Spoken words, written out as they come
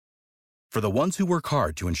For the ones who work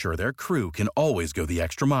hard to ensure their crew can always go the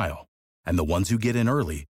extra mile, and the ones who get in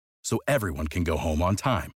early so everyone can go home on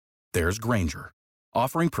time, there's Grainger,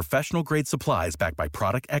 offering professional-grade supplies backed by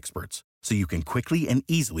product experts so you can quickly and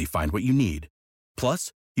easily find what you need.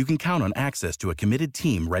 Plus, you can count on access to a committed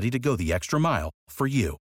team ready to go the extra mile for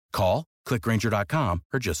you. Call, click Grainger.com,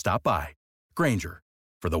 or just stop by. Grainger,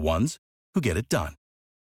 for the ones who get it done.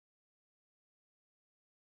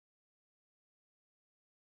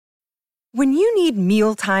 When you need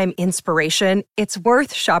mealtime inspiration, it's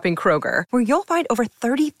worth shopping Kroger, where you'll find over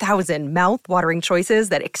 30,000 mouth-watering choices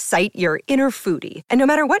that excite your inner foodie. And no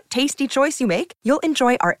matter what tasty choice you make, you'll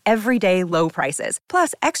enjoy our everyday low prices,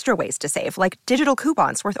 plus extra ways to save, like digital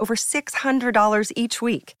coupons worth over $600 each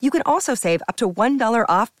week. You can also save up to $1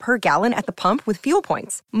 off per gallon at the pump with fuel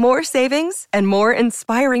points. More savings and more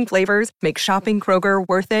inspiring flavors make shopping Kroger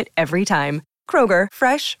worth it every time. Kroger,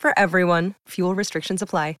 fresh for everyone. Fuel restrictions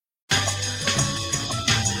apply.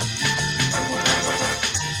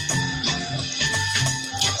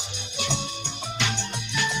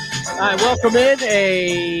 All right, welcome in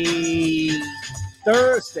a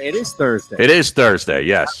Thursday. It is Thursday. It is Thursday,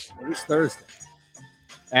 yes. It is Thursday.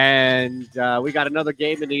 And we got another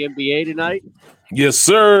game in the NBA tonight. Yes,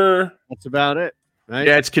 sir. That's about it, right?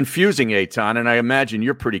 Yeah, it's confusing, Eytan, and I imagine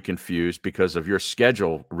you're pretty confused because of your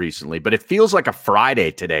schedule recently, but it feels like a Friday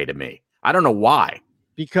today to me. I don't know why.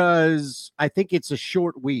 Because I think it's a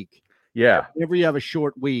short week. Yeah. Whenever you have a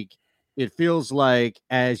short week, it feels like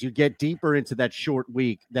as you get deeper into that short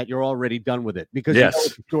week that you're already done with it because you know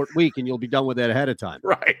it's a short week and you'll be done with it ahead of time.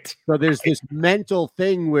 Right. So there's this mental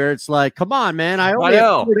thing where it's like, come on, man, I only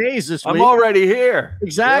have 4 days this week. I'm already here.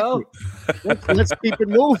 Exactly. Let's keep it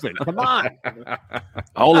moving. Come on. I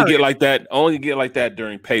only get like that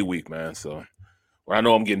during pay week, man. So when I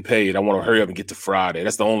know I'm getting paid, I want to hurry up and get to Friday.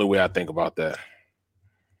 That's the only way I think about that.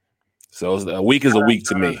 So a week is a week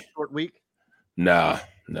to me. Short week? Nah.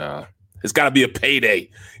 It's got to be a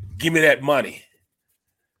payday. Give me that money.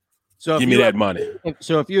 So give me that money.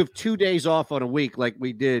 So if you have 2 days off on a week, like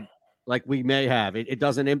we did, like we may have, it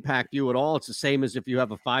doesn't impact you at all. It's the same as if you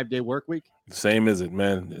have a 5-day work week. Same as it,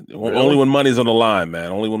 man. Really? Only when money's on the line,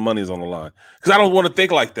 man. Only when money's on the line. Because I don't want to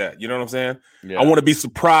think like that. You know what I'm saying? Yeah. I want to be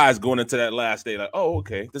surprised going into that last day. Like, oh,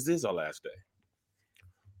 okay, this is our last day.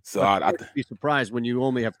 So I'd be surprised when you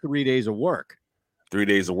only have 3 days of work. 3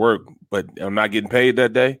 days of work, but I'm not getting paid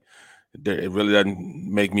that day. It really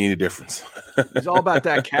doesn't make me any difference. It's all about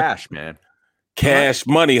that cash, man. Cash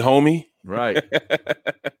money, homie. Right.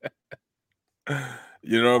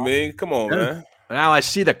 You know what I mean? Come on, man. Now I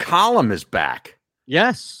see the column is back.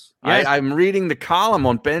 Yes. I'm reading the column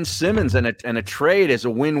on Ben Simmons, and a trade is a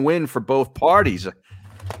win-win for both parties.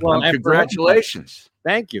 Well, congratulations.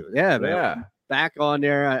 Thank you. Yeah, man. Yeah. Back on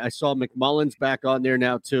there. I saw McMullen's back on there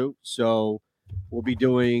now too. So we'll be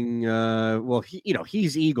doing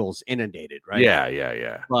he's Eagles inundated, right?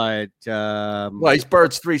 Yeah. But he's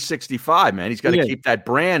Bird's 365, man. He's got to keep that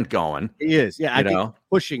brand going. He is. Yeah, I think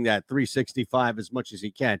pushing that 365 as much as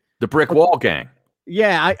he can. The brick wall gang.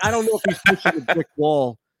 Yeah, I don't know if he's pushing the brick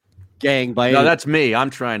wall gang by No, that's me. I'm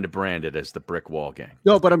trying to brand it as the brick wall gang.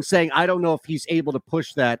 No, but I'm saying I don't know if he's able to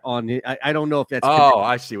push that on. I don't know if that's.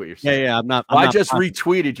 I see what you're saying. Yeah. I'm not. I just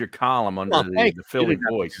retweeted your column under the Philly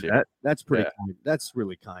Voice here. That's pretty. Kind. That's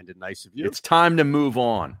really kind and nice of you. It's time to move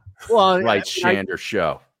on. Well, right, Shander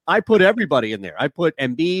show. I put everybody in there. I put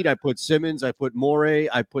Embiid. I put Simmons. I put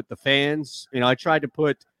Morey. I put the fans. I tried to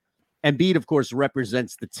put. Embiid, of course,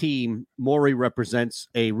 represents the team. Morey represents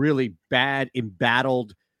a really bad,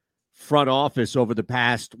 embattled front office over the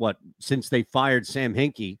past, since they fired Sam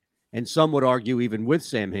Hinkie, and some would argue even with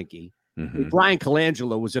Sam Hinkie. Mm-hmm. Brian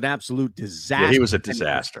Colangelo was an absolute disaster. Yeah, he was a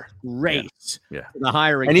disaster. Great. Yeah. The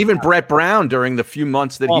hiring. And even Brett Brown during the few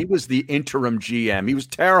months that he was the interim GM, he was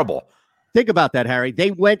terrible. Think about that, Harry. They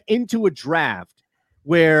went into a draft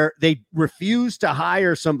where they refused to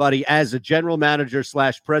hire somebody as a general manager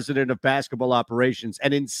 / president of basketball operations,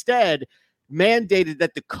 and instead mandated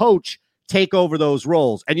that the coach take over those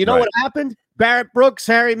roles. And you know what happened? Barrett Brooks,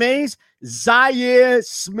 Harry Mays, Zaire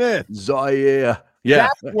Smith. Zaire. Yeah.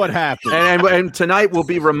 That's what happened. And tonight we'll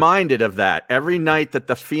be reminded of that. Every night that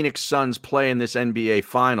the Phoenix Suns play in this NBA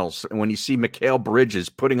Finals, when you see Mikal Bridges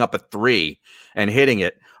putting up a 3 and hitting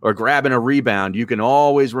it or grabbing a rebound, you can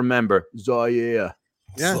always remember Zaire.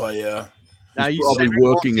 Yeah. Zaire. Now he's probably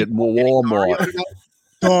working at Walmart.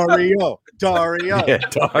 Dario. Yeah,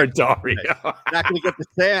 Dario. Not going to get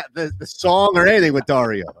the song or anything with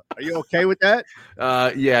Dario. Are you okay with that?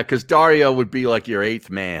 Yeah, because Dario would be like your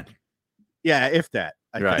 8th man. Yeah, if that.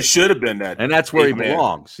 Right. It should have been that. And that's where he man.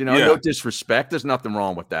 belongs. No disrespect. There's nothing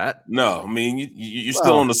wrong with that. No, I mean you're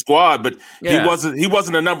still on the squad, but he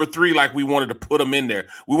wasn't a number 3 like we wanted to put him in there.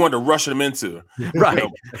 We wanted to rush him into. Right.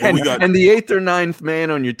 And the 8th or 9th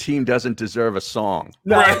man on your team doesn't deserve a song.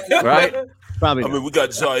 Right. Right? Probably. I mean, we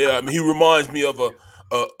got I mean, he reminds me of a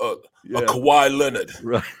Kawhi Leonard.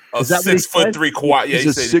 Right. A 6'3" Kawhi. Yeah,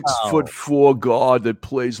 he's a 6'4" guard that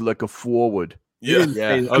plays like a forward. Yeah.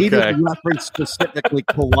 He didn't reference specifically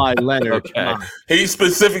Kawhi Leonard. Okay. He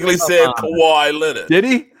specifically said Kawhi Leonard. Did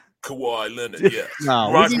he? Kawhi Leonard, yes. No,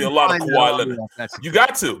 reminds me a lot of Kawhi Leonard. You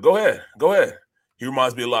got to. Go ahead. He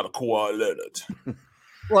reminds me a lot of Kawhi Leonard.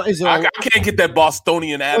 Well, I can't get that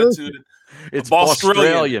Bostonian attitude. It's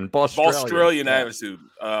Australian attitude,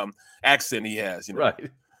 accent he has. Right.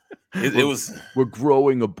 It was. We're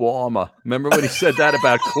growing a bomber. Remember when he said that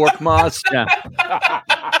about Korkmaz?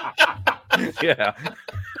 Yeah.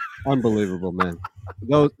 Unbelievable, man.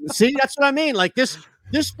 See, that's what I mean. Like this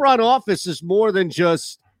front office is more than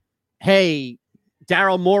just, hey,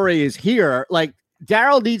 Daryl Morey is here. Like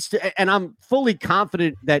Daryl needs to, and I'm fully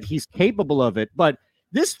confident that he's capable of it. But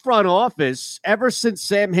this front office, ever since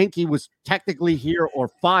Sam Hinkie was technically here or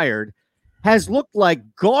fired, has looked like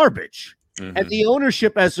garbage. Mm-hmm. And the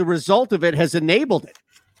ownership, as a result of it, has enabled it.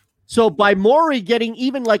 So by Morey getting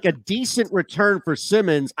even like a decent return for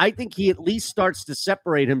Simmons, I think he at least starts to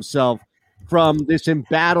separate himself from this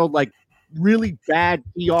embattled, like really bad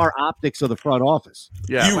PR optics of the front office.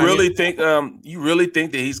 Yeah, you really think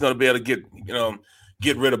that he's going to be able to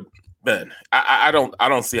get rid of Ben? I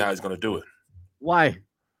don't see how he's going to do it. Why?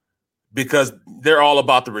 Because they're all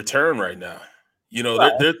about the return right now.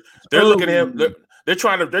 They're looking at him. They're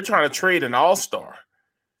trying to trade an all-star,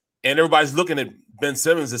 and everybody's looking at Ben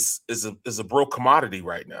Simmons is a broke commodity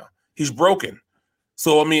right now. He's broken.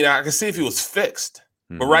 So I mean, I can see if he was fixed,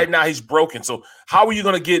 but right now he's broken. So how are you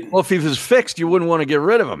going to get? Well, if he was fixed, you wouldn't want to get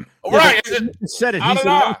rid of him, right? You said it. He's an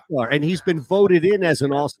all-star, and he's been voted in as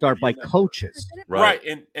an all-star by coaches. Right,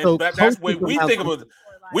 and so that's the way we think of him.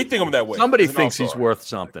 We think of him that way. Somebody thinks he's worth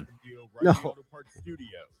something. No.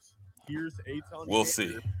 We'll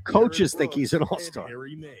see. Coaches think he's an all-star.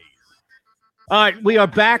 All right, we are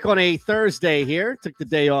back on a Thursday here. Took the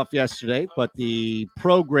day off yesterday, but the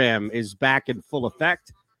program is back in full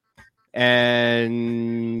effect.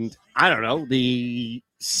 And I don't know, the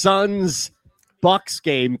Suns-Bucks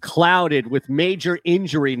game clouded with major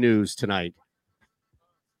injury news tonight.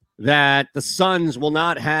 That the Suns will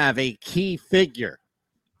not have a key figure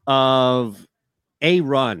of a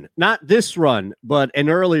run. Not this run, but an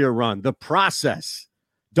earlier run. The process.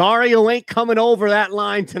 Dario ain't coming over that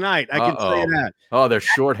line tonight. I can say that. Oh, they're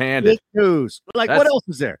shorthanded. Big news. What else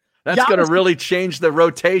is there? That's going to really change the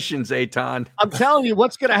rotations, Eytan. I'm telling you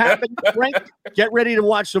what's going to happen. Frank, get ready to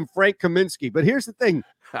watch some Frank Kaminsky. But here's the thing.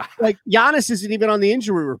 Like, Giannis isn't even on the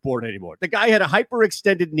injury report anymore. The guy had a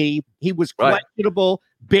hyperextended knee. He was questionable,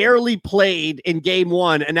 barely played in game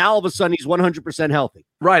 1, and now all of a sudden he's 100% healthy.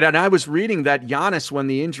 Right, and I was reading that Giannis, when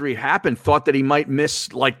the injury happened, thought that he might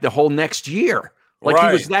miss, like, the whole next year. Like,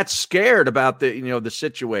 he was that scared about the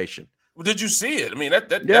situation. Well, did you see it? I mean, it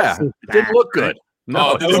didn't look good.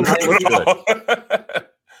 No, it didn't look good.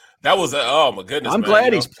 That was oh my goodness. I'm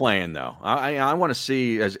glad he's playing though. I want to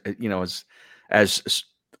see as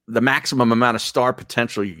the maximum amount of star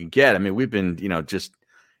potential you can get. I mean, we've been just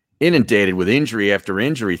inundated with injury after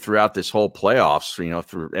injury throughout this whole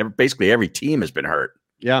playoffs. Basically every team has been hurt.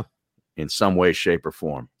 Yeah. In some way, shape, or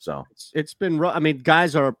form. So it's been rough. I mean,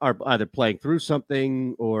 guys are either playing through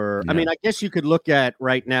something or I mean, I guess you could look at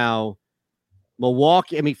right now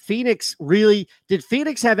Milwaukee. I mean, Phoenix did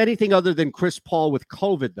Phoenix have anything other than Chris Paul with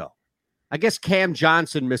COVID though? I guess Cam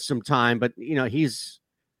Johnson missed some time, but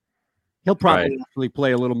he'll probably actually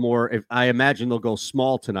play a little more. I imagine they'll go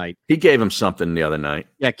small tonight. He gave him something the other night.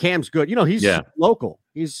 Yeah, Cam's good. He's local.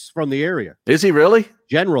 He's from the area. Is he really?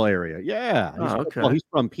 General area. Yeah. He's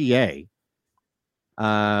from PA.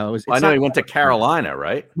 I know he went to Carolina,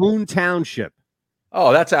 right? Moon Township.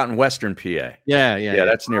 Oh, that's out in Western PA. Yeah.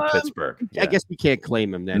 That's near Pittsburgh. I guess we can't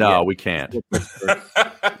claim him then. No, we can't.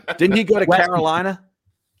 Didn't he go to Carolina?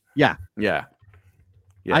 Yeah.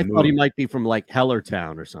 I thought he might be from like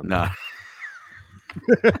Hellertown or something. No.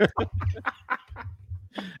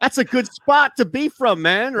 That's a good spot to be from,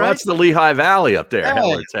 man, right? Well, that's the Lehigh Valley up there,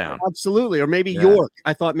 Hellertown. Absolutely. Or maybe York.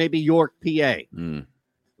 I thought maybe York, PA.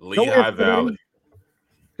 Lehigh Valley.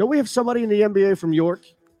 Don't we have somebody in the NBA from York?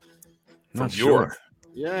 From York.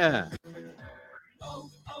 Yeah.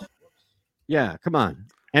 Yeah, come on.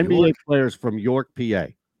 NBA players from York, PA.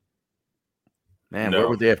 Man, where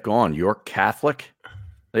would they have gone? York Catholic?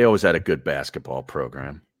 They always had a good basketball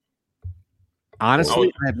program.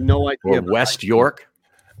 Honestly, I have no idea. Or West York.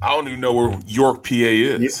 I don't even know where York, PA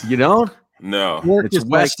is. You don't? No. York It's is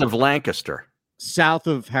west of Lancaster. South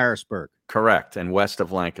of Harrisburg. Correct. And west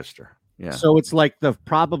of Lancaster. Yeah. So it's like the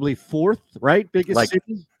probably fourth, right? Biggest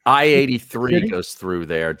city? I-83 goes through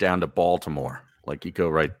there down to Baltimore. Like you go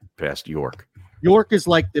right past York. York is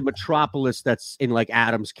like the metropolis that's in like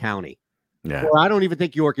Adams County. Yeah. Or I don't even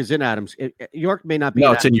think York is in Adams. York may not be.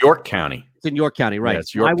 No, it's in York County. It's in York County, right? Yeah,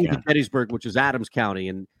 it's York I went County. to Gettysburg, which is Adams County,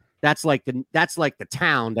 and that's like the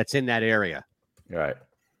town that's in that area. Right.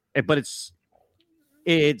 But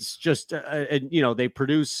it's just they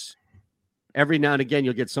produce every now and again.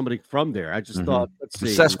 You'll get somebody from there. I just thought, let's see.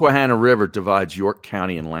 The Susquehanna River divides York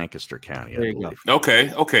County and Lancaster County. There you go.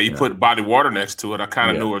 Okay. You put body water next to it. I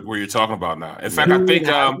kind of knew where you're talking about now. In fact, I think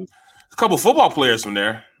a couple football players from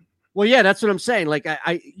there. Well, yeah, that's what I'm saying. Like,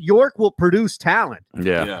 York will produce talent.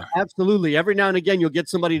 Yeah, absolutely. Every now and again, you'll get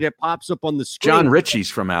somebody that pops up on the screen. John Ritchie's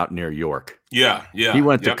from out near York. Yeah. He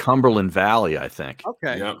went to Cumberland Valley, I think.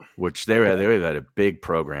 Okay. Yep. Which they had a big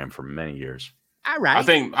program for many years. All right. I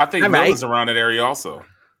think Millen's around that area also.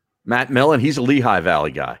 Matt Millen, he's a Lehigh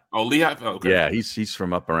Valley guy. Oh, Lehigh. Okay. Yeah, he's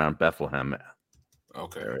from up around Bethlehem.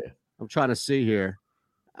 Okay. Area. I'm trying to see here.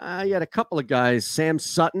 You had a couple of guys. Sam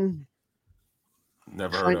Sutton.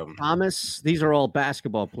 Never heard of them. Thomas. These are all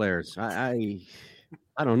basketball players. I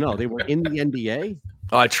don't know. They were in the NBA.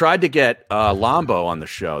 Oh, I tried to get Lombo on the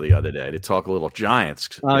show the other day to talk a little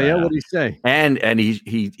Giants. Oh yeah, what did he say? And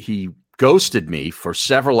he ghosted me for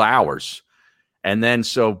several hours, and then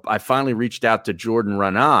so I finally reached out to Jordan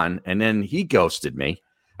Runnon, and then he ghosted me.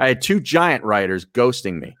 I had two Giant writers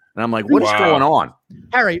ghosting me, and I'm like, "What is going on?"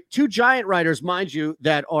 Harry, two Giant writers, mind you,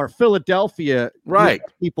 that are Philadelphia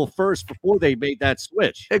people first before they made that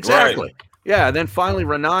switch. Exactly. Right. Yeah, and then finally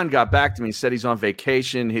Renan got back to me, said he's on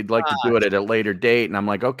vacation. He'd like to do it at a later date. And I'm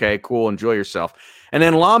like, okay, cool, enjoy yourself. And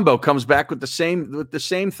then Lombo comes back with the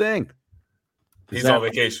same thing. He's on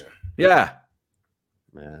vacation. Yeah.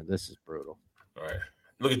 Man, this is brutal. All right.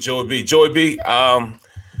 Look at Joey B. Joey B,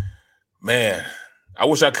 man, I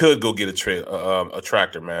wish I could go get a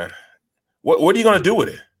tractor, man. What are you gonna do with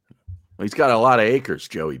it? Well, he's got a lot of acres,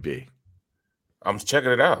 Joey B. I'm checking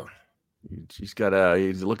it out.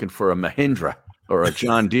 He's looking for a Mahindra or a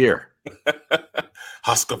John Deere.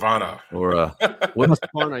 Husqvarna. Or a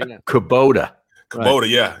Husqvarna, yeah. Kubota. Kubota,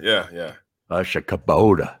 yeah. Usha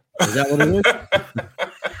Kubota. Is that what it is?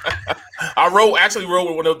 I actually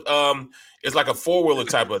rode one of it's like a 4-wheeler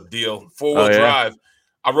type of deal, 4-wheel drive.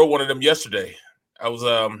 I rode one of them yesterday. I was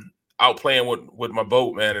out playing with my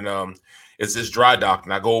boat, man, and it's this dry dock,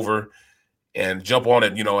 and I go over and jump on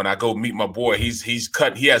it, and I go meet my boy. He's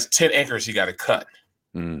cut. He has 10 acres he got to cut.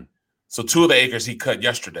 Mm. So 2 of the acres he cut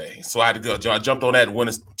yesterday. So I had to go. I jumped on that and went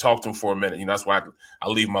and talked to him for a minute. That's why I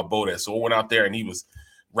leave my boat at. So I went out there and he was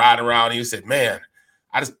riding around. And he said, "Man,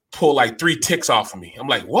 I just pulled like 3 ticks off of me." I'm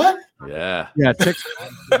like, "What?" Yeah. Ticks.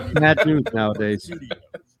 Bad news nowadays.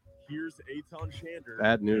 Here's Eytan Shander,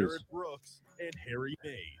 Bad news. Barrett Brooks, and Harry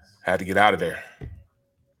Mays. Had to get out of there.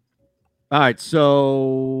 All right, so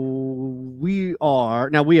we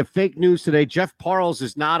have fake news today. Jeff Parles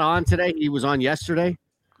is not on today. He was on yesterday,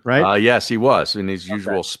 right? Yes, he was in his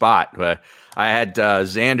usual spot. I had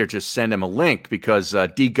Xander just send him a link because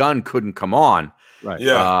D Gunn couldn't come on. Right.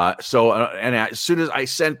 Yeah. And as soon as I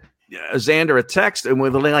sent Xander a text, and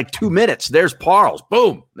within like 2 minutes, there's Parles.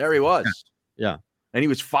 Boom, there he was. Yeah. And he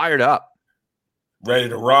was fired up, ready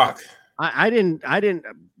to rock. I didn't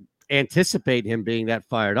anticipate him being that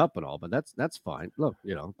fired up at all, but that's fine. Look,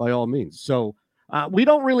 by all means. So we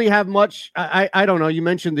don't really have much. I don't know. You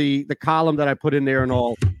mentioned the column that I put in there and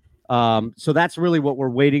all. So that's really what we're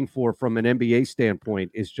waiting for from an NBA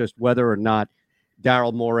standpoint is just whether or not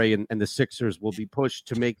Daryl Morey and the Sixers will be pushed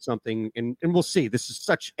to make something. And we'll see. This is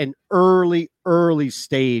such an early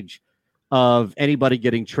stage of anybody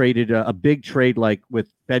getting traded. A big trade like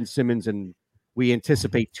with Ben Simmons, and we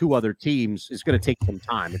anticipate 2 other teams, is going to take some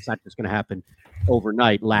time. It's not just going to happen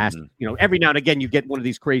overnight. Every now and again you get one of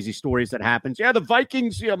these crazy stories that happens. Yeah, the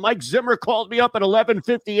Vikings, Mike Zimmer called me up at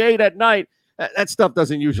 11:58 at night. That stuff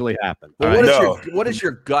doesn't usually happen. Well, what does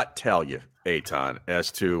your gut tell you, Eytan, as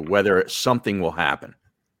to whether something will happen?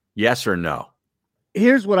 Yes or no?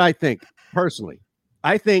 Here's what I think personally.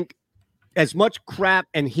 I think as much crap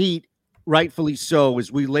and heat, rightfully so, as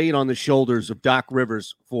we laid on the shoulders of Doc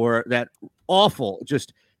Rivers for that awful,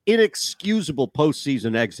 just inexcusable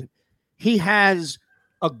postseason exit, he has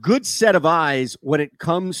a good set of eyes when it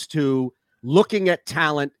comes to looking at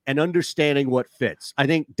talent and understanding what fits. I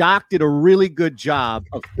think Doc did a really good job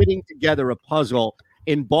of fitting together a puzzle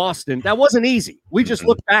in Boston, that wasn't easy. We just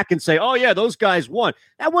look back and say, oh, yeah, those guys won.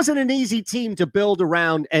 That wasn't an easy team to build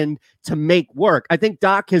around and to make work. I think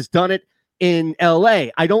Doc has done it in LA.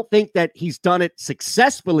 I don't think that he's done it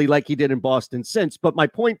successfully like he did in Boston since. But my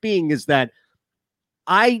point being is that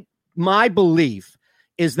my belief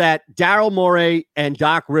is that Daryl Morey and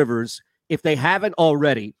Doc Rivers, if they haven't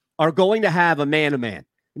already, are going to have a man-to-man,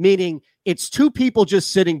 meaning it's two people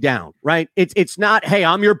just sitting down, right? It's not, hey,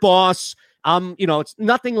 I'm your boss. It's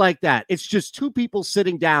nothing like that. It's just two people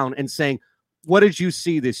sitting down and saying, what did you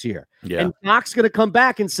see this year? Yeah. And Doc's going to come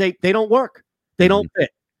back and say, they don't work. They don't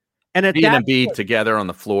fit. And at that point, together on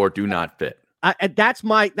the floor do not fit. That's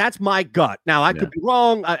my gut. Now, I could be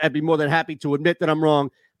wrong. I'd be more than happy to admit that I'm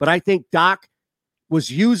wrong. But I think Doc was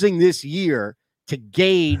using this year to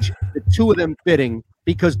gauge the two of them fitting,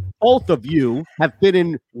 because both of you have been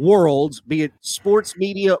in worlds, be it sports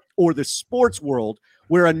media or the sports world,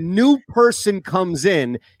 where a new person comes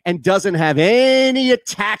in and doesn't have any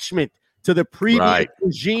attachment to the previous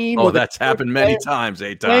regime. Oh, that's happened many times,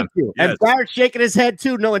 Eytan. Thank you. Yes. And Barrett shaking his head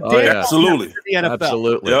too. No, absolutely. The NFL.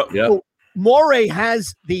 Absolutely. Yep. So Morey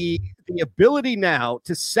has the ability now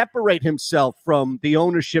to separate himself from the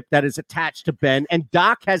ownership that is attached to Ben, and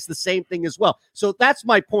Doc has the same thing as well. So that's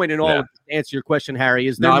my point in all of this, to answer your question, Harry,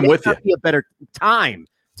 is there may not be a better time,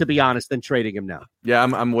 to be honest, than trading him now. Yeah,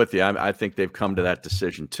 I'm with you. I think they've come to that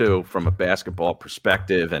decision too, from a basketball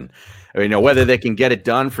perspective, and whether they can get it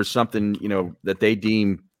done for something that they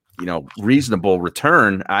deem reasonable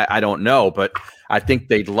return. I don't know, but I think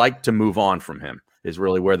they'd like to move on from him. Is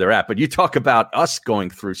really where they're at. But you talk about us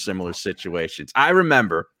going through similar situations. I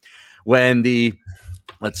remember when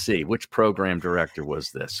let's see, which program director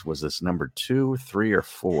was this? Was this number 2, 3, or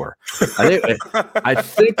 4? I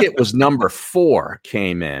think it was number 4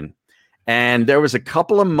 came in, and there was a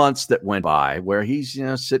couple of months that went by where he's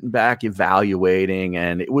sitting back evaluating,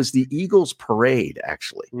 and it was the Eagles parade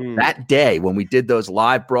actually that day when we did those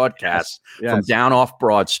live broadcasts from down off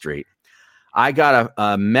Broad Street. I got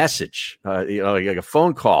a message, like a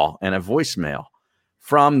phone call and a voicemail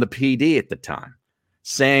from the PD at the time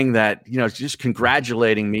saying that, just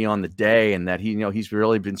congratulating me on the day, and that he's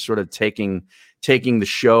really been sort of taking the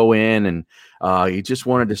show in, and he just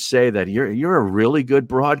wanted to say that you're a really good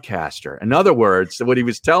broadcaster. In other words, what he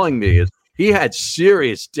was telling me is he had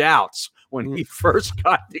serious doubts when he first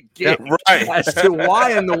got the gig as to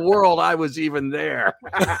why in the world I was even there.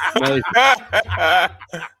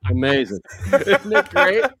 Amazing. Isn't it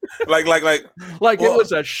great? Like it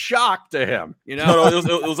was a shock to him, No,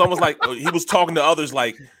 it was almost like he was talking to others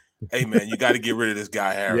like, hey, man, you got to get rid of this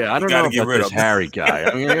guy, Harry. Yeah, I don't know about this Harry guy.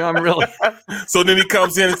 I mean, I'm really. So then he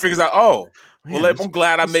comes in and figures out, oh, well, I'm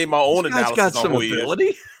glad I made my own analysis. He's got some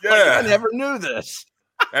ability. Yeah, I never knew this.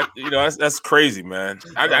 That's crazy, man.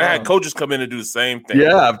 I had coaches come in and do the same thing.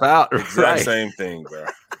 Yeah, exact same thing, bro.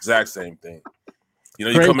 Exact same thing.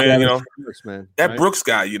 You come in, that Brooks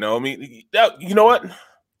guy. You know what?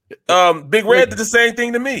 Big Red did the same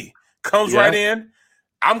thing to me. Comes right in.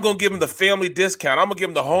 I'm gonna give him the family discount. I'm gonna give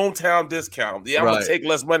him the hometown discount. Yeah, I'm gonna take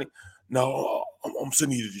less money. No, I'm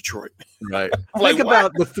sending you to Detroit. Right. Think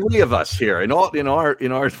about the three of us here in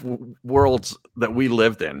our worlds that we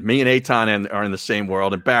lived in. Me and Eytan are in the same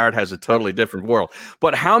world, and Barrett has a totally different world.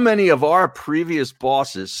 But how many of our previous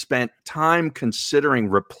bosses spent time considering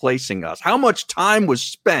replacing us? How much time was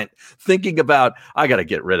spent thinking about, I got to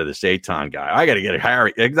get rid of this Eytan guy. I got to get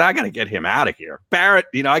Harry. I got to get him out of here. Barrett,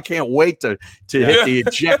 I can't wait to hit the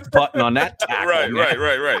eject button on that tackle.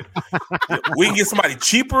 Right. We can get somebody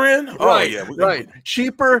cheaper in. Right.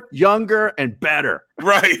 Cheaper, younger, and better.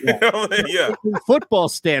 Right. Yeah. From a football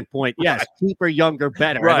standpoint, yes, cheaper, younger,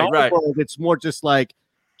 better. Right. World, it's more just like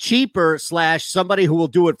cheaper / somebody who will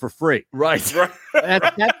do it for free. Right.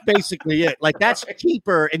 That's basically it. Like, that's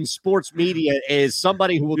cheaper in sports media, is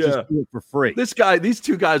somebody who will just do it for free. These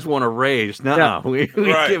two guys want a raise. No, we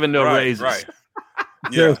giving no raises. Right.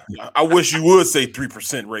 Yeah. I wish you would say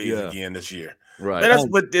 3% raise again this year. Right.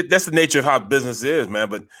 And that's the nature of how business is, man.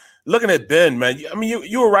 But looking at Ben, man, I mean,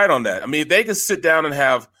 you were right on that. I mean, they can sit down and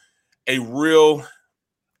have a real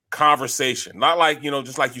conversation, not like,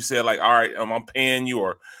 just like you said, like, all right, I'm paying you,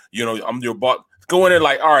 or, I'm your boss. Go in there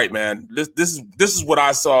like, all right, man, this is what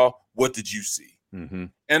I saw. What did you see? Mm-hmm.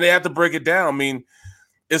 And they have to break it down. I mean,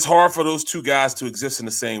 it's hard for those two guys to exist in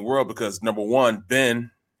the same world because, number one,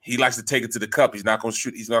 Ben, he likes to take it to the cup. He's not going to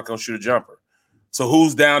shoot. He's not going to shoot a jumper. So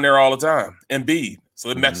who's down there all the time? Embiid. So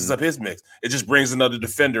it messes up his mix. It just brings another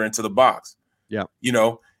defender into the box. Yeah.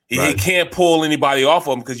 He can't pull anybody off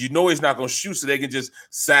of him because he's not going to shoot, so they can just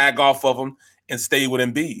sag off of him and stay with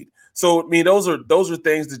Embiid. So, I mean, those are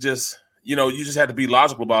things that just, you just have to be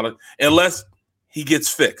logical about it, unless he gets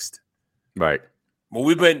fixed. Right. Well,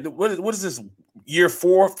 we've been what is this year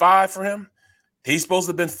 4 or 5 for him? He's supposed to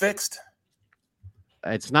have been fixed.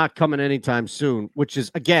 It's not coming anytime soon, which is,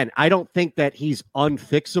 again, I don't think that he's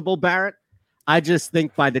unfixable, Barrett. I just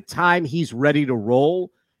think by the time he's ready to roll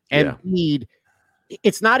and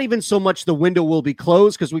it's not even so much the window will be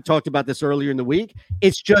closed, because we talked about this earlier in the week.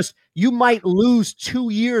 It's just you might lose 2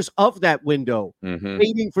 years of that window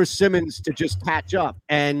waiting for Simmons to just catch up.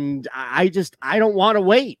 And I don't want to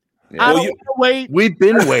wait. Yeah. I don't want to wait. We've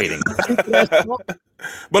been waiting.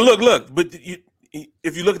 But look.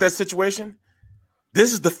 If you look at that situation,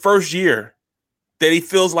 this is the first year that he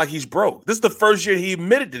feels like he's broke. This is the first year he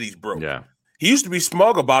admitted that he's broke. Yeah. He used to be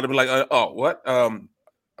smug about it, be like, what?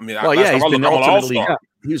 He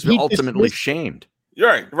was ultimately shamed.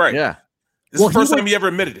 Right. Yeah. This is the first time he ever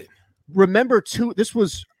admitted it. Remember, this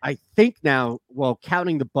was, I think now,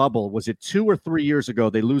 counting the bubble, was it 2 or 3 years ago?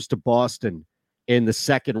 They lose to Boston in the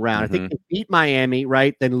second round. I think they beat Miami,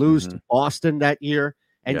 right? Then lose to Boston that year.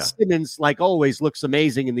 And Simmons, like always, looks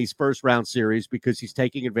amazing in these first round series because he's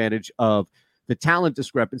taking advantage of the talent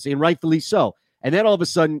discrepancy, and rightfully so. And then all of a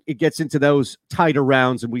sudden it gets into those tighter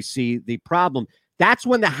rounds and we see the problem. That's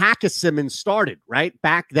when the hack of Simmons started, right?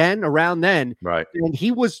 Back then, around then. Right. And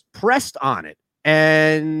he was pressed on it.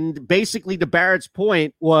 And basically, to Barrett's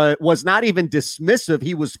point, was not even dismissive.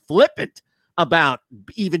 He was flippant about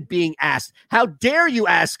even being asked. How dare you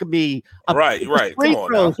ask me about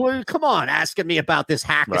right. Come on, asking me about this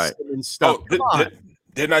hack of Simmons stuff.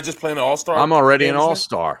 Didn't I just play an all-star? I'm already an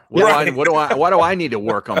all-star. Why do I need to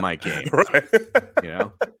work on my game? Right.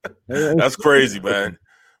 That's crazy, man.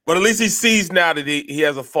 But at least he sees now that he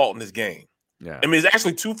has a fault in his game. Yeah. I mean, it's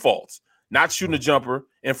actually 2 faults: not shooting a jumper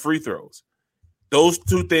and free throws. Those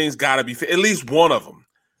 2 things got to be at least one of them.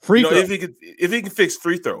 Free throws. If he can fix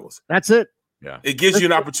free throws, that's it. Yeah, it gives you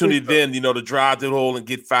an opportunity then, to drive to the hole and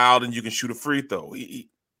get fouled, and you can shoot a free throw.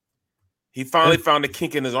 He finally found a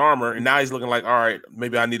kink in his armor, and now he's looking like, all right,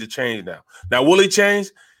 maybe I need to change now. Now, will he change?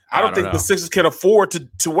 I don't think the Sixers can afford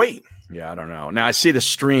to wait. Yeah, I don't know. Now, I see the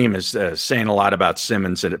stream is saying a lot about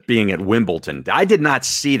Simmons and it being at Wimbledon. I did not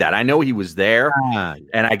see that. I know he was there,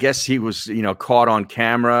 and I guess he was, caught on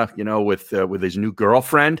camera, with his new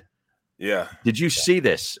girlfriend. Yeah. Did you see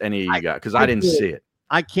this? Any of you guys? Because I didn't see it.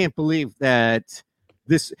 I can't believe that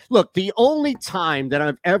this. Look, the only time that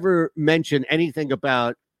I've ever mentioned anything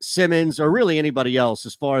about Simmons or really anybody else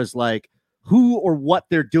as far as like who or what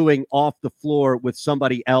they're doing off the floor with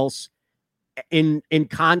somebody else in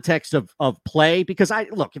context of play, because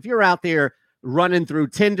if you're out there running through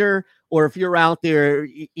Tinder, or if you're out there,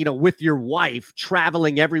 with your wife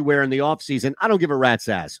traveling everywhere in the offseason, I don't give a rat's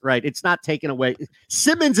ass, right? It's not taken away.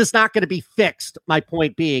 Simmons is not going to be fixed. My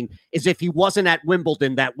point being is if he wasn't at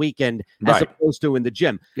Wimbledon that weekend as opposed to in the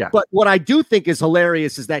gym. Yeah. But what I do think is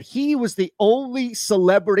hilarious is that he was the only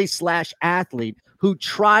celebrity / athlete who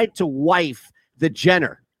tried to wife the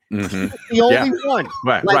Jenner. Mm-hmm. The only one.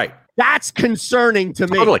 Right. That's concerning to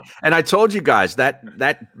me. Totally. And I told you guys that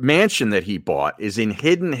mansion that he bought is in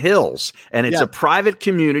Hidden Hills, and it's a private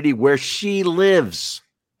community where she lives.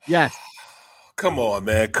 Yes. Come on,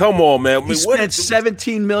 man. He spent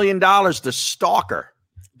 $17 million to stalk her.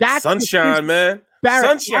 That's sunshine, man.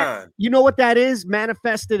 Barrett, sunshine. You know what that is?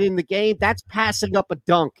 Manifested in the game. That's passing up a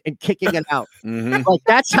dunk and kicking it out. Like,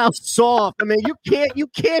 that's how soft. I mean, you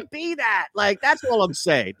can't be that. Like, that's all I'm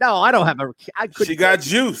saying. No, I don't have a. She got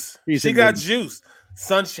juice. She got juice.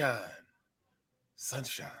 Sunshine.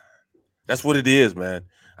 That's what it is, man.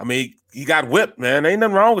 I mean, he got whipped, man. Ain't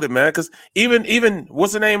nothing wrong with it, man. Because even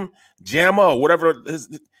what's her name, Jamma or whatever,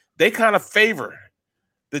 they kind of favor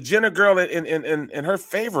the Jenner girl in her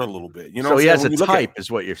favor a little bit, So he has a type, is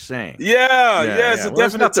what you're saying. Yeah, it's a definite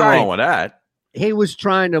there's nothing type. wrong with that. He was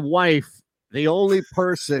trying to wife the only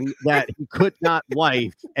person that he could not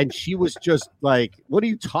wife, and she was just like, "What are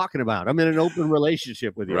you talking about? I'm in an open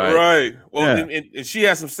relationship with you." Right. Well, and she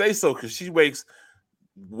has some say so because she wakes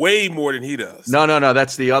way more than he does. No.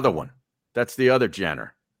 That's the other one. That's the other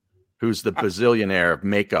Jenner, who's the bazillionaire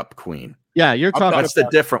makeup queen. Yeah, you're talking. That's the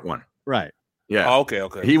different one. Right. Yeah. Oh,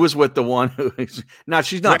 okay. He was with the one who is now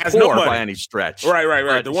she's not poor by any stretch.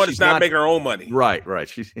 Right. The one that's not making her own money. Right.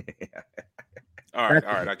 She's all right.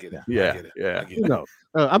 I get it. Yeah. No,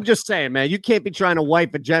 I'm just saying, man, you can't be trying to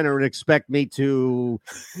wipe a Jenner and expect me to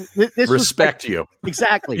respect you.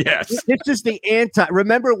 Exactly. Yes. This is the anti.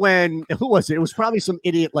 Remember when, who was it? It was probably some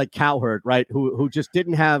idiot like Cowherd, right? Who just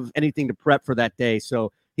didn't have anything to prep for that day.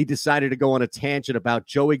 So he decided to go on a tangent about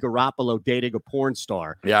Joey Garoppolo dating a porn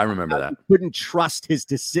star. Yeah, I remember that. He couldn't trust his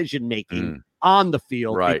decision-making on the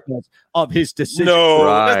field because of his decision. No,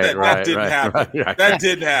 Right, that didn't happen. right. That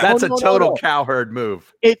didn't happen. That's a total cowherd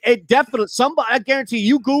move. It definitely, somebody, I guarantee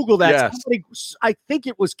you Google that. Yes. Somebody, I think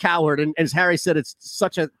it was cowherd. And as Harry said, it's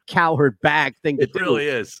such a cowherd bag thing to do. It really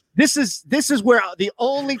is. This is where the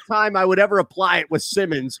only time I would ever apply it with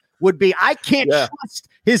Simmons would be I can't trust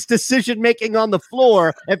his decision making on the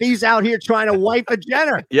floor if he's out here trying to wipe a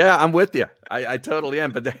Jenner. Yeah, I'm with you. I totally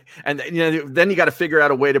am. But then you got to figure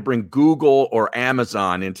out a way to bring Google or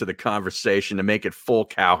Amazon into the conversation to make it full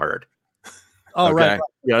cowherd. Oh, okay?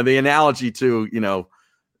 right. The analogy to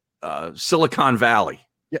Silicon Valley.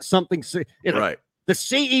 Yeah, something. Right. The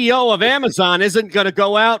CEO of Amazon isn't going to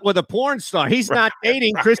go out with a porn star. He's not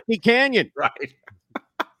dating Christy Canyon. Right.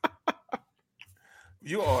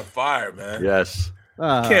 You on fire, man. Yes.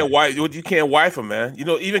 You can't wife him, man.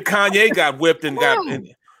 Even Kanye got whipped and got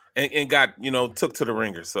took to the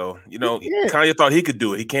ringer. So Kanye thought he could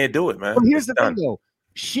do it. He can't do it, man. Well, here's the thing, though.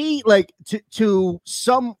 She to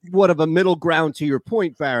somewhat of a middle ground to your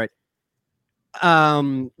point, Barrett.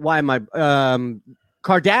 Kim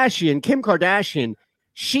Kardashian,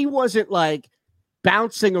 she wasn't like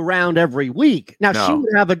bouncing around every week. Now she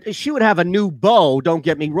would have a new beau, don't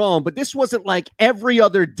get me wrong, but this wasn't like every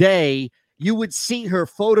other day you would see her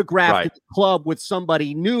photographed at the club with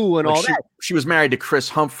somebody new and all that. She was married to Chris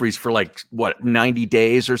Humphries for 90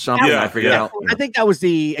 days or something. Yeah, I forget. I think that was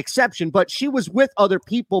the exception, but she was with other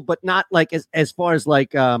people, but not like as far as I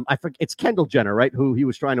forget, it's Kendall Jenner, right? Who he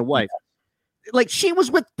was trying to wife. Like she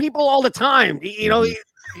was with people all the time.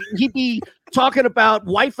 He'd be talking about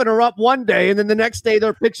wifing her up one day, and then the next day there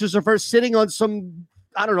are pictures of her sitting on some,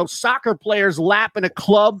 I don't know, soccer player's lap in a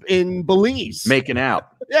club in Belize. Making out.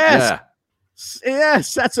 Yes. Yeah.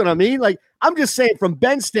 Yes, that's what I mean. Like, I'm just saying from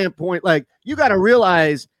Ben's standpoint, you got to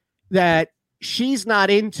realize that she's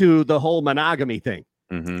not into the whole monogamy thing.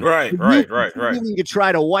 Mm-hmm. Right. You could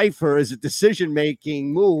try to wife her as a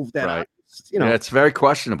decision-making move that, it's very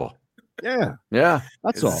questionable. Yeah.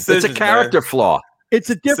 That's all. It's a character flaw.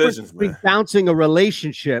 It's a difference between bouncing a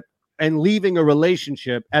relationship and leaving a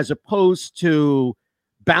relationship as opposed to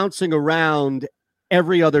bouncing around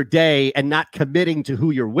every other day and not committing to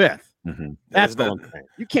who you're with. Mm-hmm. That's all I'm saying.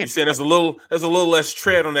 You can't. You're saying there's a little less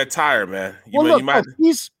tread on that tire, man.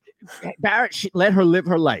 Barrett, let her live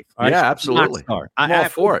her life. Right? Yeah, absolutely. I'm all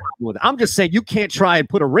for it. I'm just saying you can't try and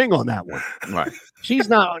put a ring on that one. Right. She's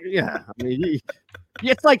not. Yeah. I mean,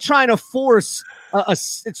 it's like trying to force.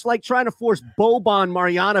 It's like trying to force Boban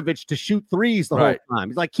Marjanovic to shoot threes the whole time.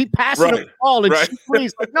 He's like, keep passing the ball and shoot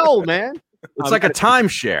threes. Like, no, man. It's like a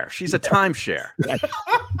timeshare. She's a timeshare.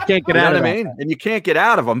 Can't get out of them. I mean? And you can't get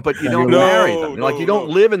out of them, but you don't marry them. You don't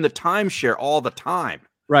live in the timeshare all the time.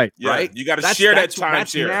 Right. Yeah, right. You got to share that timeshare.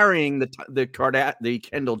 That's marrying the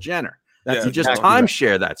Kendall Jenner. That's you just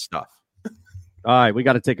timeshare that stuff. All right, we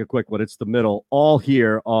got to take a quick one. It's the middle, all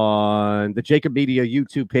here on the Jacob Media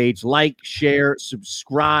YouTube page. Like, share,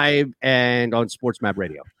 subscribe, and on SportsMap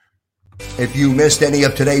Radio. If you missed any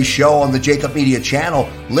of today's show on the Jacob Media channel,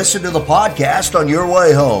 listen to the podcast on your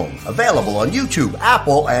way home. Available on YouTube,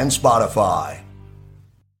 Apple, and Spotify.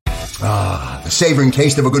 The savoring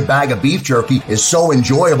taste of a good bag of beef jerky is so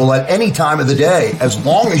enjoyable at any time of the day, as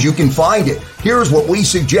long as you can find it. Here's what we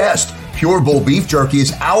suggest. Pure Bull Beef Jerky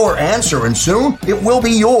is our answer, and soon it will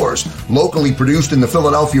be yours. Locally produced in the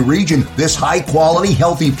Philadelphia region, this high-quality,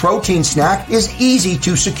 healthy protein snack is easy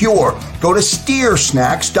to secure. Go to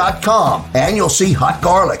steersnacks.com, and you'll see hot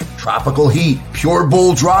garlic, tropical heat, Pure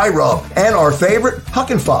Bull dry rub, and our favorite, Huck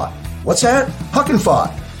and Fod. What's that? Huck and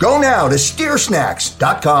Fod. Go now to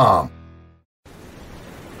steersnacks.com.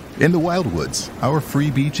 In the Wildwoods, our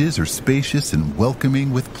free beaches are spacious and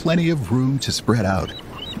welcoming with plenty of room to spread out.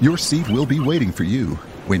 Your seat will be waiting for you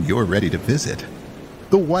when you're ready to visit.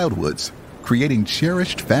 The Wildwoods, creating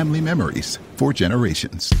cherished family memories for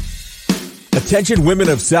generations. Attention women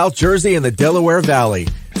of South Jersey and the Delaware Valley.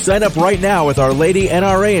 Sign up right now with Our Lady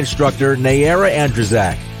NRA instructor Nayara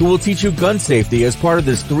Andrzak, who will teach you gun safety as part of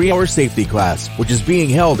this 3-hour safety class, which is being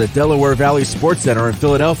held at Delaware Valley Sports Center in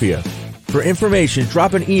Philadelphia. For information,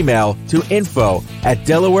 drop an email to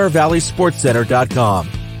info@DelawareValleySportsCenter.com.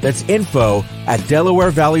 That's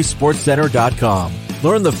info@DelawareValleySportsCenter.com.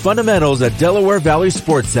 Learn the fundamentals at Delaware Valley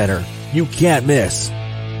Sports Center. You can't miss.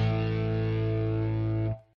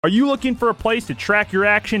 Are you looking for a place to track your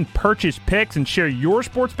action, purchase picks, and share your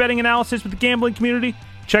sports betting analysis with the gambling community?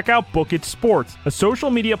 Check out Book It Sports, a social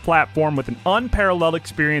media platform with an unparalleled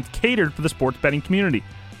experience catered for the sports betting community.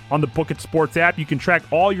 On the Book It Sports app, you can track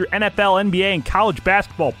all your NFL, NBA, and college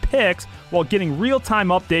basketball picks while getting real-time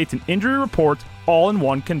updates and injury reports all in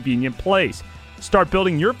one convenient place. Start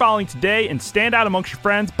building your following today and stand out amongst your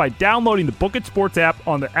friends by downloading the Book It Sports app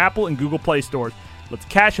on the Apple and Google Play stores. Let's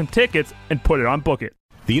cash some tickets and put it on Book It.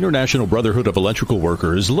 The International Brotherhood of Electrical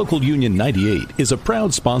Workers, Local Union 98, is a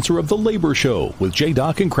proud sponsor of The Labor Show with J.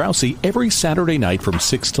 Doc and Krause every Saturday night from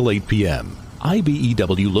 6 till 8 p.m.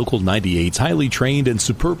 IBEW Local 98's highly trained and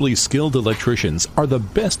superbly skilled electricians are the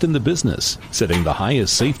best in the business, setting the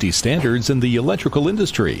highest safety standards in the electrical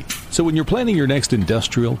industry. So when you're planning your next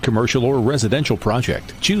industrial, commercial, or residential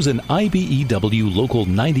project, choose an IBEW Local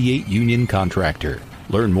 98 union contractor.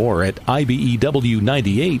 Learn more at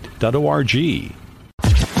IBEW98.org.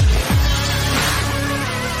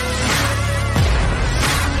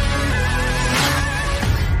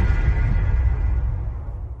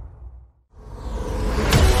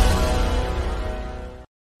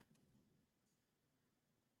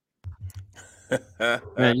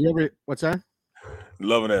 Man, you ever what's that?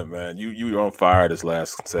 Loving it, man. You were on fire this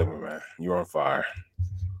last segment, man. You're on fire.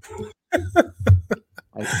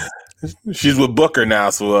 She's with Booker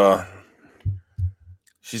now, so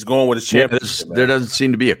she's going with a championship. There doesn't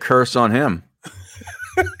seem to be a curse on him.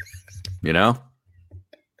 You know?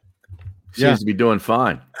 Seems to be doing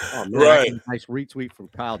fine. Oh, man, right. Nice retweet from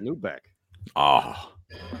Kyle Newbeck. Oh.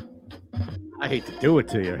 I hate to do it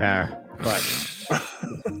to you, Harry, but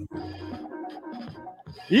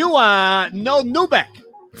you no Newbeck.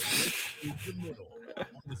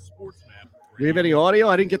 Do you have any audio?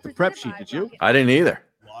 I didn't get the prep sheet. Did you? I didn't either.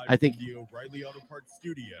 I think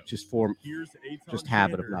just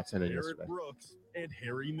habit of not sending Barrett yesterday. Brooks and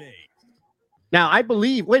Harry May. Now, I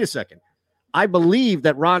believe, wait a second. I believe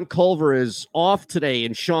that Ron Culver is off today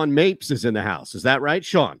and Sean Mapes is in the house. Is that right,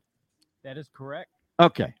 Sean? That is correct.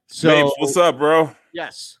 Okay. So, Mapes, what's up, bro?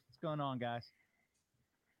 Yes. What's going on, guys?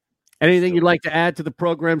 Anything you'd like to add to the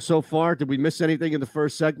program so far? Did we miss anything in the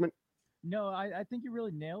first segment? No, I think you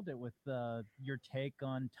really nailed it with your take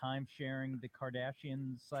on time sharing the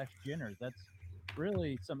Kardashians/Jenners. That's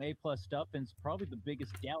really some A-plus stuff, and it's probably the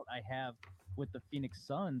biggest doubt I have with the Phoenix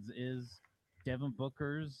Suns is Devin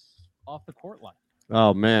Booker's off the court line.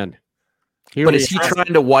 Oh man! But is he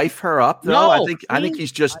trying to wife her up though? No, I think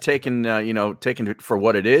he's just taking it for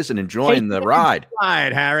what it is and enjoying the ride.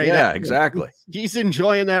 Ride, Harry. Yeah, exactly. He's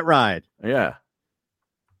enjoying that ride. Yeah.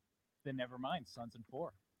 Then never mind. Suns in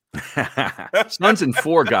 4. Suns in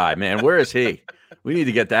 4 guy, man. Where is he? We need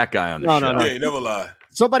to get that guy on the show. No. Yeah, never lie.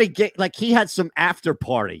 Somebody he had some after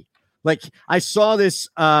party. Like I saw this.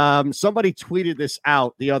 Somebody tweeted this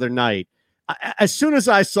out the other night. As soon as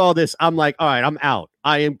I saw this, I'm like, all right, I'm out.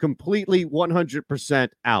 I am completely 100%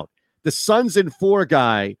 out. The Suns in 4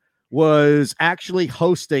 guy was actually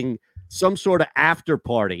hosting some sort of after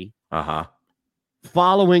party.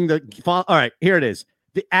 Following all right, here it is.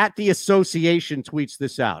 The association tweets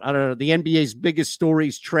this out. I don't know. The NBA's biggest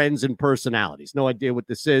stories, trends, and personalities. No idea what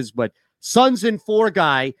this is, but Suns in 4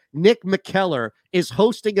 guy, Nick McKellar, is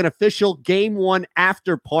hosting an official Game 1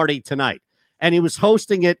 after party tonight. And he was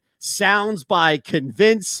hosting it, sounds by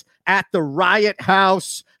Convince, at the Riot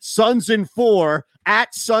House, Suns in 4,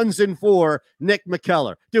 at Suns in 4, Nick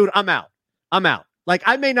McKellar. Dude, I'm out. Like,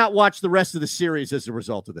 I may not watch the rest of the series as a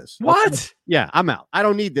result of this. What? Yeah, I'm out. I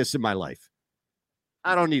don't need this in my life.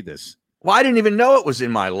 I don't need this. Well, I didn't even know it was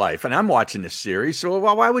in my life, and I'm watching this series. So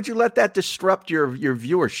why would you let that disrupt your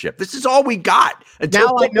viewership? This is all we got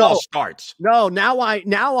until football starts. No, now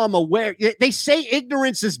I'm aware. They say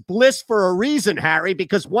ignorance is bliss for a reason, Harry,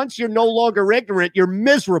 because once you're no longer ignorant, you're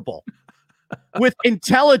miserable. With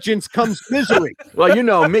intelligence comes misery. Well, you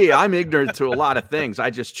know me. I'm ignorant to a lot of things. I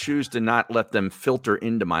just choose to not let them filter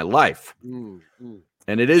into my life.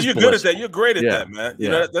 And it is. You're good at that. You're great at that, man. You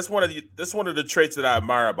Yeah. know, that's one of the traits that I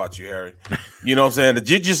admire about you, Harry. You know what I'm saying? That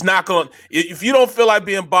you're just not going. If you don't feel like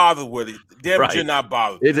being bothered with it, damn it, you're not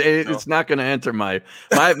bothered. It's not going to enter my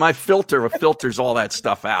filter. Filters all that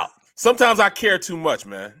stuff out. Sometimes I care too much,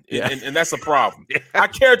 man, and that's a problem. I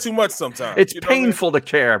care too much sometimes. It's painful to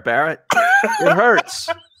care, Barrett. It hurts.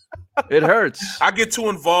 It hurts. I get too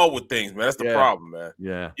involved with things, man. That's the problem, man.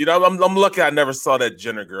 Yeah. You know, I'm lucky I never saw that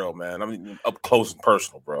Jenner girl, man. I mean, up close and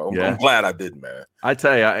personal, bro. I'm glad I didn't, man. I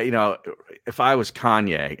tell you, you know, if I was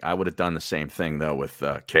Kanye, I would have done the same thing though with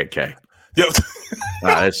KK. Yep.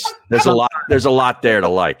 There's a lot there to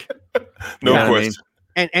like. No question.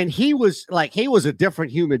 I mean? And he was a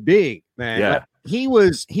different human being, man. Yeah. Like, he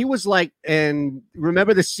was like, and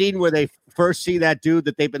remember the scene where they first see that dude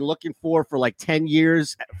that they've been looking for like 10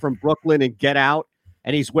 years from Brooklyn and Get Out,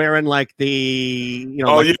 and he's wearing like the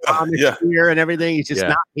gear and everything.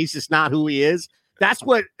 He's just not who he is. That's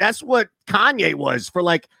what Kanye was for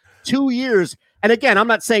like 2 years. And again, I'm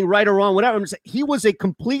not saying right or wrong, whatever. I'm saying he was a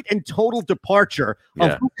complete and total departure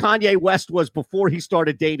of who Kanye West was before he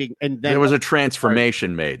started dating. And then there was a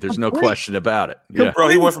transformation made. There's no question about it. Yeah. Bro,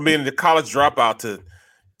 he went from being the college dropout to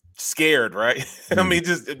scared, right? I mean,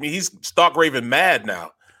 he's stark raving mad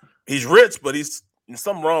now. He's rich, but there's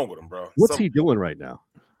something wrong with him, bro. What's he doing right now?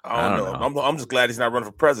 I don't know. I'm just glad he's not running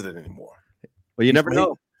for president anymore. Well, you never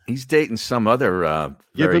know. He's dating some other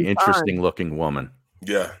very interesting-looking woman.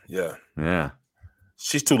 Yeah.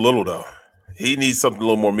 She's too little, though. He needs something a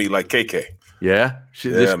little more meat, like KK. Yeah?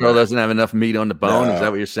 This girl doesn't have enough meat on the bone? Is that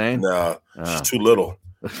what you're saying? No, she's too little.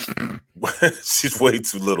 She's way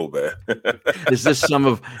too little, man. Is this some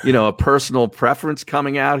of, a personal preference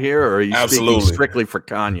coming out here, or are you speaking strictly for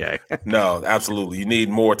Kanye? No, absolutely. You need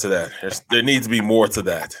more to that. There needs to be more to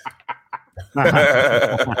that.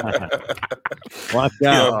 Watch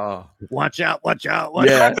out. Watch out.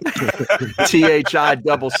 Yeah.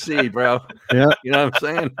 THICC, bro. Yeah. You know what I'm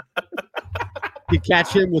saying? You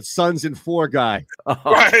catch him with Sons in 4 guy.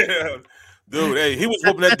 Right. Dude, hey, he was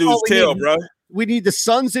whooping that dude's tail, bro. We need the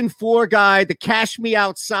Sons in 4 guy, the Cash Me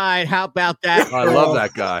Outside. How about that? I love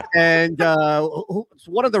that guy. And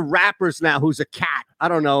one of the rappers now who's a cat. I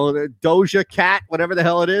don't know, the Doja Cat, whatever the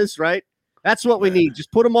hell it is, right? That's what we need.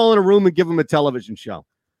 Just put them all in a room and give them a television show.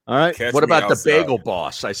 All right. What about the Bagel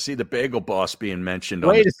Boss? I see the Bagel Boss being mentioned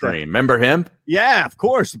on the screen. Remember him? Yeah, of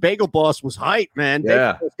course. The Bagel Boss was hype, man.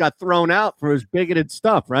 Yeah. Bagel Boss got thrown out for his bigoted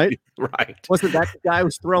stuff, right? Right. Wasn't that the guy who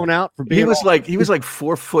was thrown out for being? He was like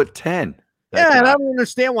 4'10". Yeah, and I don't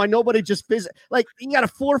understand why nobody just like you got a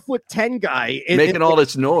 4'10" guy making all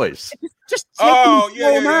this noise. Just yeah.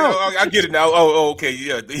 I get it now. Okay,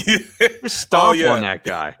 yeah. Just stomp on that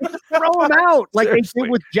guy. Throw him out like they did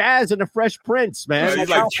with Jazz and the Fresh Prince, man. He's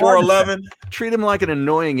like 4'11". Treat him like an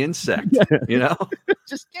annoying insect,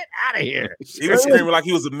 Just get out of here. He was screaming like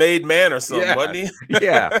he was a made man or something, wasn't he?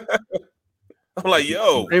 Yeah. I'm like,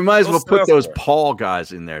 yo. They might as well put those Paul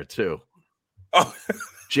guys in there too. Oh.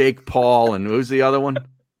 Jake Paul, and who's the other one?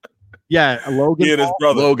 Yeah, Logan. He and his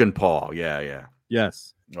brother. Logan Paul. Yeah.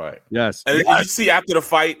 Yes. Right. Yes. And did you see after the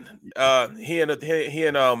fight, he and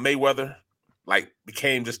Mayweather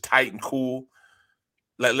became just tight and cool,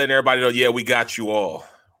 letting everybody know, yeah, we got you all.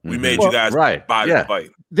 We made you guys buy the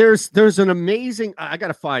fight. There's an amazing. I got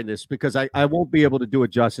to find this because I won't be able to do it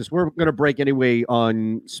justice. We're going to break anyway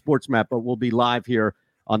on Sports Map, but we'll be live here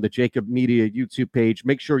on the Jacob Media YouTube page.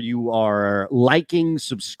 Make sure you are liking,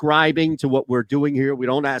 subscribing to what we're doing here. We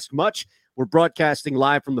don't ask much. We're broadcasting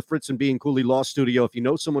live from the Fritz and B and Cooley Law Studio. If you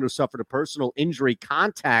know someone who suffered a personal injury,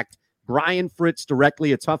 contact Brian Fritz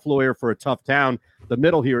directly, a tough lawyer for a tough town. The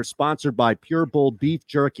middle here is sponsored by Pure Bull Beef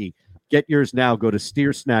Jerky. Get yours now. Go to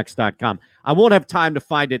steersnacks.com. I won't have time to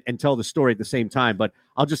find it and tell the story at the same time, but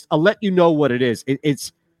I'll let you know what it is.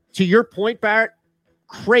 It's to your point, Barrett,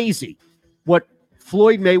 crazy what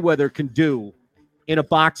Floyd Mayweather can do in a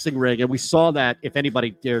boxing ring, and we saw that if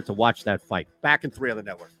anybody dared to watch that fight back in 3 on the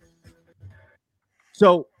network.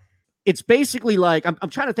 So it's basically like I'm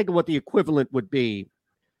trying to think of what the equivalent would be.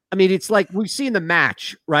 I mean, it's like we've seen the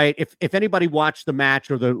match, right? If anybody watched the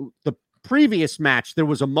match or the previous match, there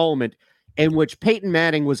was a moment in which Peyton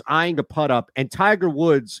Manning was eyeing a putt up, and Tiger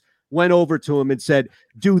Woods went over to him and said,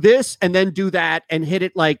 "Do this and then do that," and hit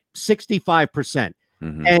it like 65%.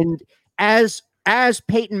 Mm-hmm. And as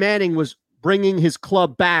Peyton Manning was bringing his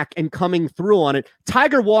club back and coming through on it,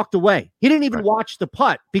 Tiger walked away. He didn't even watch the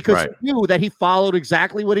putt because he knew that he followed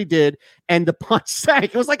exactly what he did, and the putt sank.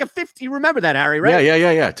 It was like a 50. You remember that, Harry, right?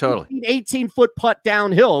 Yeah, totally. 18-foot putt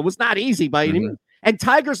downhill. It was not easy by any means. And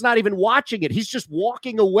Tiger's not even watching it. He's just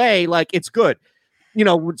walking away like it's good.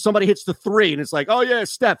 When somebody hits the 3 and it's like, oh, yeah,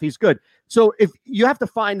 Steph, he's good. So if you have to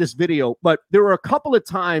find this video, but there were a couple of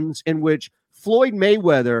times in which Floyd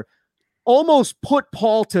Mayweather almost put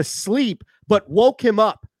Paul to sleep, but woke him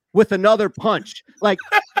up with another punch. Like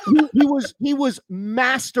he was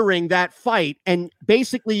mastering that fight and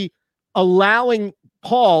basically allowing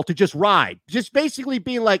Paul to just ride, just basically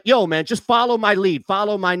being like, yo, man, just follow my lead,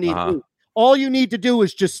 follow my lead. All you need to do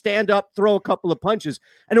is just stand up, throw a couple of punches.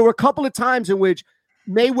 And there were a couple of times in which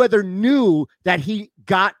Mayweather knew that he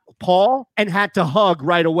got Paul and had to hug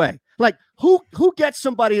right away. Like, who gets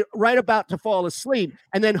somebody right about to fall asleep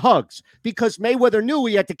and then hugs? Because Mayweather knew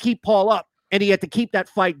he had to keep Paul up and he had to keep that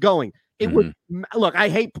fight going. It was, look, I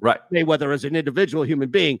hate Mayweather as an individual human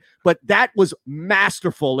being, but that was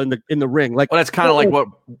masterful in the ring. Like, well, that's kind of like what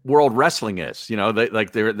World Wrestling is. There's a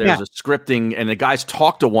scripting, and the guys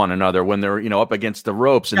talk to one another when they're up against the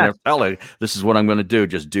ropes, and they're telling, "This is what I'm going to do.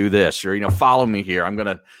 Just do this," or follow me here. I'm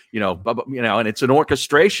gonna, and it's an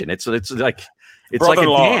orchestration. It's like. It's like a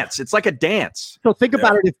dance. It's like a dance. So think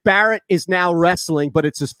about it. If Barrett is now wrestling, but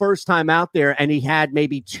it's his first time out there, and he had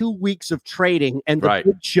maybe 2 weeks of training, and the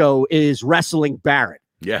big show is wrestling Barrett.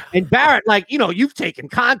 Yeah. And Barrett, like, you've taken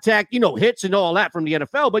contact, hits and all that from the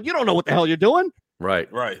NFL, but you don't know what the hell you're doing. Right.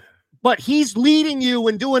 But he's leading you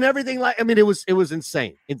and doing everything it was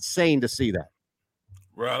insane to see that.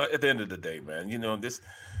 Well, at the end of the day, man,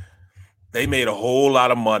 they made a whole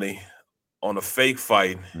lot of money on a fake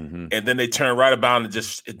fight, and then they turned right about and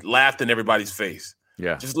just laughed in everybody's face.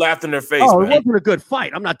 Yeah. Just laughed in their face. Oh, man. It wasn't a good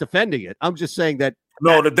fight. I'm not defending it. I'm just saying that.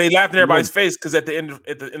 No, they laughed in everybody's face because at the end of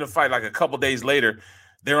the fight, like a couple days later,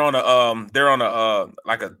 they're on a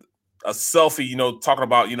selfie, talking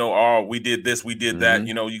about, oh, we did this, we did that,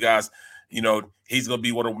 you guys, he's gonna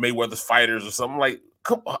be one of Mayweather's fighters or something. Like,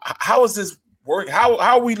 come on, how is this work? How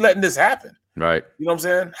are we letting this happen? Right. You know what I'm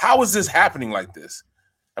saying? How is this happening like this?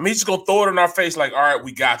 I mean, he's just gonna throw it in our face, like, all right,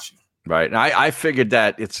 we got you. Right. And I figured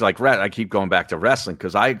that it's like I keep going back to wrestling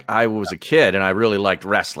because I was a kid and I really liked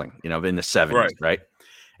wrestling, in the 70s, right?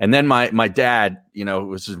 And then my dad, it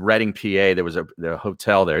was in Reading, PA. There was the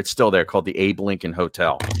hotel there. It's still there, called the Abe Lincoln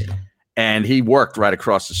Hotel. And he worked right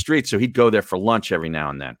across the street, so he'd go there for lunch every now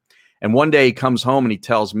and then. And one day he comes home and he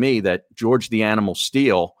tells me that George the Animal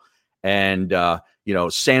Steele and Bruno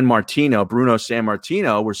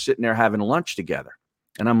Sammartino were sitting there having lunch together.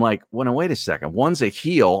 And I'm like, well, no, wait a second. One's a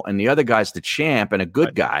heel and the other guy's the champ and a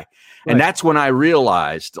good guy. And that's when I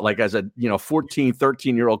realized, like, as a 14,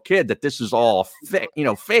 13-year-old kid, that this is all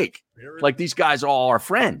fake. Like, these guys all are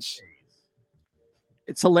friends.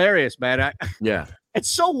 It's hilarious, man. Yeah. It's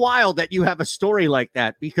so wild that you have a story like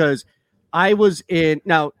that, because I was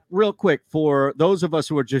now, real quick, for those of us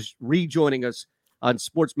who are just rejoining us on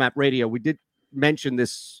Sports Map Radio, we did mention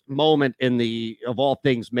this moment in the, of all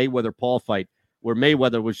things, Mayweather-Paul fight, where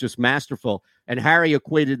Mayweather was just masterful. And Harry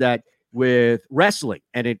equated that with wrestling,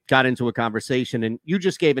 and it got into a conversation. And you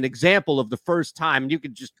just gave an example of the first time, and you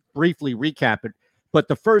could just briefly recap it, but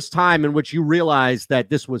the first time in which you realized that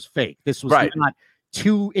this was fake. This was not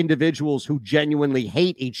two individuals who genuinely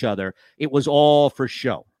hate each other. It was all for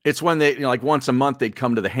show. It's when they, like, once a month they'd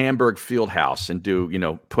come to the Hamburg Field House and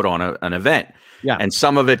do, put on an event. Yeah. And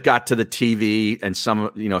some of it got to the TV and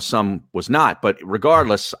some was not. But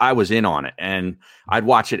regardless, I was in on it and I'd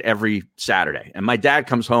watch it every Saturday. And my dad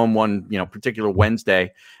comes home one, particular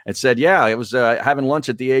Wednesday and said, yeah, I was having lunch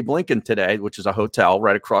at the Abe Lincoln today, which is a hotel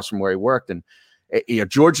right across from where he worked. And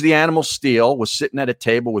George the Animal Steele was sitting at a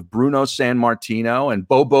table with Bruno Sammartino and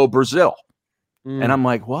Bobo Brazil. And I'm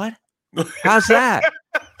like, what? How's that?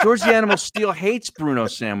 George the Animal Steele hates Bruno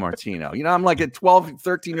Sammartino. I'm like a 12,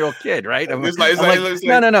 13-year-old kid, right? I'm like,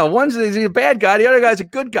 no. One's he's a bad guy. The other guy's a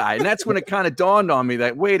good guy. And that's when it kind of dawned on me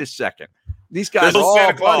that, wait a second. These guys are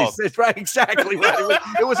all buddies. It's right, exactly right.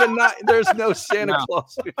 It was there's no Santa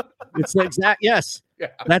Claus. It's exact. Yes. Yeah.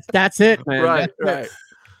 That's it, man. Right.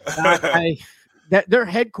 Their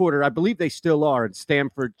headquarters, I believe they still are in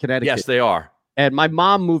Stamford, Connecticut. Yes, they are. And my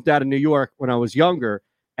mom moved out of New York when I was younger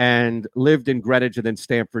and lived in Greenwich and then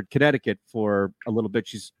Stamford, Connecticut for a little bit.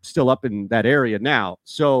 She's still up in that area now.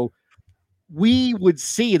 So we would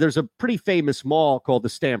see, there's a pretty famous mall called the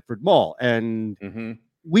Stamford Mall. And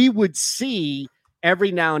we would see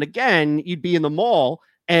every now and again, you'd be in the mall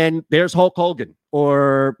and there's Hulk Hogan,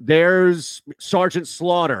 or there's Sergeant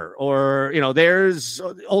Slaughter, or, there's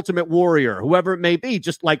Ultimate Warrior, whoever it may be.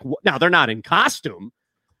 Just like, now they're not in costume,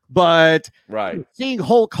 but seeing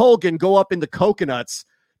Hulk Hogan go up in the coconuts,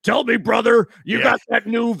 tell me, brother, you got that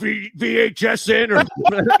new VHS in? Or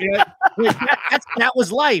that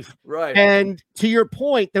was life. Right. And to your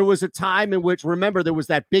point, there was a time in which, remember, there was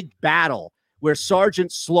that big battle where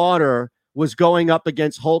Sergeant Slaughter was going up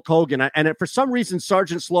against Hulk Hogan. And for some reason,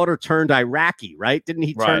 Sergeant Slaughter turned Iraqi, right? Didn't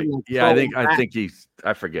he turn? Like, yeah, I think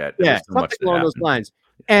I forget. Yeah, something along those lines.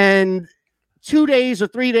 And 2 days or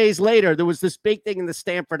 3 days later, there was this big thing in the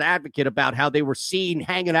Stamford Advocate about how they were seen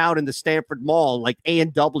hanging out in the Stamford Mall, like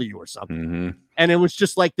A&W or something. And it was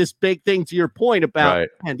just like this big thing, to your point about,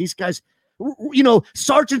 man, these guys,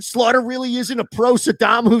 Sergeant Slaughter really isn't a pro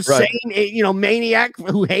Saddam Hussein, maniac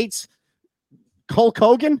who hates Hulk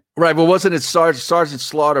Hogan. Right. Well, wasn't it Sergeant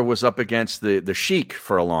Slaughter was up against the Sheik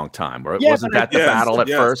for a long time, right? Wasn't that the battle at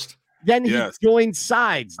first? Then he joined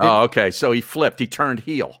sides. Oh, okay. So he flipped. He turned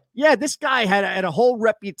heel. Yeah, this guy had a whole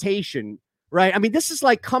reputation, right? I mean, this is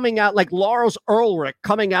like coming out, like Lars Ulrich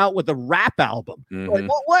coming out with a rap album. Like,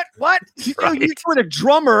 what? You're a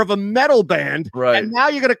drummer of a metal band, and now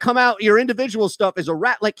you're going to come out, your individual stuff is a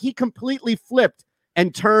rap. Like, he completely flipped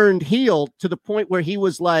and turned heel to the point where he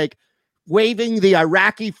was like waving the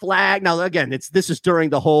Iraqi flag. Now, again, this is during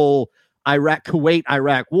the whole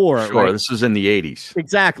Kuwait-Iraq war. Sure, right? this was in the 80s.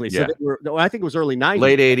 Exactly. Yeah. So I think it was early 90s.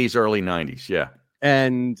 Late 80s, early 90s, yeah.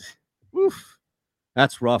 And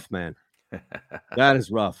that's rough, man. That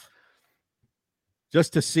is rough.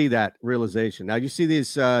 Just to see that realization. Now, you see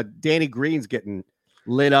these Danny Green's getting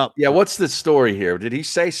lit up. Yeah, what's the story here? Did he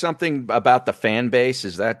say something about the fan base?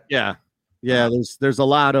 Is that? Yeah. There's a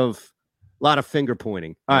lot of finger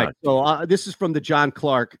pointing. All right, so this is from the John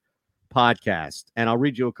Clark podcast, and I'll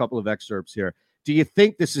read you a couple of excerpts here. Do you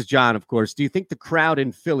think, this is John, of course, do you think the crowd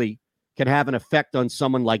in Philly can have an effect on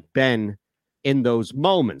someone like Ben in those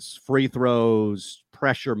moments, free throws,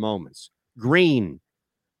 pressure moments? Green,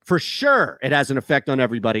 for sure, it has an effect on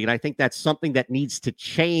everybody, and I think that's something that needs to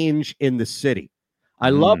change in the city. I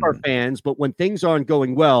love our fans, but when things aren't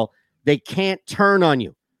going well, they can't turn on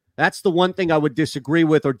you. That's the one thing I would disagree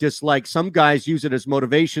with or dislike. Some guys use it as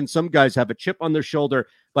motivation. Some guys have a chip on their shoulder,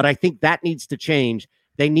 but I think that needs to change.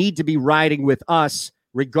 They need to be riding with us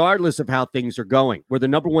regardless of how things are going. We're the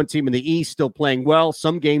number one team in the East, still playing well.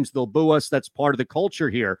 Some games they'll boo us. That's part of the culture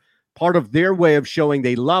here, part of their way of showing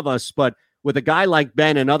they love us. But with a guy like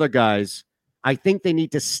Ben and other guys, I think they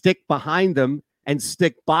need to stick behind them and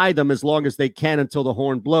stick by them as long as they can until the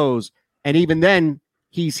horn blows. And even then,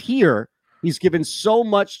 he's here. He's given so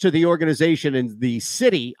much to the organization and the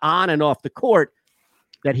city on and off the court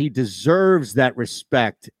that he deserves that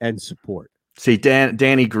respect and support. See,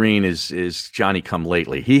 Danny Green is Johnny come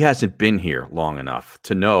lately. He hasn't been here long enough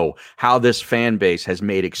to know how this fan base has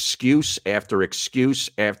made excuse after excuse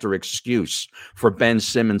after excuse for Ben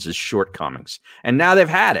Simmons' shortcomings. And now they've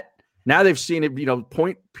had it. Now they've seen it,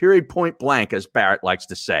 point blank, as Barrett likes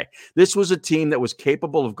to say. This was a team that was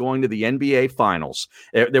capable of going to the NBA Finals.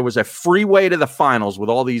 There was a freeway to the finals with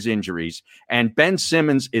all these injuries, and Ben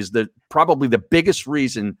Simmons is probably the biggest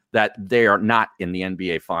reason that they are not in the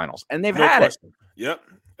NBA Finals. And they've had it. Yep.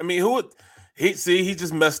 I mean, he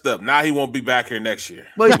just messed up. Now he won't be back here next year.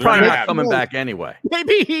 Well, he's probably not coming back anyway.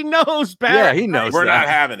 Maybe he knows, Barrett. Yeah, he knows. We're not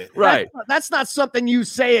having it. Right. That's not something you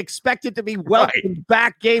say expected to be welcomed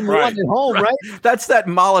back game one at home, right? That's that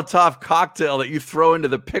Molotov cocktail that you throw into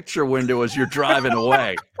the picture window as you're driving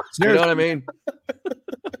away. You know what I mean?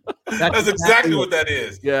 That's exactly what that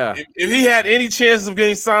is. Yeah. If he had any chance of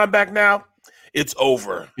getting signed back now, it's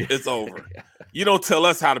over. It's over. You don't tell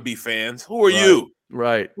us how to be fans. Who are you?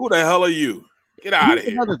 Right. Who the hell are you? Get out of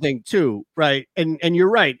here. Another thing too, right? And you're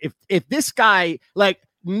right. If this guy, like,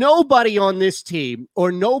 nobody on this team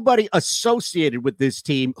or nobody associated with this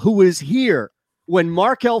team who is here when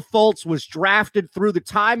Markelle Fultz was drafted through the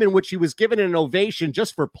time in which he was given an ovation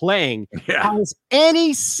just for playing, has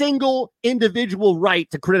any single individual right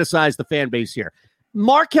to criticize the fan base here.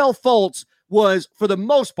 Markelle Fultz was, for the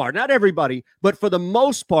most part, not everybody, but for the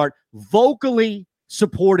most part, vocally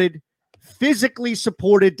supported, physically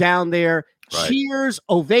supported down there. Right. Cheers,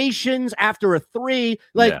 ovations after a three.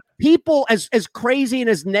 People as crazy and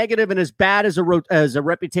as negative and as bad as a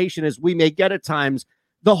reputation as we may get at times,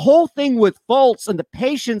 the whole thing with Fultz and the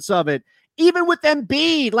patience of it, even with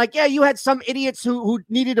Embiid, you had some idiots who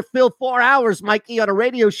needed to fill 4 hours, Mikey, on a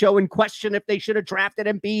radio show and question if they should have drafted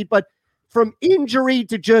Embiid. But from injury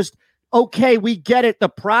to just, okay, we get it, the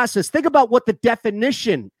process. Think about what the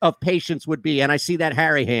definition of patience would be. And I see that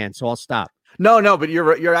Harry hand, so I'll stop. No, but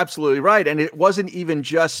you're absolutely right. And it wasn't even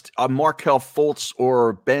just a Markelle Fultz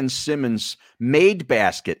or Ben Simmons made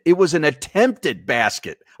basket. It was an attempted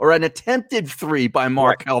basket or an attempted three by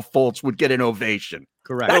Markelle Fultz would get an ovation.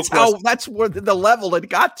 Correct. That's where the level it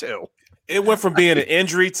got to. It went from being an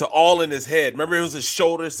injury to all in his head. Remember, it was his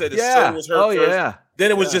shoulder, said his shoulder was hurt first. Yeah.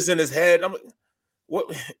 Then it was just in his head. I'm like,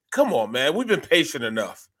 what? Come on, man. We've been patient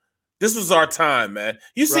enough. This was our time, man.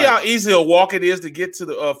 You see how easy a walk it is to get to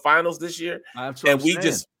the finals this year? And we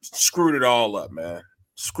just screwed it all up, man.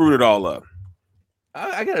 Screwed it all up.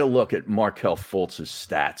 I got to look at Markelle Fultz's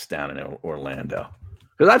stats down in Orlando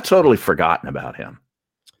because I've totally forgotten about him.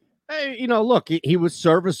 Hey, look, he was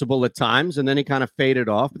serviceable at times, and then he kind of faded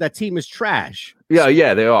off. But that team is trash.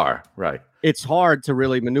 Yeah, they are. Right. It's hard to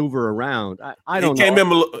really maneuver around. I don't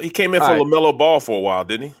know. He came in for LaMelo Ball for a while,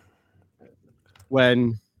 didn't he?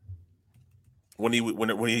 When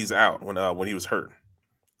he's out, when he was hurt,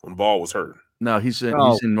 when Ball was hurt. No, he's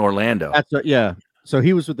in Orlando. So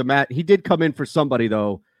he was with the Matt. He did come in for somebody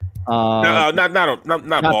though. Not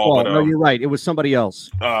Ball. But, no, you're right. It was somebody else.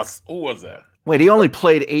 Who was that? Wait, he only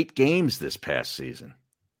played 8 games this past season.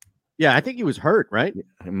 Yeah, I think he was hurt, right?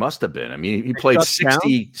 It must have been. I mean, he played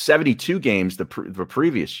 72 games the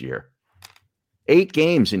previous year. 8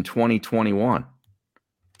 games in 2021.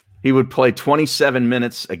 He would play 27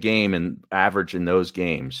 minutes a game and average in those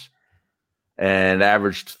games and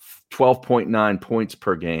averaged 12.9 points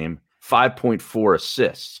per game 5.4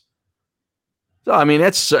 assists. So, I mean,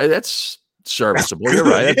 that's serviceable. You're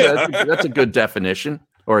right. That's a good definition,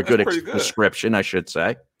 or a good description, I should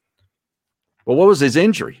say. But what was his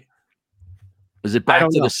injury? Is it back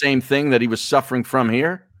to the same thing that he was suffering from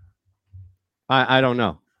here? I don't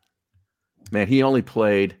know. Man, he only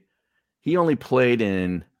played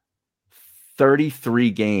in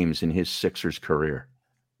 33 games in his Sixers career.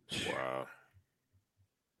 Wow.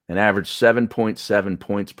 And averaged 7.7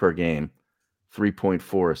 points per game,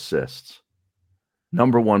 3.4 assists.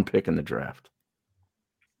 Number 1 pick in the draft.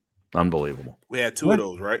 Unbelievable. We had 2 of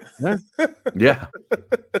those, right? Yeah. Yeah.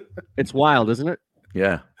 It's wild, isn't it?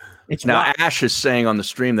 Yeah. It's now wild. Ash is saying on the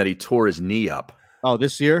stream that he tore his knee up. Oh,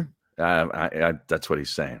 this year? That's what he's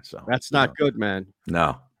saying. So that's not good, man.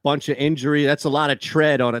 No. Bunch of injury. That's a lot of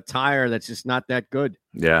tread on a tire. That's just not that good.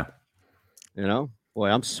 Yeah. You know? Boy,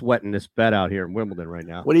 I'm sweating this bet out here in Wimbledon right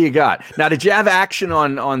now. What do you got? Now, did you have action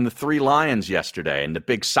on the 3 Lions yesterday in the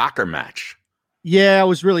big soccer match? Yeah, I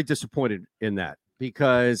was really disappointed in that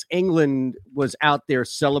because England was out there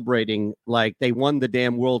celebrating like they won the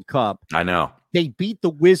damn World Cup. I know. They beat the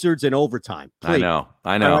Wizards in overtime. Please.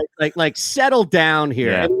 I know. Like settle down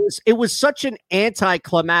here. Yeah. It was such an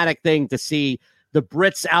anticlimactic thing to see the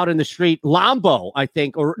Brits out in the street. Lambo, I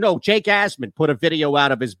think, or no, Jake Asman put a video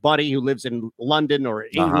out of his buddy who lives in London or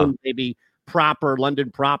England, maybe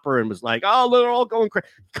London proper, and was like, "Oh, they're all going crazy."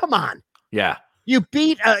 Come on. Yeah. You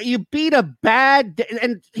beat a bad,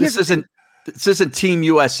 and this isn't Team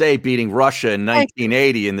USA beating Russia in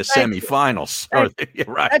 1980 in the semifinals.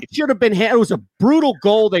 Right. That should have been. It was a brutal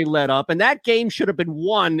goal they let up, and that game should have been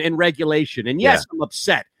won in regulation. And yes, I'm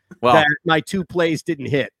upset that my 2 plays didn't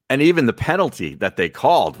hit. And even the penalty that they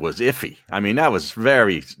called was iffy. I mean, that was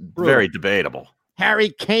very, very debatable. Harry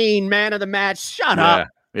Kane, man of the match. Shut up.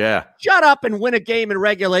 Yeah. Shut up and win a game in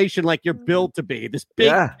regulation like you're built to be. This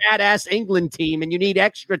big, badass England team, and you need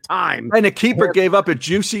extra time. And the keeper gave up a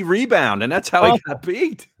juicy rebound, and that's how he got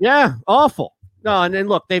beat. Yeah, awful. No, and then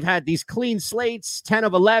look, they've had these clean slates, 10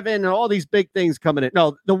 of 11, and all these big things coming in.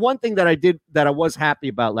 No, the one thing that I was happy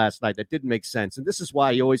about last night that didn't make sense, and this is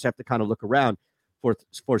why you always have to kind of look around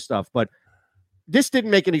for stuff, but this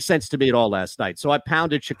didn't make any sense to me at all last night. So I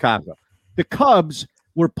pounded Chicago. The Cubs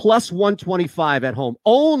were plus 125 at home,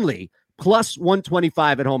 only plus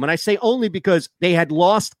 125 at home. And I say only because they had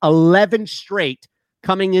lost 11 straight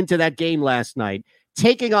coming into that game last night,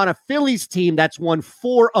 taking on a Phillies team that's won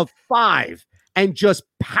 4 of 5 and just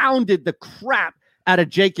pounded the crap out of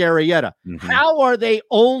Jake Arrieta. Mm-hmm. How are they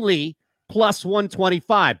only plus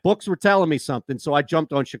 125? Books were telling me something, so I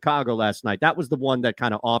jumped on Chicago last night. That was the one that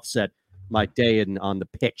kind of offset my day on the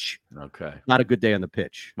pitch. Okay. Not a good day on the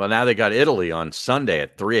pitch. Well, now they got Italy on Sunday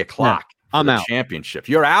at 3:00. Yeah, I'm out. Championship.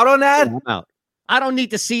 You're out on that? Yeah, I'm out. I don't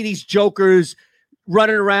need to see these jokers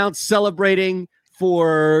running around celebrating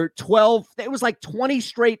for 12. It was like 20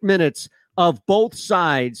 straight minutes of both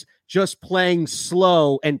sides just playing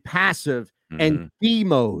slow and passive and B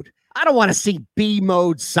mode. I don't want to see B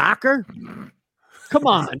mode soccer. Come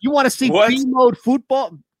on. You want to see B mode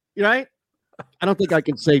football? Right? I don't think I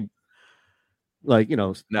can say like, you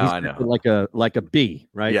know, no, I know. Like a B,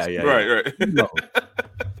 right? Yeah. Right. I don't know.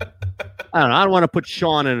 I don't want to put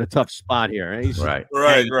Sean in a tough spot here. He's right.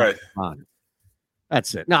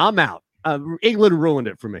 That's it. No, I'm out. England ruined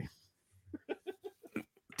it for me.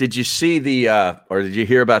 Did you see or did you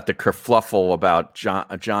hear about the kerfluffle about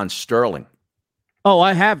John Sterling? Oh,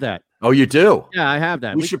 I have that. Oh, you do? Yeah, I have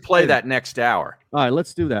that. We should play that next hour. All right,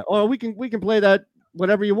 let's do that. Oh, we can play that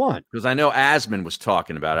whatever you want. Because I know Asman was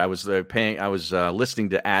talking about it. I was listening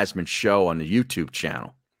to Asman's show on the YouTube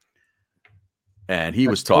channel, and he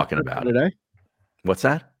was talking about it today. What's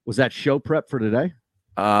that? Was that show prep for today?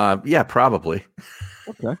 Yeah, probably.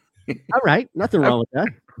 Okay. All right. Nothing wrong with that.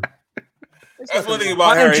 That's one thing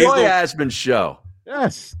about I Harry. enjoy Asman's show.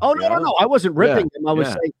 Yes. Oh, no. I wasn't ripping him. I was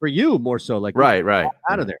saying for you more so. Like, right.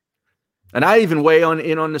 Out of there. And I even weigh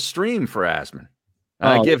in on the stream for Asman.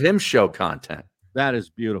 I give him show content. That is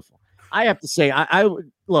beautiful. I have to say, I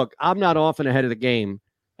look, I'm not often ahead of the game,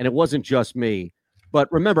 and it wasn't just me.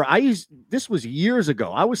 But remember, this was years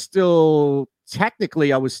ago. I was still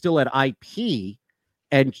at IP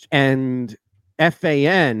and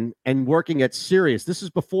FAN and working at Sirius. This is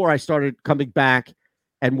before I started coming back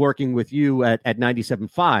and working with you at 97.5.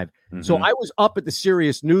 Mm-hmm. So I was up at the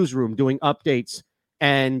Sirius newsroom doing updates,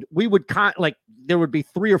 and we would there would be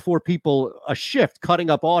 3 or 4 people a shift cutting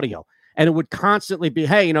up audio, and it would constantly be,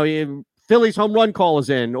 hey, Philly's home run call is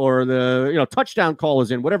in, or the touchdown call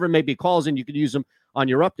is in, whatever it may be, calls in. You could use them on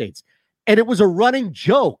your updates, and it was a running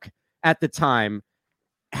joke at the time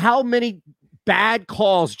how many bad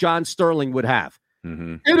calls John Sterling would have.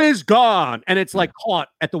 It is gone, and it's like caught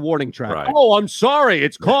at the warning track. Right. Oh, I'm sorry,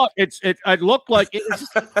 it's caught. It looked like it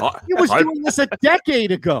was doing this a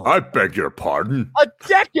decade ago. I beg your pardon. A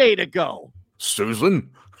decade ago.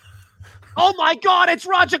 Susan. Oh my God, it's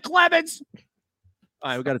Roger Clemens.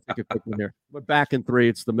 All right, we got to take a quick one here. We're back in 3.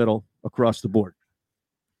 It's the middle across the board.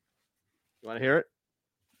 You want to hear it?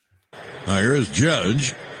 Here's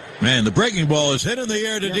Judge. Man, the breaking ball is hit in the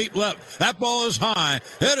air to deep left. That ball is high.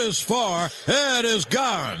 It is far. It is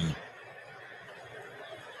gone.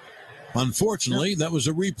 Unfortunately, that was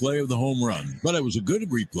a replay of the home run, but it was a good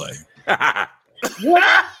replay.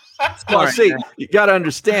 Well, see, you got to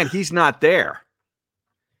understand, he's not there.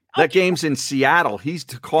 That game's in Seattle. He's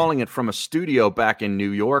calling it from a studio back in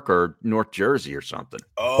New York or North Jersey or something.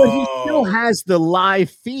 But he still has the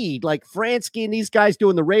live feed. Like Fransky and these guys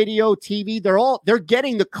doing the radio, TV, they're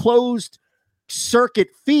getting the closed circuit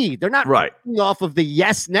feed. They're not running off of the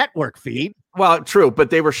Yes Network feed. Well, true, but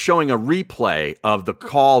they were showing a replay of the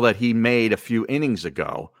call that he made a few innings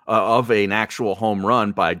ago of an actual home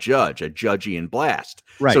run by Judge, a Judgian blast.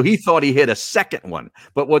 Right. So he thought he hit a second one,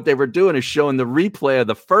 but what they were doing is showing the replay of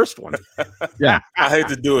the first one. Yeah, I hate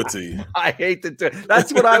to do it to you. I hate to do it.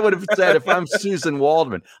 That's what I would have said if I'm Susan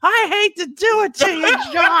Waldman. I hate to do it to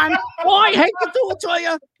you, John. Oh, I hate to do it to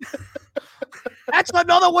you. That's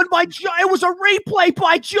another one by Judge. It was a replay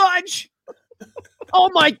by Judge. Oh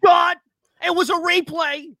my God. It was a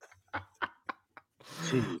replay.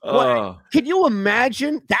 Can you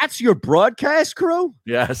imagine? That's your broadcast crew?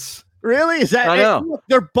 Yes. Really? Is that? I know.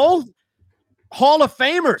 They're both Hall of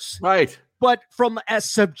Famers. Right. But from a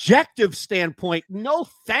subjective standpoint, no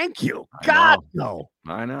thank you. God, no.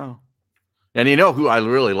 I know. And you know who I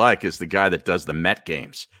really like is the guy that does the Met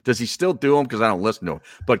games. Does he still do them? Because I don't listen to him.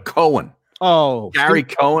 But Cohen. Oh. Gary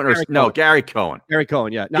Cohen. Gary Cohen. Gary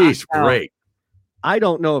Cohen, yeah. No, he's great. I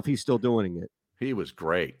don't know if he's still doing it. He was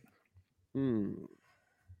great. I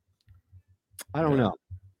don't know.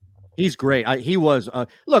 He's great. He was.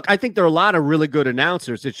 Look, I think there are a lot of really good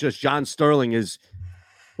announcers. It's just John Sterling is,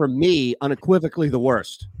 for me, unequivocally the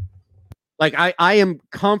worst. Like, I am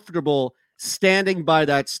comfortable standing by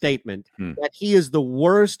that statement that he is the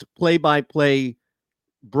worst play-by-play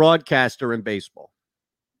broadcaster in baseball.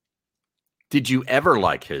 Did you ever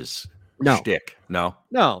like his shtick? No.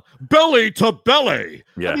 Belly to belly.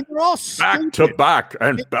 Yeah. I mean, they're all back to back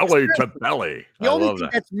and belly to belly. The only thing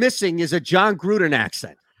that's missing is a John Gruden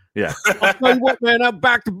accent. Yeah. I'll tell you what, man, I'm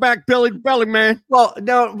back to back, belly to belly, man. Well,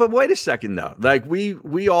 no, but wait a second, though. Like,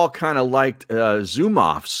 we all kind of liked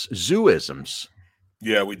Zoomoff's zooisms.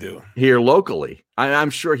 Yeah, we do. Here locally. I'm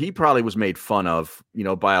sure he probably was made fun of,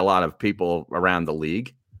 by a lot of people around the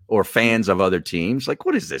league or fans of other teams. Like,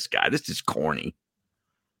 what is this guy? This is corny.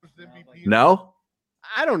 No?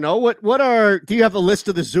 I don't know. Do you have a list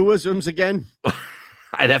of the zooisms again?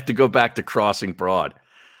 I'd have to go back to Crossing Broad.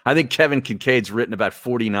 I think Kevin Kincaid's written about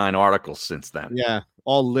 49 articles since then. Yeah,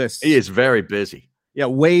 all lists. He is very busy. Yeah,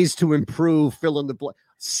 ways to improve, fill in the blank.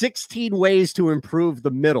 16 ways to improve the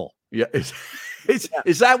middle. Yeah.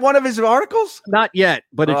 Is that one of his articles? Not yet,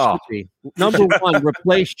 but it should be. Number 1,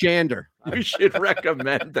 replace Shander. You should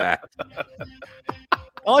recommend that.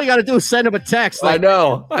 All you got to do is send him a text. I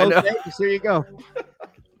know. Here you go.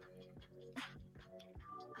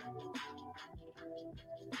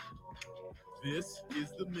 This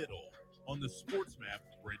is The Middle on the SportsMap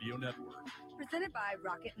Radio Network. Presented by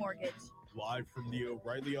Rocket Mortgage. Live from the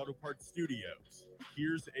O'Reilly Auto Parts Studios.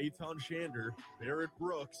 Here's Eytan Shander, Barrett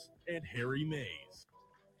Brooks, and Harry Mays.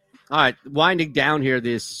 All right, winding down here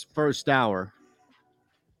this first hour.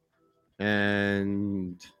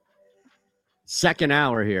 And second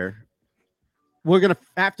hour here. We're going to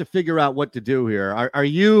have to figure out what to do here. Are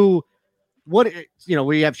you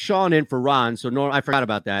we have Sean in for Ron, so I forgot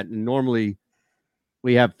about that. And normally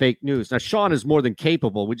we have fake news. Now, Sean is more than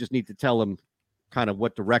capable. We just need to tell him kind of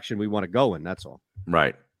what direction we want to go in. That's all.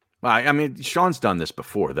 Right. Well, I mean, Sean's done this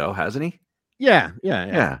before, though, hasn't he? Yeah.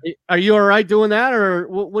 Are you all right doing that, or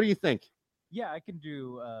what do you think? Yeah, I can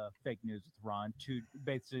do fake news with Ron.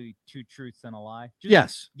 Basically two truths and a lie.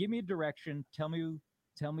 Yes. Give me a direction. Tell me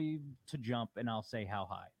to jump, and I'll say how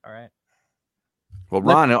high. All right. Well,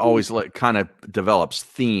 Ron always kind of develops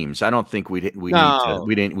themes. I don't think we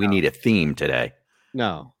need a theme today.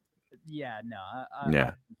 No. Yeah, no. I'm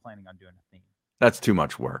not planning on doing a theme. That's too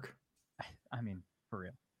much work. I mean, for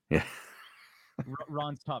real. Yeah.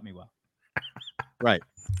 Ron's taught me well. Right.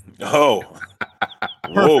 Oh.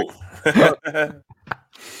 Whoa.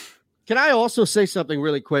 Can I also say something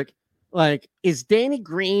really quick? Like, is Danny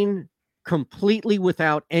Green completely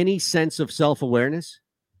without any sense of self-awareness?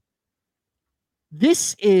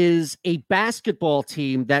 This is a basketball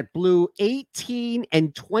team that blew 18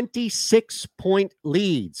 and 26-point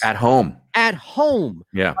leads. At home. At home.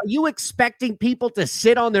 Yeah. Are you expecting people to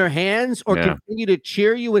sit on their hands or continue to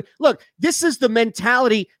cheer you? And look, this is the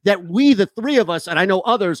mentality that we, the three of us, and I know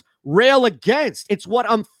others, rail against. It's what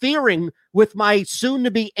I'm fearing with my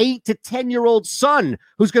soon-to-be 8 to 10-year-old son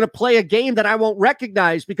who's going to play a game that I won't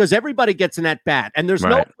recognize because everybody gets an at-bat, and there's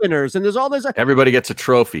no winners, and there's all this. Everybody gets a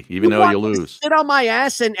trophy, even though you lose. Sit on my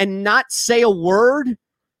ass and not say a word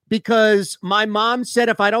because my mom said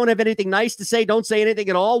if I don't have anything nice to say, don't say anything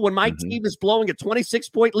at all when my team is blowing a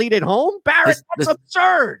 26-point lead at home? Barrett, that's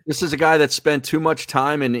absurd. This is a guy that spent too much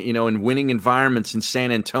time in winning environments in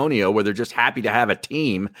San Antonio where they're just happy to have a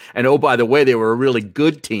team. And oh, by the way, they were a really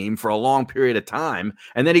good team for a long period of time.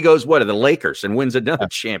 And then he goes, to the Lakers and wins another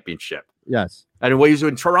championship. Yes. And what he was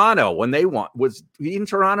in Toronto when they won. Was he in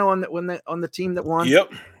Toronto on the team that won?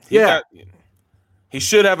 Yep. Yeah. He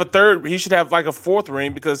should have a third. He should have like a fourth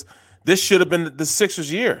ring because this should have been the Sixers'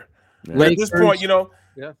 year. Yeah. At this point,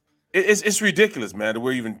 it's ridiculous, man, that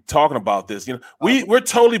we're even talking about this. We're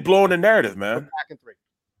totally blowing the narrative, man. Back in 3.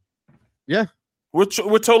 Yeah, we're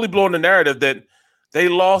totally blowing the narrative that they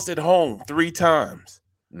lost at home 3 times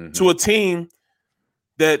to a team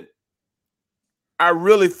that I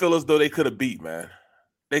really feel as though they could have beat, man.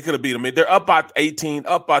 They could have beat them. I mean, they're up by 18,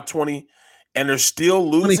 up by 20, and they're still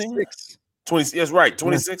losing. 26. 20, yes, right,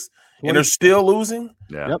 26, and they're still losing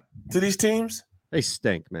to these teams. They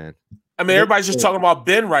stink, man. I mean, everybody's just talking about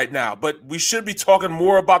Ben right now, but we should be talking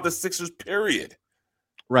more about the Sixers, period.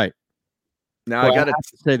 Right. Now, I got to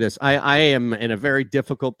say this. I am in a very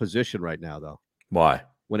difficult position right now, though. Why?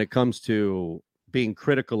 When it comes to being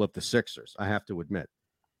critical of the Sixers, I have to admit.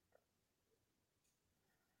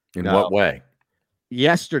 In what way?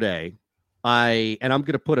 Yesterday, I'm going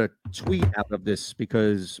to put a tweet out of this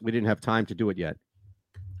because we didn't have time to do it yet.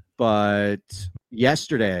 But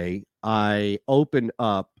yesterday, I opened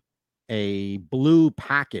up a blue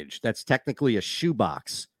package that's technically a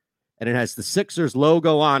shoebox, and it has the Sixers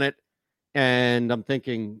logo on it. And I'm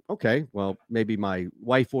thinking, okay, well, maybe my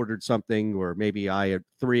wife ordered something, or maybe I at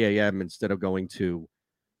 3 a.m. instead of going to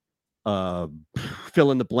fill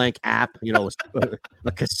in the blank app,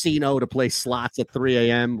 a casino to play slots at 3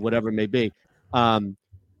 a.m., whatever it may be.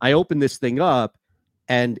 I opened this thing up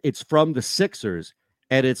and it's from the Sixers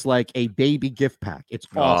and it's like a baby gift pack. It's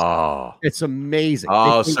awesome. It's amazing.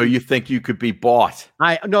 Oh, so you think you could be bought?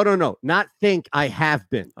 No, not think. I have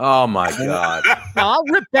been. Oh my God. Now, I'll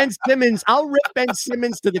rip Ben Simmons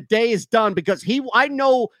to the day is done because I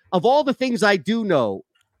know of all the things I do know,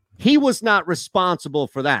 he was not responsible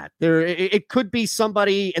for that. It could be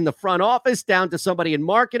somebody in the front office down to somebody in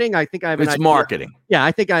marketing. I think I have an idea. Marketing. Yeah,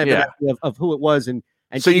 I think I have an idea of who it was. And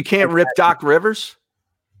so you can't rip Doc Rivers?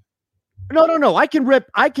 No. I can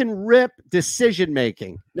rip decision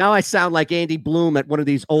making. Now I sound like Andy Bloom at one of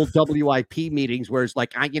these old WIP meetings where it's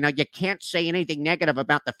like, you can't say anything negative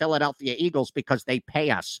about the Philadelphia Eagles because they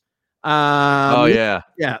pay us. Yeah.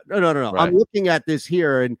 No. Right. I'm looking at this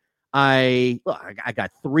here and I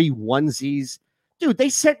got 3 onesies. Dude, they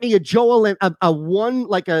sent me a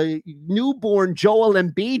newborn Joel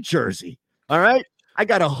Embiid jersey. All right. I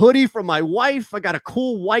got a hoodie from my wife. I got a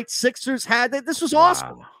cool white Sixers hat. This was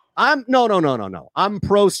awesome. Wow. No. I'm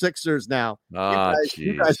pro Sixers now.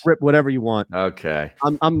 You guys rip whatever you want. Okay.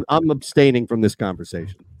 I'm abstaining from this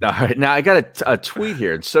conversation. All right. Now I got a tweet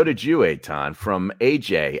here, and so did you, Eytan, from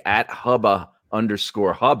AJ at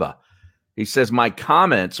Hubba_Hubba. He says, my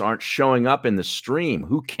comments aren't showing up in the stream.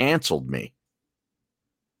 Who canceled me?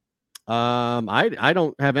 I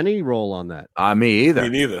don't have any role on that. Me either. Me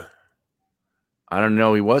neither. I don't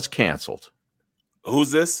know. He was canceled.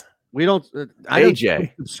 Who's this? We don't. I AJ don't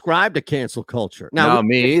subscribe to cancel culture. Now, no,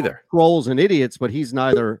 me either. Trolls and idiots, but he's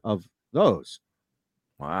neither of those.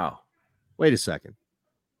 Wow. Wait a second.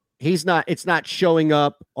 He's not. It's not showing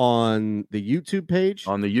up on the YouTube page.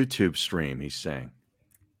 On the YouTube stream, he's saying.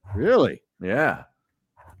 Really? Yeah.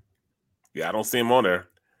 Yeah, I don't see him on there.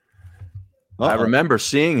 I remember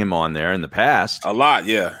seeing him on there in the past. A lot,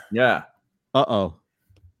 yeah. Yeah. To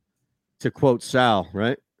quote Sal,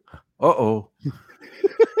 right?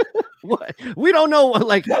 What? We don't know.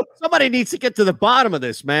 Like, somebody needs to get to the bottom of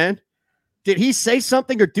this, man. Did he say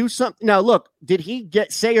something or do something? Now, look, did he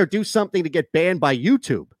say or do something to get banned by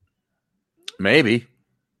YouTube? Maybe.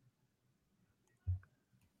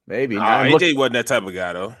 AJ wasn't that type of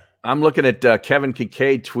guy, though. I'm looking at Kevin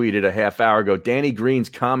Kincaid tweeted a half hour ago. Danny Green's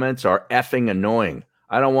comments are effing annoying.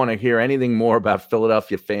 I don't want to hear anything more about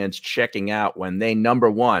Philadelphia fans checking out when they,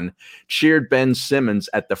 number one, cheered Ben Simmons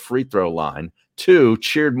at the free throw line, 2,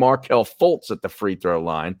 cheered Markelle Fultz at the free throw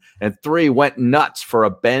line, and 3, went nuts for a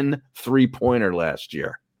Ben three-pointer last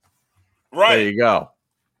year. Right. There you go.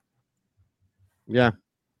 Yeah.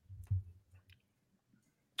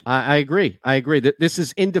 I agree. I agree that this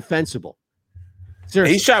is indefensible.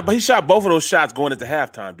 Seriously. He shot both of those shots going into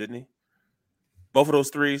halftime, didn't he? Both of those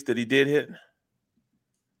threes that he did hit.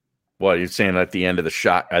 What, you're saying at the end of the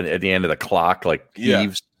shot, at the end of the clock, like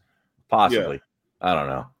heaves? Possibly. Yeah. I don't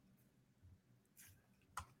know.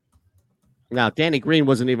 Now, Danny Green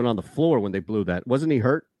wasn't even on the floor when they blew that. Wasn't he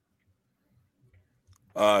hurt?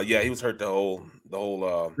 Yeah, he was hurt the whole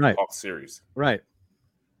right. Hawks series. Right.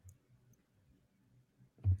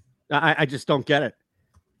 I just don't get it.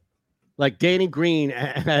 Like, Danny Green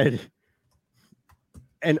had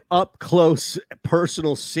an up-close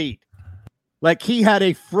personal seat. Like, he had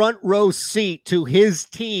a front row seat to his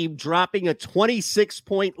team dropping a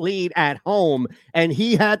 26-point lead at home, and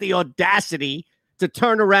he had the audacity to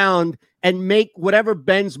turn around and make whatever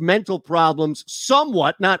Ben's mental problems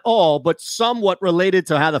somewhat, not all, but somewhat related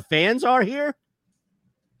to how the fans are here.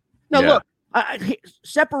 Now, look,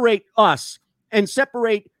 separate us and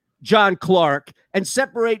separate John Clark and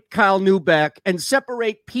separate Kyle Neubeck and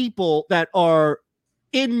separate people that are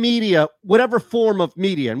in media, whatever form of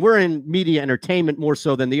media, and we're in media entertainment more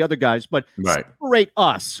so than the other guys, but separate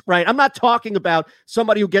us, right? I'm not talking about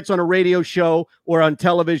somebody who gets on a radio show or on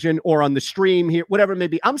television or on the stream here, whatever it may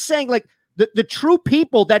be. I'm saying like the true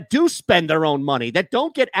people that do spend their own money, that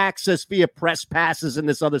don't get access via press passes and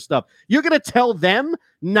this other stuff. You're going to tell them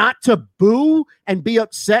not to boo and be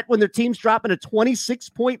upset when their team's dropping a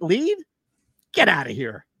 26-point lead? Get out of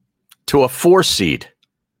here. To a 4 seed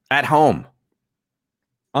at home.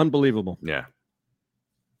 Unbelievable. Yeah.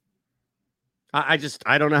 I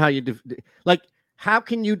don't know how you how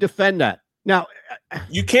can you defend that? Now,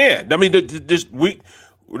 you can't. I mean, there's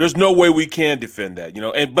no way we can defend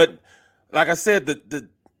that, but like I said,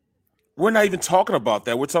 we're not even talking about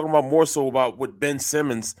that. We're talking about more so about what Ben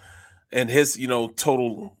Simmons and his,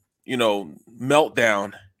 total,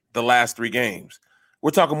 meltdown the last 3 games.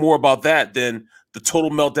 We're talking more about that than the total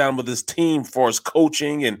meltdown with this team for his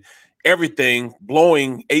coaching and everything,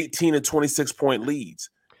 blowing 18 and 26-point leads.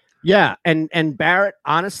 Yeah, and Barrett,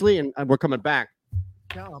 honestly, and we're coming back,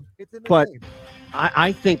 but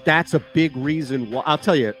I think that's a big reason why. I'll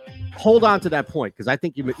tell you, hold on to that point, because I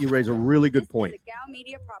think you raise a really good point. The Gow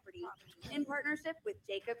Media property in partnership with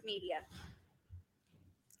Jacob Media.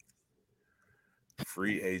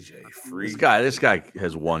 Free AJ. Free. This guy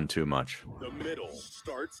has won too much. The Middle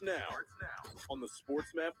starts now on the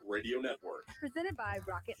SportsMap Radio Network. Presented by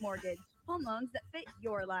Rocket Mortgage. Home loans that fit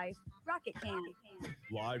your life. Rocket can.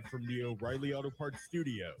 Live from the O'Reilly Auto Parts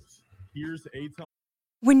Studios. Here's Eytan.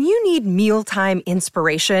 When you need mealtime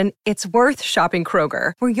inspiration, it's worth shopping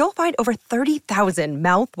Kroger, where you'll find over 30,000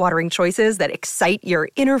 mouth-watering choices that excite your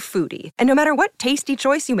inner foodie. And no matter what tasty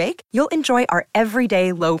choice you make, you'll enjoy our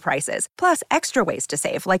everyday low prices, plus extra ways to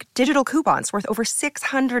save, like digital coupons worth over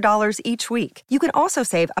 $600 each week. You can also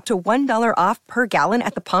save up to $1 off per gallon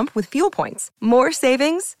at the pump with fuel points. More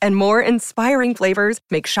savings and more inspiring flavors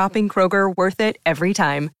make shopping Kroger worth it every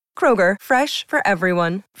time. Kroger, fresh for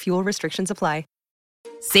everyone. Fuel restrictions apply.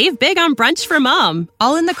 Save big on brunch for mom,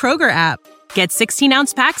 all in the Kroger app. Get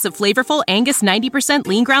 16-ounce packs of flavorful Angus 90%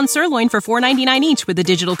 lean ground sirloin for $4.99 each with a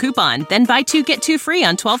digital coupon. Then buy 2, get 2 free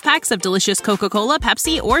on 12 packs of delicious Coca-Cola,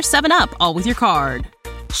 Pepsi, or 7-Up, all with your card.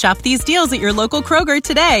 Shop these deals at your local Kroger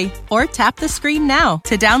today, or tap the screen now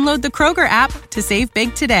to download the Kroger app to save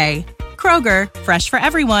big today. Kroger, fresh for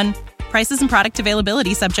everyone. Prices and product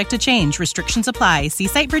availability subject to change. Restrictions apply. See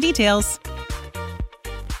site for details.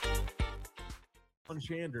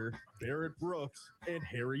 Shander, Barrett Brooks, and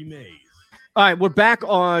Harry Mays. All right, we're back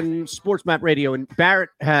on SportsMap Radio, and Barrett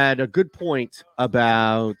had a good point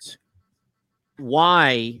about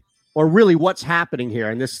why, or really what's happening here,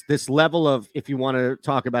 and this level of, if you want to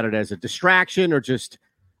talk about it as a distraction or just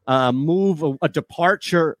a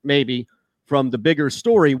departure maybe from the bigger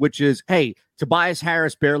story, which is, hey, Tobias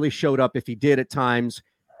Harris barely showed up if he did at times.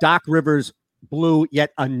 Doc Rivers blew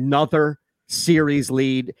yet another series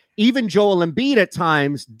lead. Even Joel Embiid at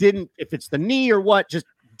times didn't, if it's the knee or what, just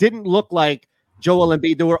didn't look like Joel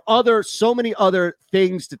Embiid. There were so many other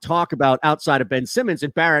things to talk about outside of Ben Simmons.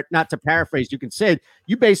 And Barrett, not to paraphrase, you can say it,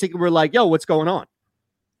 you basically were like, yo, what's going on?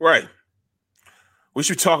 Right. We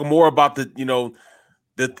should talk more about the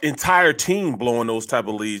entire team blowing those type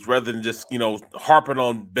of leads rather than just, harping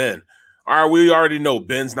on Ben. All right, we already know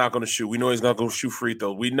Ben's not going to shoot. We know he's not going to shoot free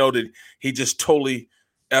throws. We know that he just totally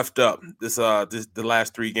effed up the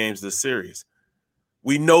last 3 games of the series.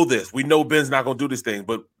 We know this. We know Ben's not going to do this thing,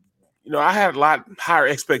 but I had a lot higher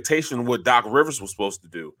expectation of what Doc Rivers was supposed to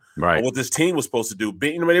do, right? Or what this team was supposed to do.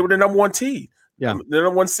 They were the number 1 seed, the number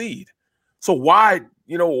 1 seed. So why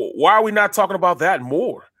are we not talking about that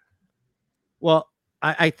more? Well,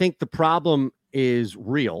 I think the problem is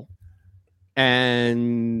real,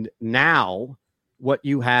 and now what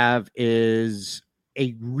you have is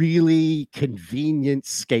a really convenient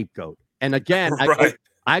scapegoat. And again, right.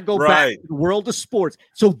 I go back to the world of sports.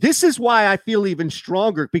 So this is why I feel even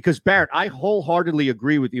stronger, because Barrett, I wholeheartedly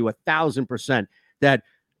agree with you 1,000% that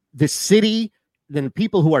the city, then the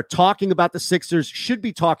people who are talking about the Sixers should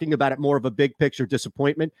be talking about it more of a big picture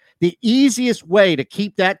disappointment. The easiest way to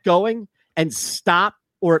keep that going and stop,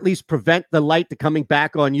 or at least prevent the light to coming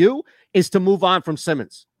back on you, is to move on from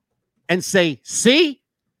Simmons and say, see,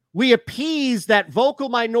 we appease that vocal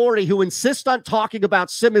minority who insist on talking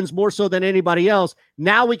about Simmons more so than anybody else.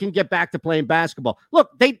 Now we can get back to playing basketball.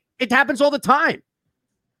 Look, it happens all the time.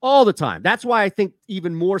 All the time. That's why I think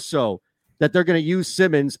even more so that they're going to use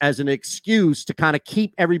Simmons as an excuse to kind of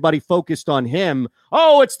keep everybody focused on him.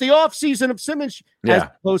 Oh, it's the offseason of Simmons. As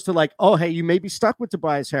opposed to like, oh, hey, you may be stuck with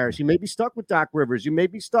Tobias Harris. You may be stuck with Doc Rivers. You may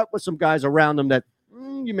be stuck with some guys around them that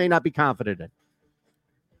you may not be confident in.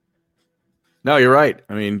 No, you're right.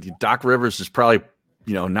 I mean, Doc Rivers is probably,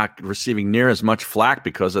 not receiving near as much flack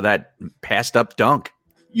because of that passed up dunk.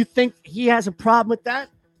 You think he has a problem with that?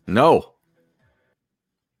 No.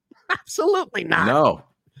 Absolutely not. No.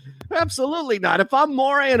 Absolutely not. If I'm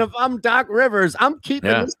Morey and if I'm Doc Rivers, I'm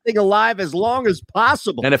keeping this thing alive as long as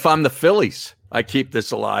possible. And if I'm the Phillies, I keep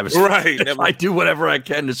this alive. Right. I do whatever I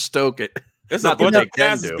can to stoke it. There's a bunch of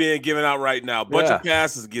passes being given out right now. Bunch of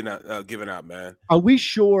passes given out, man. Are we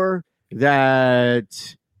sure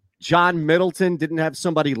that John Middleton didn't have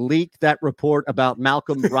somebody leak that report about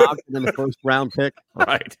Malcolm Brogdon in the first round pick?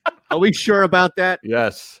 Right. Are we sure about that?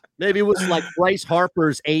 Yes. Maybe it was like Bryce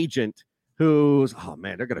Harper's agent who's, oh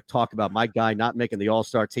man, they're going to talk about my guy not making the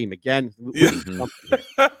All-Star team again.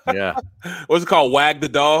 Yeah. What's it called? Wag the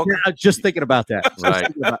dog? Yeah, just thinking about that.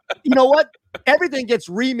 Right. You know what? Everything gets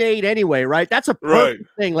remade anyway, right? That's a perfect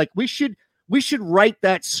thing. Like we should write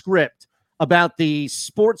that script about the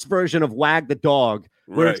sports version of Wag the Dog,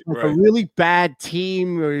 where it's like a really bad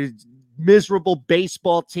team or miserable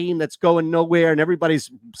baseball team that's going nowhere and everybody's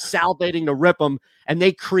salivating to rip them, and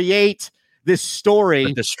they create this story.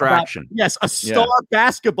 A distraction. About, a star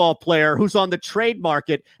basketball player who's on the trade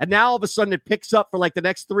market, and now all of a sudden it picks up for like the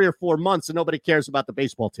next 3 or 4 months and nobody cares about the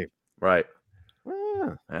baseball team. Right.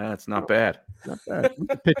 That's not bad. Not bad. We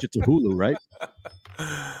can pitch it to Hulu, right?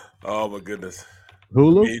 Oh my goodness.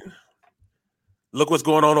 Hulu? Look what's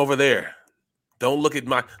going on over there. Don't look at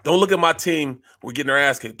my team. We're getting our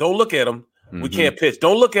ass kicked. Don't look at them. We can't pitch.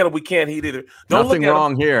 Don't look at them. We can't hit either. Nothing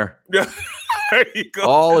wrong here. There you go.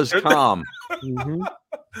 All is calm.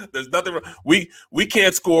 There's nothing wrong. We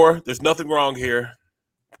can't score. There's nothing wrong here.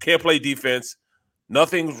 Can't play defense.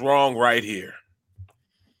 Nothing's wrong right here.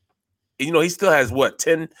 And, he still has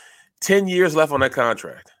 10 years left on that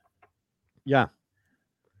contract. Yeah.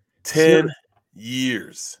 10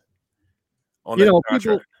 years on that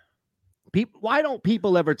contract. People, why don't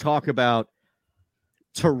people ever talk about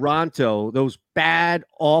Toronto, those bad,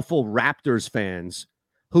 awful Raptors fans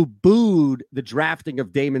who booed the drafting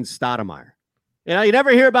of Damon Stoudemire? You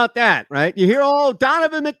never hear about that, right? You hear,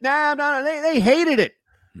 Donovan McNabb, they hated it.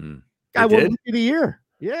 Guy won Rookie of the Year.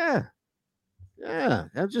 Yeah. Yeah.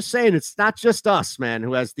 I'm just saying, it's not just us, man,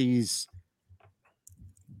 who has these,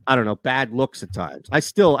 I don't know, bad looks at times. I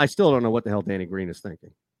still don't know what the hell Danny Green is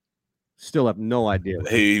thinking. Still have no idea.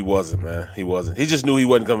 He wasn't, man. He wasn't. He just knew he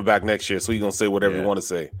wasn't coming back next year, so he's going to say whatever he want to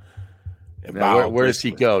say. Now, where does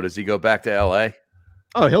he go? Does he go back to L.A.?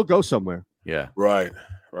 Oh, he'll go somewhere. Yeah. Right.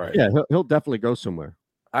 Yeah, he'll definitely go somewhere.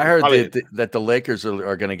 I heard that the Lakers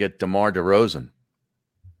are going to get DeMar DeRozan.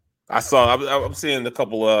 I'm seeing a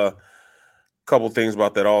couple things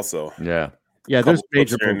about that also. Yeah. Yeah, there's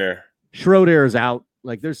major in there. Schroeder is out.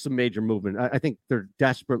 Like, there's some major movement. I think they're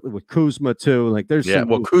desperately with Kuzma too. Like, there's some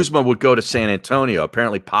movement. Kuzma would go to San Antonio.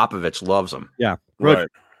 Apparently, Popovich loves him. Yeah, good.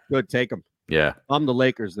 Good, take him. Yeah, I'm the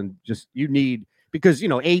Lakers, then because AD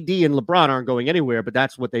and LeBron aren't going anywhere, but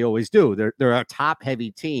that's what they always do. They're a top heavy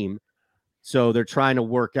team, so they're trying to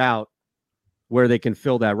work out where they can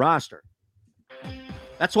fill that roster.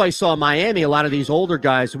 That's why you saw Miami. A lot of these older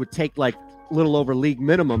guys who would take like a little over league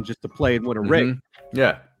minimum just to play and win a ring.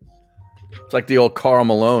 Yeah. It's like the old Karl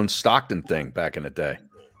Malone Stockton thing back in the day.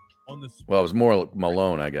 Well, it was more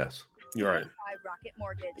Malone, I guess. You're right. Rocket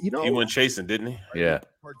Mortgage. He went chasing, didn't he? Yeah.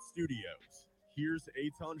 Studios. Here's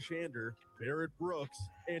Eytan Shander, Barrett Brooks,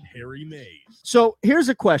 and Harry Mays. So here's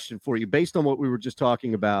a question for you based on what we were just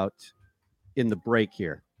talking about in the break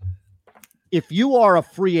here. If you are a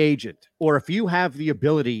free agent or if you have the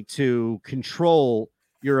ability to control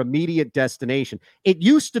your immediate destination, it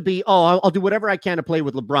used to be, I'll do whatever I can to play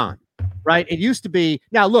with LeBron, right? It used to be,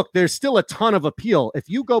 now look, there's still a ton of appeal. If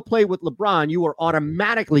you go play with LeBron, you are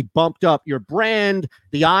automatically bumped up. Your brand,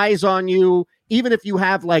 the eyes on you, even if you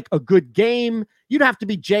have like a good game, you'd have to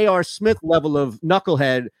be J.R. Smith level of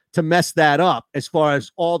knucklehead to mess that up as far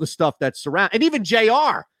as all the stuff that's surrounding. And even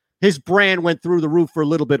J.R., his brand went through the roof for a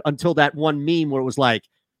little bit until that one meme where it was like,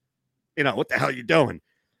 what the hell are you doing?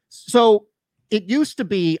 So it used to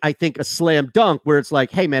be, I think, a slam dunk where it's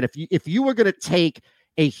like, hey, man, if you were going to take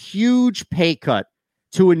a huge pay cut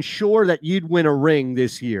to ensure that you'd win a ring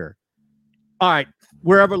this year, all right,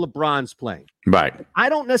 wherever LeBron's playing. Right. I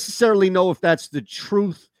don't necessarily know if that's the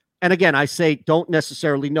truth. And again, I say don't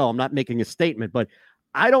necessarily know. I'm not making a statement, but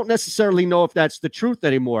I don't necessarily know if that's the truth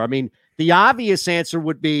anymore. I mean, the obvious answer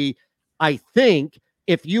would be, I think,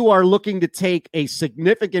 if you are looking to take a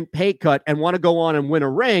significant pay cut and want to go on and win a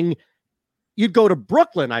ring, you'd go to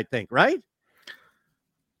Brooklyn, I think, right?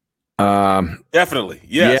 Definitely.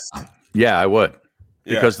 Yes. Yeah, I would.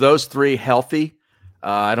 Because those three healthy,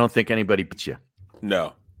 I don't think anybody beats you.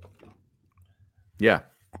 No. Yeah.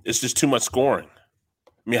 It's just too much scoring.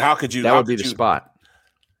 I mean, how could you? That would be the spot.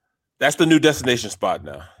 That's the new destination spot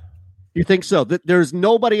now. You think so? There's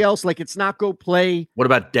nobody else, like it's not go play. What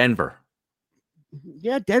about Denver?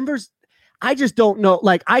 Yeah, Denver's, I just don't know.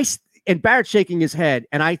 Like and Barrett's shaking his head,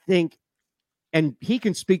 and I think, and he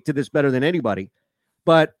can speak to this better than anybody,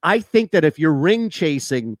 but I think that if you're ring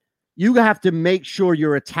chasing, you have to make sure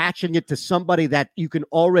you're attaching it to somebody that you can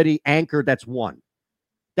already anchor that's won.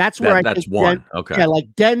 That's where that's one. Okay. Yeah,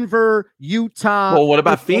 like Denver, Utah. Well, what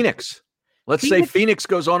about Phoenix? Let's say Phoenix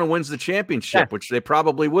goes on and wins the championship, which they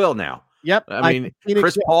probably will now. Yep. I mean,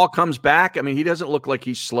 Chris Paul comes back. I mean, he doesn't look like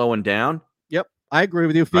he's slowing down. Yep. I agree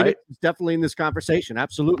with you. Phoenix is definitely in this conversation.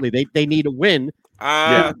 Absolutely. They need a win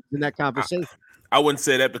in that conversation. I wouldn't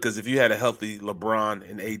say that because if you had a healthy LeBron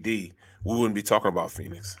and AD, we wouldn't be talking about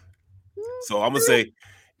Phoenix. So I'm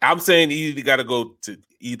saying you either got to go to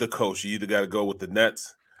either coach. You either got to go with the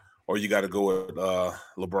Nets or you got to go with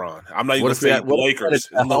LeBron. I'm not even going to say the Lakers.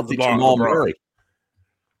 Jamal Murray.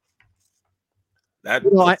 That's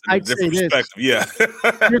I'd say this. Yeah.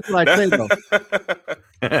 Here's what I'd say,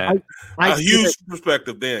 though. A huge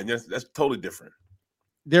perspective then. Yes, that's totally different.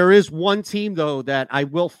 There is one team, though, that I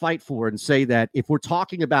will fight for and say that if we're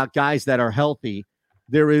talking about guys that are healthy,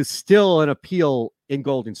 there is still an appeal in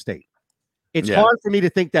Golden State. It's hard for me to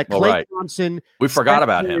think that Klay Thompson. We forgot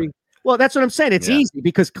about him. Well, that's what I'm saying. It's easy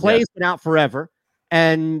because Klay's been out forever,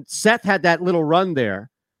 and Seth had that little run there.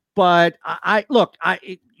 But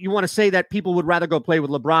you want to say that people would rather go play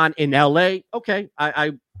with LeBron in LA? Okay,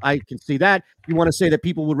 I can see that. You want to say that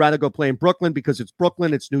people would rather go play in Brooklyn because it's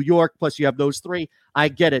Brooklyn, it's New York, plus you have those three. I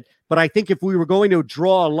get it. But I think if we were going to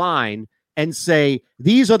draw a line and say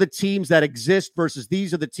these are the teams that exist versus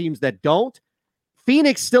these are the teams that don't,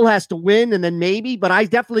 Phoenix still has to win, and then maybe. But I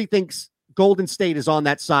definitely think Golden State is on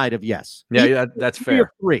that side of yes. Yeah, that's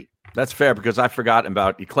fair. Three. That's fair because I forgot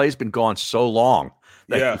about Clay's been gone so long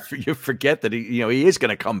that you forget that he is going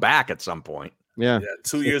to come back at some point. Yeah,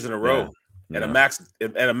 2 years in a row, and a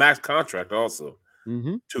max contract also.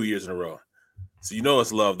 2 years in a row, so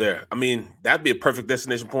it's love there. I mean, that'd be a perfect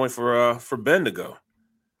destination point for Ben to go.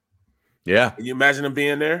 Yeah, can you imagine him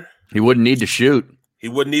being there? He wouldn't need to shoot. He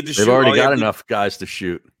wouldn't need to shoot. They've already got enough guys to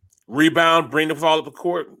shoot. Rebound, bring the ball up the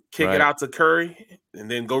court, kick it out to Curry, and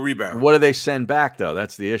then go rebound. What do they send back, though?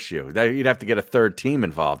 That's the issue. You'd have to get a third team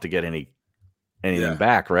involved to get anything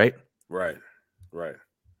back, right? Right.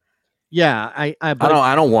 Yeah, I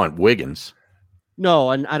don't want Wiggins.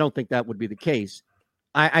 No, and I don't think that would be the case.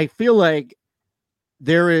 I feel like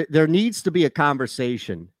there needs to be a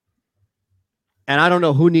conversation, and I don't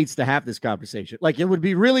know who needs to have this conversation. Like, it would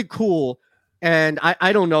be really cool, and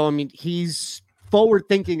I don't know. I mean, he's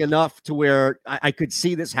forward-thinking enough to where I could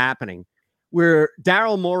see this happening, where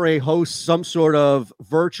Daryl Morey hosts some sort of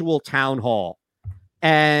virtual town hall.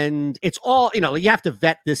 And it's all, you have to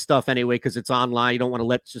vet this stuff anyway because it's online. You don't want to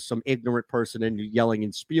let just some ignorant person in yelling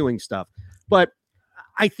and spewing stuff. But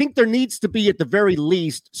I think there needs to be, at the very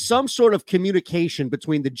least, some sort of communication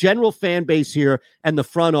between the general fan base here and the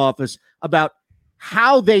front office about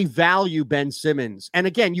how they value Ben Simmons. And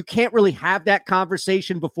again, you can't really have that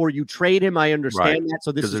conversation before you trade him. I understand that.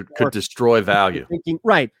 So this could destroy value.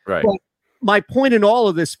 Right. But my point in all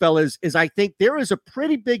of this, fellas, is I think there is a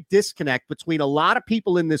pretty big disconnect between a lot of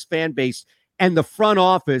people in this fan base and the front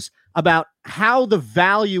office about how the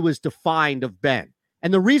value is defined of Ben.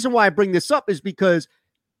 And the reason why I bring this up is because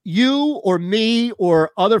you or me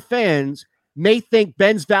or other fans may think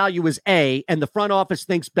Ben's value is A, and the front office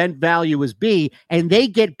thinks Ben's value is B, and they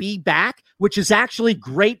get B back, which is actually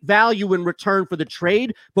great value in return for the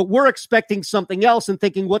trade, but we're expecting something else and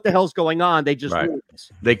thinking, what the hell's going on? They just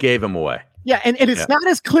They gave him away. Yeah, and it's not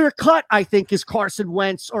as clear-cut, I think, as Carson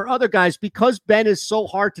Wentz or other guys because Ben is so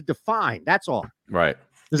hard to define. That's all. Right.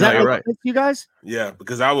 Does that make sense to you guys? Yeah,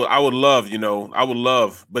 because I would love,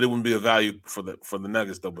 but it wouldn't be a value for the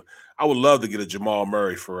Nuggets though. But I would love to get a Jamal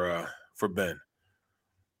Murray for Ben.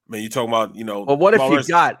 I mean, you talking about, Well, what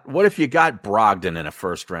if you got Brogdon in a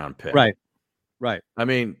first-round pick? Right. I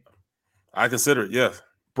mean, I consider it, yes.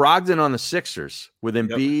 Brogdon on the Sixers with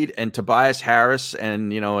Embiid and Tobias Harris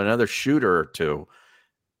and, another shooter or two.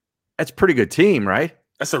 That's a pretty good team, right?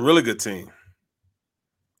 That's a really good team.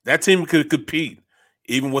 That team could compete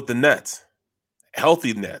even with the Nets,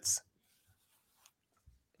 healthy Nets.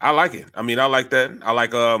 I like it. I mean, I like that. I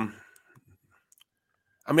like I'm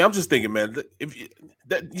just thinking, man,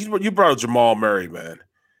 you brought up Jamal Murray, man,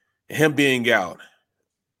 him being out.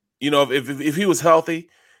 If he was healthy,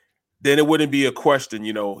 then it wouldn't be a question.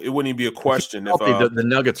 It wouldn't even be a question if the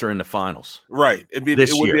Nuggets are in the finals, right? It would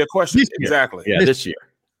be a question, exactly. Yeah, this year.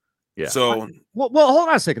 Yeah. So, well, hold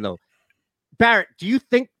on a second though, Barrett. Do you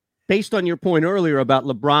think, based on your point earlier about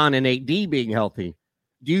LeBron and AD being healthy,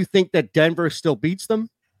 do you think that Denver still beats them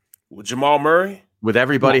with Jamal Murray? With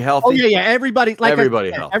everybody healthy? Oh yeah, everybody.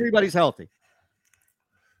 Everybody's healthy.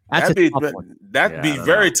 That'd be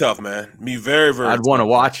very tough, man. Be very, very. I'd want to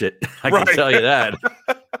watch it. I can tell you that.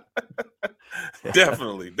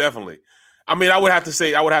 Definitely. I mean, I would have to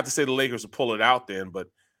say the Lakers will pull it out then, but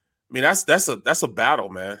I mean that's a battle,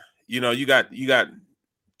 man. You got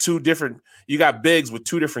bigs with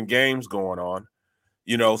two different games going on.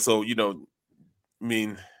 I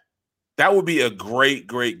mean, that would be a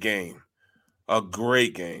great game. A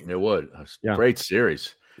great game. It would. Great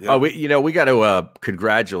series. Yeah. Oh, we got to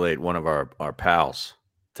congratulate one of our pals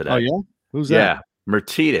today. Oh yeah, who's that? Yeah,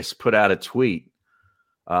 Mertitas put out a tweet.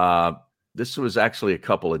 This was actually a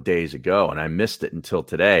couple of days ago, and I missed it until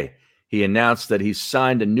today. He announced that he's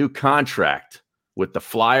signed a new contract with the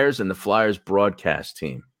Flyers and the Flyers broadcast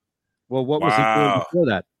team. Well, what was he doing before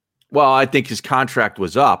that? Well, I think his contract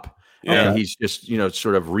was up, and he's just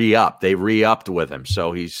sort of re-upped. They re-upped with him,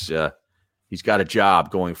 so he's got a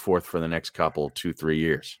job going forth for the next 2-3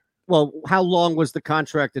 years. Well, how long was the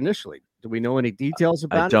contract initially? Do we know any details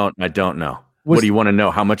about it? I don't know. What do you want to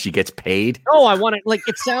know? How much he gets paid? No, I want to,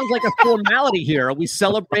 it sounds like a formality here. Are we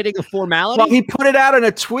celebrating a formality? Well, he put it out in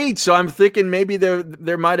a tweet, so I'm thinking maybe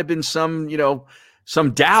there might have been some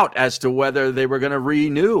doubt as to whether they were going to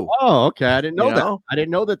renew. Oh, okay. I didn't know that. I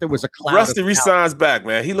didn't know that there was a cloud. Rusty resigns back,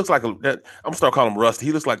 man. He looks like I'm going to start calling him Rusty.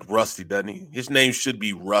 He looks like Rusty, doesn't he? His name should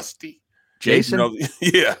be Rusty. Jason?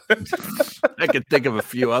 Yeah. I could think of a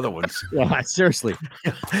few other ones. Yeah, seriously.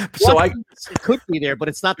 So it could be there, but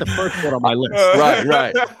it's not the first one on my list.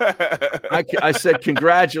 Right. I said,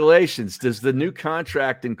 congratulations. Does the new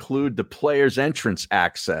contract include the player's entrance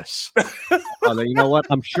access? You know what?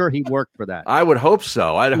 I'm sure he worked for that. I would hope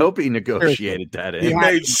so. I'd hope he negotiated that in. He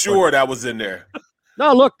made sure that was in there.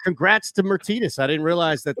 No, look, congrats to Martinez. I didn't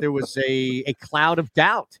realize that there was a cloud of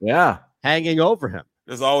doubt hanging over him.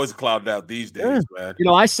 There's always a cloud out these days, man.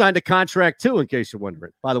 I signed a contract too, in case you're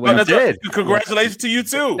wondering. By the way, I did. Congratulations to you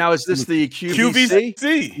too. Now, is this the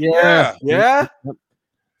QVC? Yeah.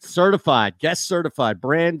 Certified, guest certified,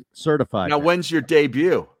 brand certified. Now, when's your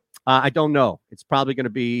debut? I don't know. It's probably going to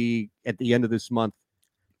be at the end of this month,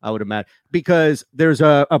 I would imagine, because there's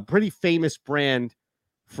a pretty famous brand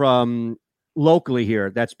from locally here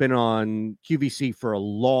that's been on QVC for a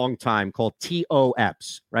long time called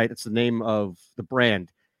TOEPS, right? It's the name of the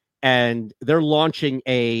brand. And they're launching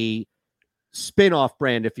a spin-off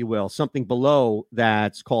brand, if you will, something below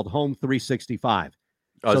that's called Home 365.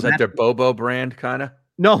 Oh, so is that their Bobo brand, kind of?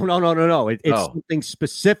 No. It's something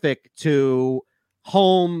specific to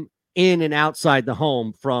home in and outside the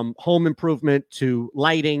home, from home improvement to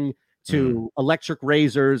lighting to electric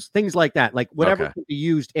razors, things like that, like whatever can be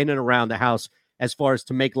used in and around the house as far as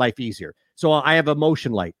to make life easier. So I have a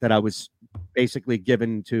motion light that I was basically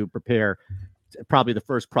given to prepare probably the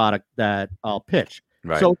first product that I'll pitch.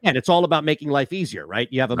 Right. So again, it's all about making life easier, right?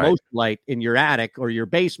 You have a motion light in your attic or your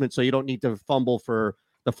basement, so you don't need to fumble for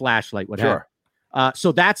the flashlight, whatever.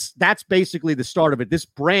 So that's basically the start of it. This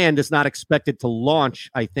brand is not expected to launch,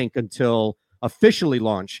 I think, officially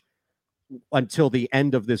launch until the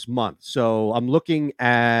end of this month. So I'm looking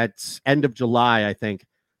at end of July, I think,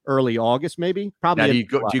 early August, maybe. Probably.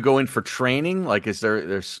 Now, do you go in for training? Like,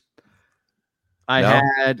 there's?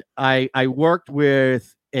 I worked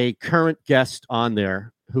with a current guest on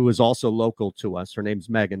there who is also local to us. Her name's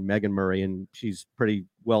Megan Murray, and she's pretty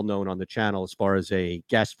well known on the channel as far as a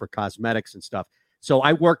guest for cosmetics and stuff. So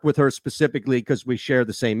I worked with her specifically because we share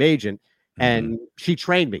the same agent, and she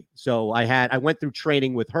trained me. So I went through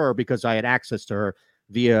training with her because I had access to her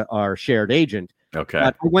via our shared agent. Okay.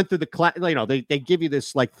 But I went through the class. You know, they give you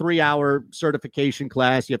this like 3-hour certification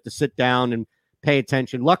class. You have to sit down and pay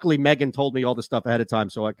attention. Luckily, Megan told me all the stuff ahead of time,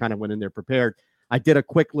 so I kind of went in there prepared. I did a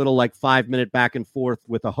quick little 5-minute back and forth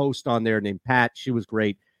with a host on there named Pat. She was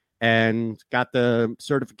great, and got the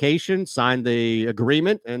certification, signed the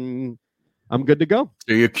agreement, and I'm good to go.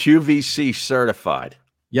 So you're QVC certified?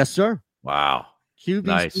 Yes, sir. Wow.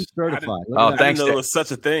 QVC certified. Oh, I thanks. didn't know there was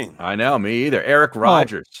such a thing. I know, me either. Eric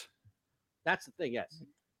Rogers. That's the thing, yes.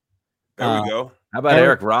 There we go. How about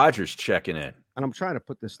Eric Rogers checking in? And I'm trying to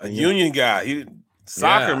put this thing a union guy.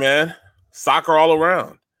 Soccer, man. Soccer all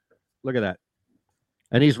around. Look at that.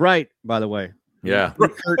 And he's right, by the way. Yeah.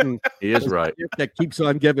 Curtain he is right. That keeps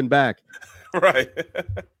on giving back. Right.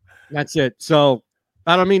 That's it. So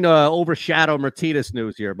I don't mean to overshadow Martinez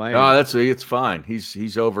news here. It's fine. He's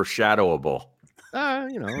overshadowable.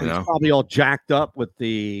 He's probably all jacked up with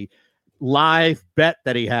the live bet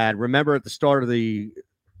that he had. Remember at the start of the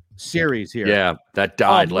series here. Yeah, that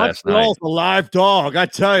died last night. Montreal's a live dog, I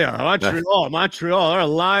tell you. Montreal, they're a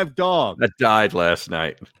live dog. That died last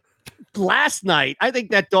night. Last night, I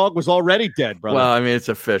think that dog was already dead, brother. Well, I mean, it's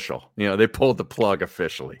official. They pulled the plug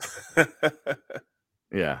officially.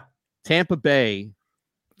 Yeah. Tampa Bay.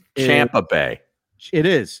 Champa Bay. It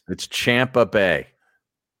is. It's Champa Bay.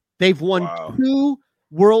 They've won 2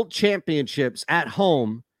 world championships at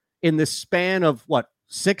home in the span of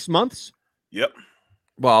 6 months? Yep.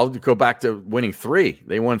 Well, go back to winning 3.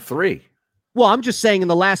 They won 3. Well, I'm just saying in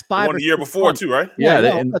the last 5 won the year before months. too, right? Yeah,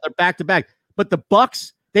 they're back to back. But the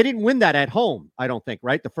Bucks, they didn't win that at home, I don't think,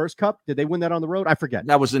 right? The first cup, did they win that on the road? I forget.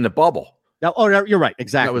 That was in the bubble. You're right,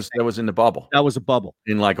 exactly. That was in the bubble. That was a bubble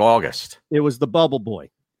in August. It was the bubble boy.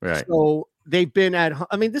 Right. So they've been at home.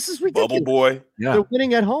 I mean, this is ridiculous. Bubble boy. Yeah. They're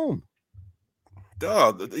winning at home.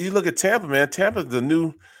 Dog, you look at Tampa, man. Tampa's the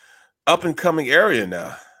new up and coming area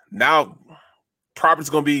now. Now, property's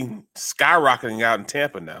going to be skyrocketing out in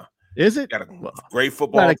Tampa now. Is it? Got a great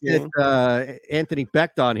football team. Get Anthony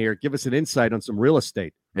Becht on here. Give us an insight on some real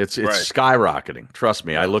estate. It's skyrocketing. Trust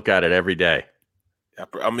me, I look at it every day.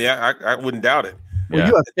 I mean, I wouldn't doubt it. Well,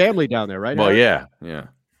 you have family down there, right? Well, Henry? yeah.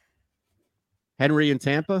 Henry in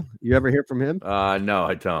Tampa. You ever hear from him? No,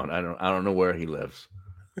 I don't. I don't know where he lives.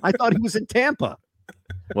 I thought he was in Tampa.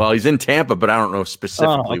 Well, he's in Tampa, but I don't know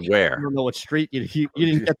specifically where. I don't know what street you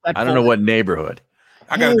didn't get that. I don't know what neighborhood.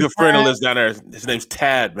 I got a good friend who lives down there. His name's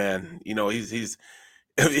Tad, man. He lives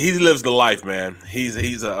the life, man. He's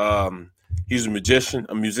a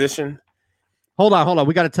musician. Hold on.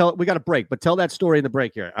 We got to break, but tell that story in the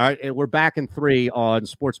break here. All right, and we're back in 3 on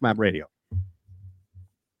Sports Map Radio.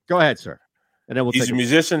 Go ahead, sir. And then He's a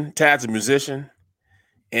musician. Tad's a musician,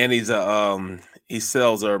 and he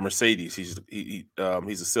sells a Mercedes. He's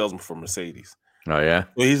a salesman for Mercedes. Oh yeah.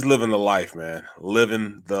 Well, he's living the life, man.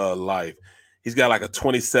 Living the life. He's got like a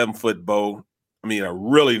 27-foot boat. I mean, a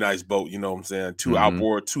really nice boat. You know what I'm saying? 2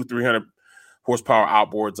 outboard, 300 horsepower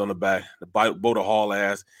outboards on the back. The boat a haul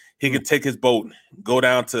ass. He can take his boat, go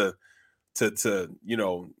down to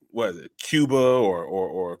what is it, Cuba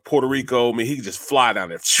or Puerto Rico. I mean, he can just fly down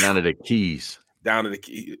there. Down to the Keys. Down to the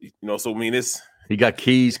Keys. So I mean, he got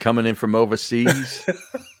keys coming in from overseas.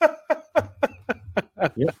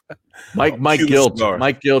 Yep. Mike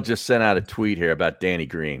Gill just sent out a tweet here about Danny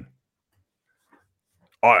Green.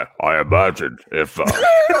 I imagine if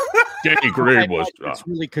Danny Green was it's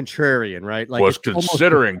really contrarian, right? Like was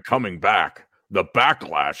considering coming back, the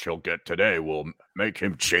backlash he'll get today will make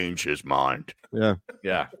him change his mind.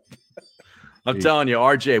 Yeah. I'm telling you,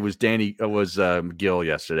 RJ was Gill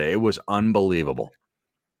yesterday. It was unbelievable.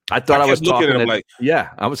 I thought I was looking talking at him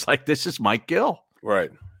I was like, this is Mike Gill.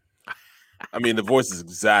 Right. I mean, the voice is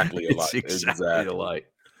exactly alike. It's exactly alike.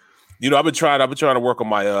 I've been trying to work on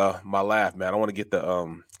my my laugh, man. I want to get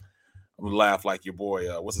the laugh like your boy.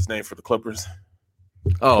 What's his name for the Clippers?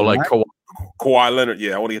 Oh, like Kawhi Leonard.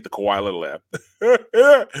 Yeah, I want to get the Kawhi Leonard laugh.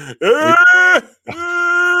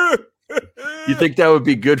 You think that would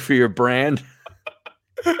be good for your brand?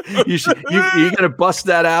 You're gonna bust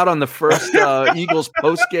that out on the first Eagles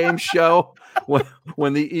post game show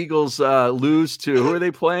when the Eagles lose to who are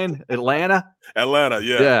they playing? Atlanta,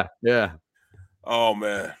 yeah. Oh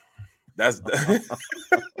man, that's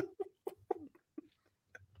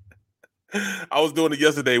I was doing it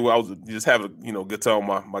yesterday where I was just having, good time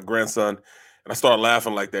with my grandson, and I started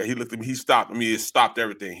laughing like that. He looked at me, he stopped me, he stopped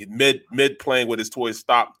everything. He mid playing with his toys,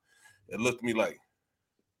 stopped and looked at me like,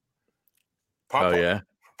 Papa, Oh yeah.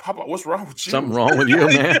 Papa, what's wrong with you? Something wrong with you,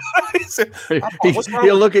 man. He said, Papa, what's wrong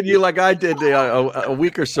He'll with look at you like I did a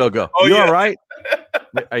week or so ago. Oh, You yeah. all right?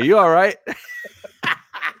 Are you all right?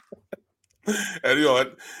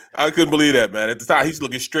 And I couldn't believe that, man. At the time, he's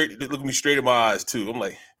looking me straight in my eyes too. I'm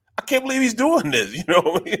like, I can't believe he's doing this. You know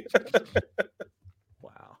what I mean?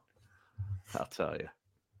 Wow. I'll tell you.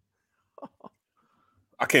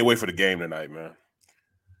 I can't wait for the game tonight, man.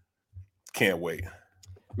 Can't wait.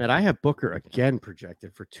 Man, I have Booker again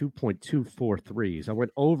projected for 2.24 threes. I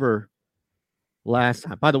went over last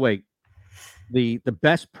time. By the way, the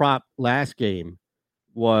best prop last game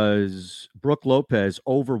was Brook Lopez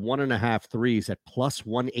over 1.5 threes at plus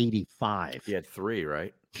 185. He had 3,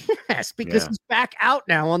 right? Yes, because he's back out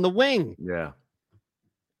now on the wing. Yeah.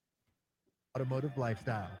 Automotive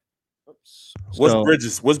lifestyle. Oops. What's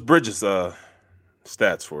Bridges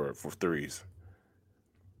stats for threes?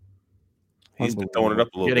 He's been throwing it up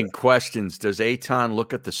a little Getting bit. questions. Does Eytan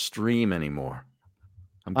look at the stream anymore?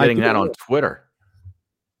 I'm getting that on Twitter.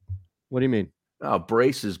 What do you mean? Oh,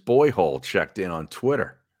 Brace's boy hole checked in on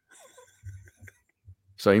Twitter.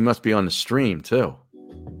 So he must be on the stream too.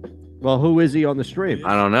 Well, who is he on the stream?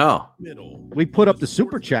 I don't know. We put up the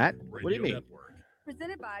super chat. What do you mean?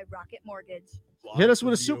 Presented by Rocket Mortgage. Hit us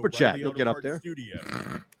with a super chat. You'll get up there. Studio.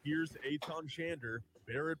 Here's Eytan Shander,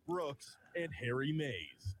 Barrett Brooks, and Harry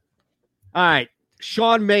Mays. All right.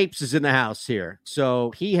 Sean Mapes is in the house here.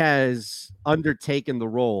 So he has undertaken the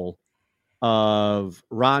role of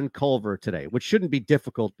Ron Culver today, which shouldn't be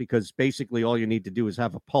difficult because basically all you need to do is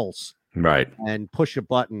have a pulse. Right. And push a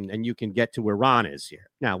button and you can get to where Ron is here.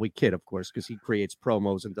 Now, we kid, of course, because he creates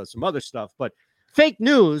promos and does some other stuff. But fake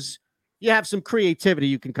news, you have some creativity.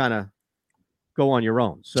 You can kind of go on your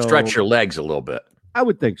own. So stretch your legs a little bit. I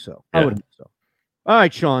would think so. Yeah. I would think so. All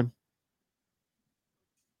right, Sean.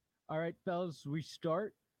 All right, fellas, we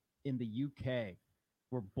start in the UK,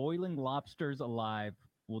 where boiling lobsters alive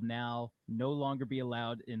will now no longer be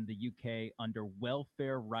allowed in the UK under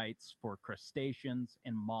welfare rights for crustaceans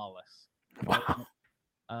and mollusks. Wow.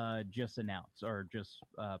 Just announced or just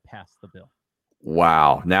passed the bill.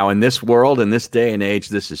 Wow. Now, in this world, in this day and age,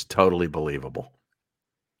 this is totally believable.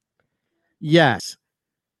 Yes.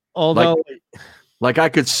 Although, like I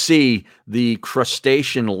could see the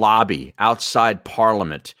crustacean lobby outside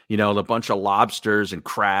Parliament, a bunch of lobsters and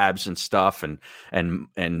crabs and stuff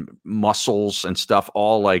and mussels and stuff,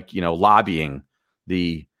 all lobbying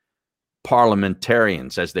the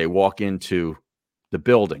parliamentarians as they walk into the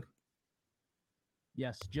building.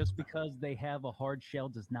 Yes, just because they have a hard shell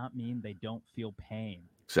does not mean they don't feel pain.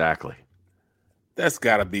 Exactly. That's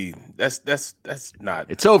gotta be that's not.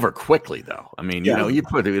 It's over quickly though. I mean, you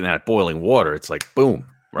put it in that boiling water, it's like boom,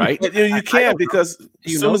 right? But, you can't because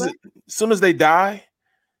as soon as they die,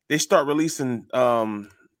 they start releasing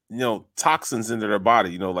toxins into their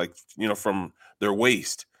body. From their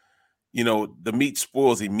waste. The meat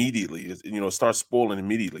spoils immediately. It starts spoiling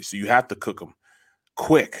immediately. So you have to cook them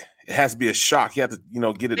quick. It has to be a shock. You have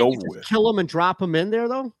to get it over with. Kill them and drop them in there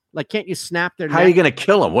though. Like, can't you snap their? How are you going to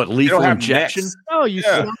kill them? What, lethal injection? Necks. Oh, you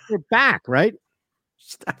snap their back, right?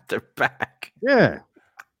 Snap their back. Yeah.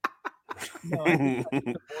 No, I think that's what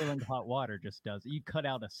the boiling hot water just does. You cut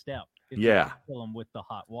out a step. Yeah. Kill them with the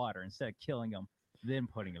hot water instead of killing them, then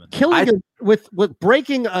putting them in. Killing them with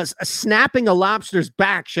breaking snapping a lobster's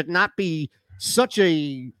back should not be such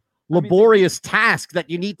a laborious task that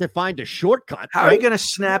you need to find a shortcut. How are you going to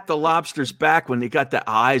snap the lobster's back when they got the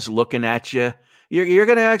eyes looking at you? You're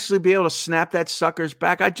going to actually be able to snap that sucker's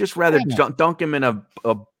back. I'd just rather dunk him in a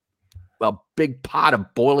big pot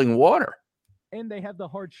of boiling water. And they have the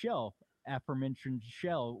hard shell, aforementioned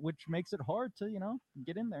shell, which makes it hard to,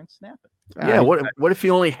 get in there and snap it. Yeah. What if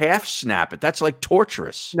you only half snap it? That's like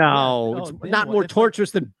torturous. No, it's not more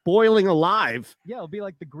torturous than boiling alive. Yeah, it'll be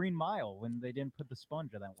like the Green Mile when they didn't put the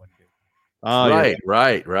sponge on that one dude. Oh,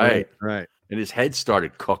 right. Right. And his head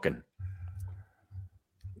started cooking.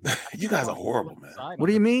 You guys are horrible, man. What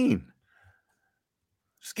do you mean?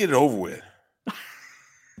 Just get it over with.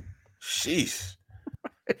 Sheesh.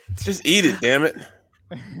 Just eat it, damn it.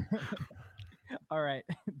 All right.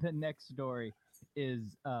 The next story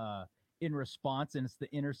is in response, and it's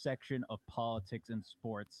the intersection of politics and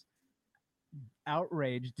sports.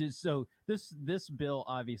 Outrage. So this bill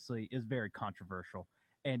obviously is very controversial.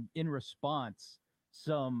 And in response,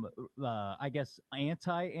 some, I guess,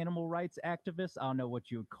 anti-animal rights activists, I don't know what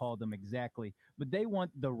you would call them exactly, but they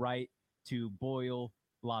want the right to boil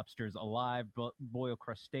lobsters alive, boil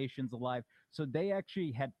crustaceans alive. So they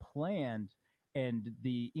actually had planned, and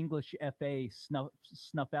the English FA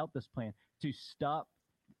snuff out this plan to stop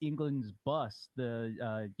England's bus,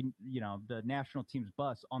 the national team's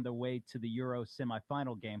bus, on their way to the Euro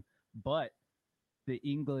semifinal game. But the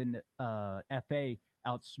England FA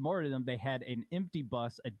outsmarted them. They had an empty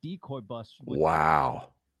bus, a decoy bus with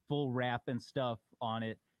full wrap and stuff on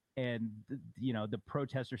it. And, the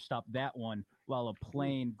protesters stopped that one, while a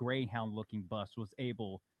plain Greyhound-looking bus was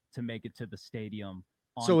able to make it to the stadium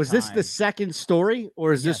on So is time. this the second story,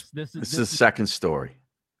 or is Yes, this is the second story?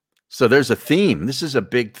 So there's a theme. This is a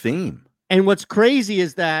big theme. And what's crazy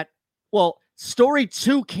is that, well, story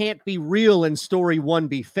 2 can't be real and story 1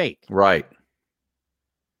 be fake. Right.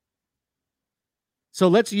 So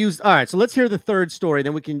let's hear the third story,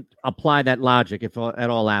 then we can apply that logic if at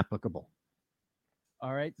all applicable.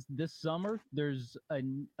 All right. This summer, there's a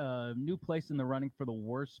new place in the running for the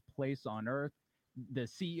worst place on earth. The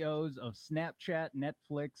CEOs of Snapchat,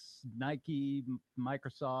 Netflix, Nike,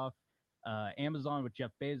 Microsoft, Amazon with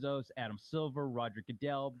Jeff Bezos, Adam Silver, Roger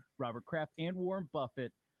Goodell, Robert Kraft, and Warren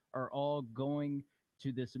Buffett are all going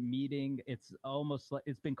to this meeting. It's almost like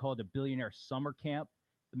it's been called a billionaire summer camp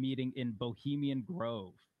meeting in Bohemian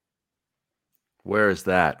Grove. Where is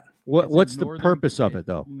that? What's the purpose of it,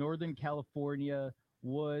 though? Northern California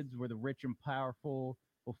woods, where the rich and powerful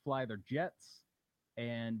will fly their jets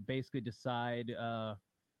and basically decide, the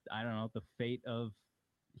fate of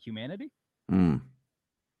humanity. Mm.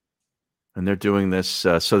 And they're doing this,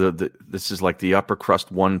 so this is like the upper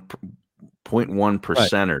crust 1.1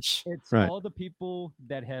 percenters. It's all the people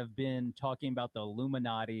that have been talking about the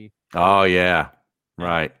Illuminati. Oh, yeah.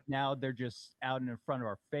 Right. Now they're just out in front of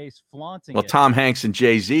our face, flaunting Well, it. Tom Hanks and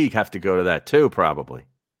Jay-Z have to go to that too, probably.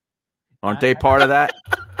 Aren't they part of that?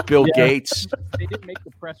 Bill Gates. They didn't make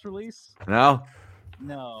the press release. No?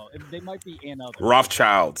 No, they might be in other.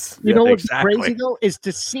 Rothschilds. You know what's crazy though is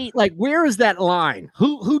to see where is that line?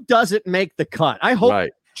 Who doesn't make the cut? I hope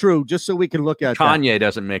it's true, just so we can look at Kanye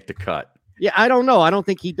doesn't make the cut. Yeah, I don't know. I don't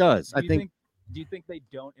think he does. Do you think they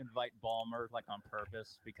don't invite Ballmer on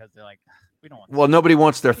purpose because they're like, we don't want? Well, nobody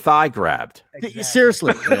wants their thigh grabbed. Exactly.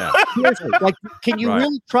 Seriously, Yeah. seriously. Can you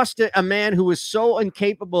really trust a man who is so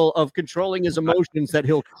incapable of controlling his emotions that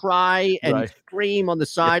he'll cry and scream on the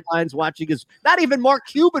sidelines watching his? Not even Mark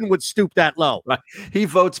Cuban would stoop that low. Right. He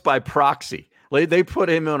votes by proxy. They put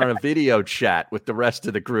him on a video chat with the rest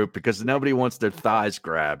of the group because nobody wants their thighs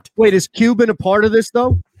grabbed. Wait, is Cuban a part of this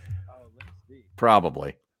though?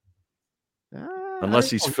 Probably.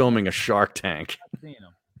 Unless he's filming a Shark Tank.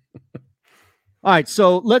 All right,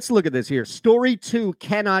 so let's look at this here. Story 2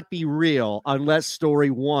 cannot be real unless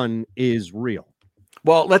story 1 is real.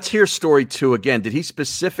 Well, let's hear story 2 again. Did he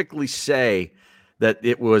specifically say that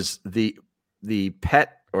it was the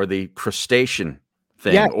pet or the crustacean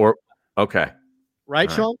thing? Yeah. Or okay.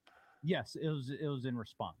 Right, All Sean? Yes, it was in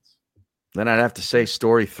response. Then I'd have to say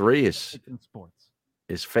story 3 It's in sports.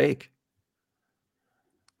 is fake.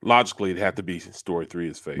 Logically, it'd have to be story 3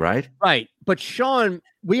 is fake. Right? Right. But Sean,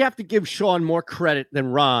 we have to give Sean more credit than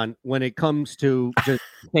Ron when it comes to just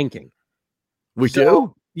thinking. We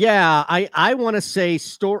do? Yeah, I want to say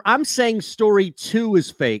I'm saying story 2 is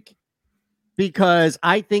fake because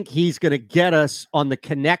I think he's going to get us on the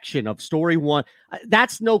connection of story 1.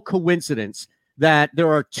 That's no coincidence that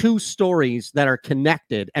there are 2 stories that are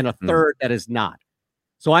connected and a third that is not.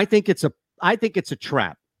 So I think it's a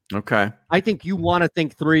trap. Okay. I think you want to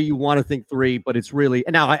think 3, but it's really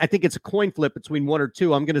now. I think it's a coin flip between 1 or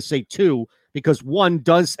 2. I'm going to say 2 because 1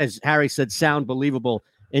 does, as Harry said, sound believable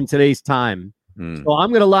in today's time. So I'm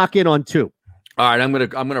going to lock in on 2. All right, I'm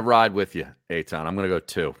gonna ride with you, Eytan. I'm gonna go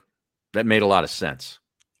 2. That made a lot of sense.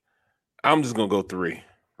 I'm just gonna go 3.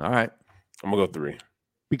 All right, I'm gonna go 3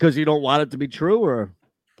 because you don't want it to be true, or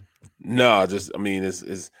no? I'm just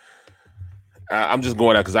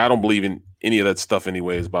going out because I don't believe in any of that stuff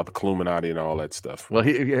anyways about the Illuminati and all that stuff. Well,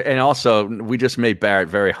 and also we just made Barrett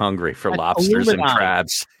very hungry for lobsters and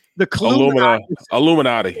crabs. The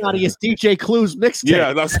Illuminati is DJ Clue's mixtape.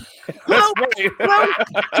 Yeah, that's right.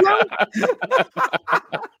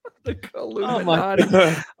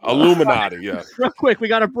 Illuminati. Illuminati, yeah. Real quick, we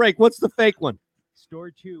got a break. What's the fake one?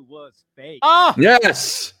 Story 2 was fake. Oh,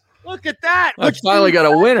 yes. Look at that. I finally got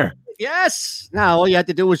a winner. Yes. Now all you had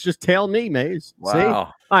to do was just tell me, Maze. Wow. See?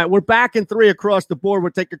 All right, we're back in 3 across the board.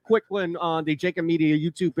 We'll take a quick one on the Jacob Media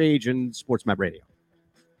YouTube page and SportsMap Radio.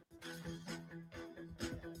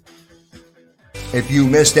 If you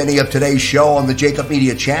missed any of today's show on the Jacob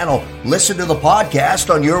Media channel, listen to the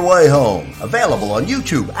podcast on your way home. Available on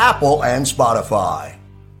YouTube, Apple, and Spotify.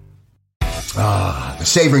 The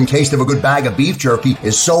savoring taste of a good bag of beef jerky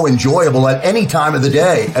is so enjoyable at any time of the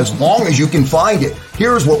day, as long as you can find it.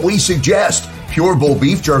 Here's what we suggest. Pure Bull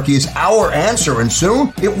Beef Jerky is our answer, and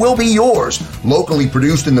soon it will be yours. Locally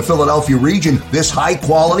produced in the Philadelphia region, this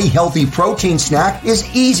high-quality, healthy protein snack is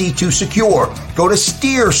easy to secure. Go to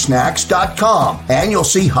steersnacks.com, and you'll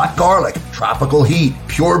see hot garlic, tropical heat,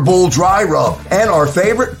 Pure Bull dry rub, and our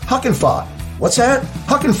favorite, Huck and Fod. What's that?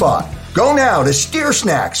 Huck and Fod. Go now to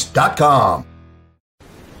steersnacks.com.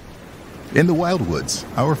 In the Wildwoods,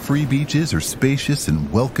 our free beaches are spacious and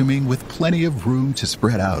welcoming with plenty of room to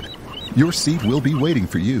spread out. Your seat will be waiting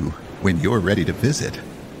for you when you're ready to visit.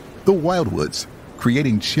 The Wildwoods,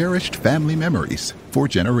 creating cherished family memories for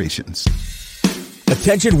generations.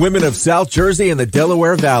 Attention women of South Jersey and the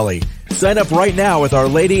Delaware Valley. Sign up right now with Our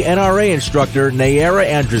Lady NRA instructor, Nayara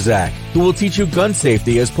Andrzak, who will teach you gun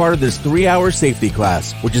safety as part of this 3-hour safety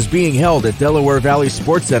class, which is being held at Delaware Valley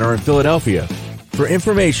Sports Center in Philadelphia. For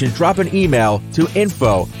information, drop an email to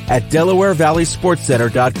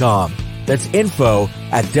info@DelawareValleySportsCenter.com. That's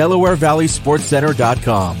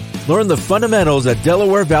info@DelawareValleySportsCenter.com. Learn the fundamentals at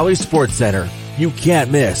Delaware Valley Sports Center. You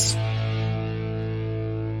can't miss.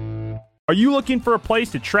 Are you looking for a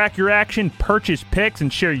place to track your action, purchase picks,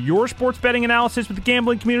 and share your sports betting analysis with the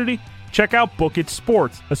gambling community? Check out Book It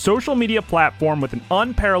Sports, a social media platform with an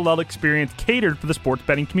unparalleled experience catered for the sports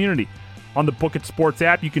betting community. On the Book It Sports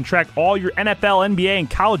app, you can track all your NFL, NBA, and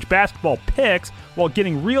college basketball picks while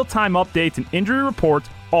getting real-time updates and injury reports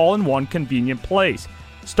all in one convenient place.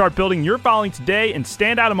 Start building your following today and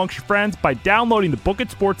stand out amongst your friends by downloading the Book It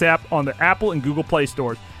Sports app on the Apple and Google Play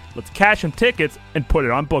stores. Let's cash some tickets and put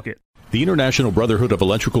it on Book It. The International Brotherhood of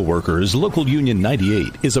Electrical Workers, Local Union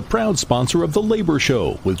 98, is a proud sponsor of The Labor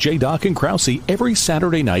Show with J. Doc and Krause every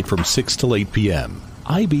Saturday night from 6 till 8 p.m.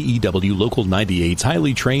 IBEW Local 98's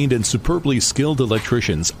highly trained and superbly skilled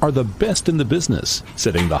electricians are the best in the business,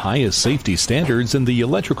 setting the highest safety standards in the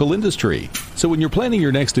electrical industry. So when you're planning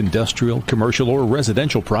your next industrial, commercial, or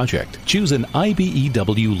residential project, choose an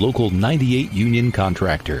IBEW Local 98 union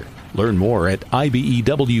contractor. Learn more at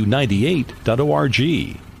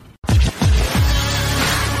IBEW98.org.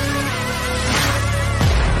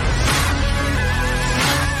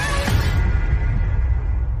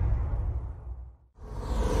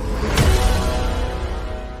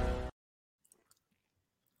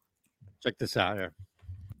 Check this out here.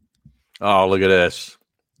 Oh, look at this.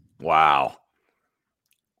 Wow.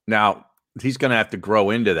 Now, he's going to have to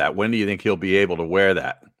grow into that. When do you think he'll be able to wear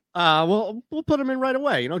that? Well, we'll put him in right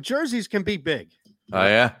away. You know, jerseys can be big. Oh,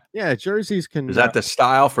 yeah? Yeah, jerseys can. Is that the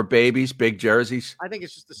style for babies, big jerseys? I think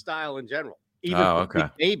it's just the style in general. Even for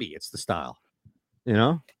big baby, it's the style. You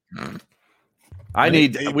know?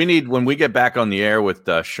 We need, when we get back on the air with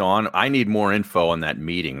Sean, I need more info on that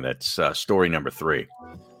meeting. That's story number 3.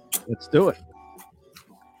 Let's do it.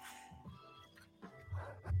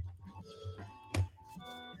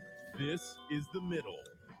 This is The Middle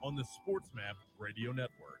on the SportsMap Radio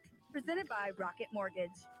Network. Presented by Rocket Mortgage.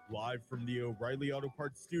 Live from the O'Reilly Auto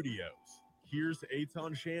Parts Studios. Here's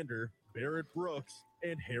Eytan Shander, Barrett Brooks,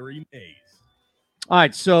 and Harry Mays. All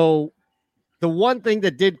right, so the one thing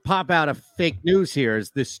that did pop out of fake news here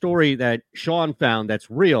is this story that Sean found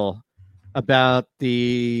that's real about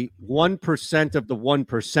the 1% of the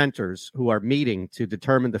 1%ers who are meeting to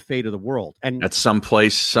determine the fate of the world. And at some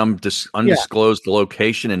place, some undisclosed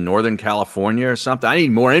location in Northern California or something. I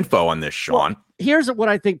need more info on this, Sean. Well, here's what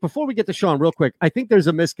I think. Before we get to Sean, real quick, I think there's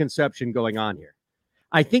a misconception going on here.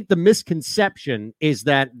 I think the misconception is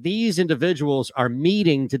that these individuals are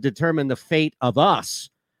meeting to determine the fate of us,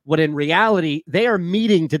 when in reality, they are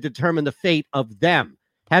meeting to determine the fate of them.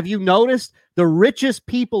 Have you noticed the richest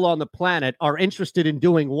people on the planet are interested in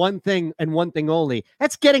doing one thing and one thing only?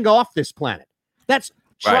 That's getting off this planet. That's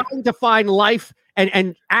trying to find life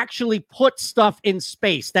and actually put stuff in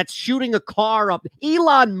space. That's shooting a car up.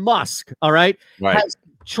 Elon Musk, all right, has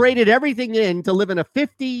traded everything in to live in a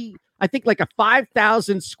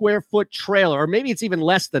 5,000 square foot trailer, or maybe it's even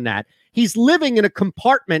less than that. He's living in a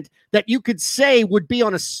compartment that you could say would be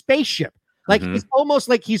on a spaceship. Like it's almost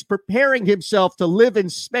like he's preparing himself to live in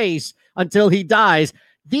space until he dies.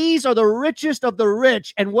 These are the richest of the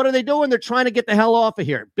rich. And what are they doing? They're trying to get the hell off of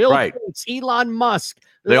here. Bill Gates, Elon Musk.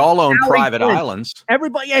 They all own private islands.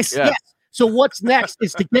 Everybody, yes. So what's next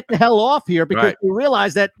is to get the hell off here, because we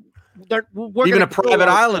realize that even a private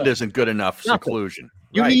island isn't good enough seclusion.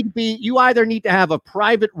 You you either need to have a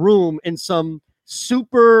private room in some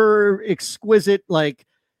super exquisite, like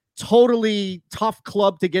totally tough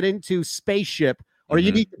club to get into spaceship, or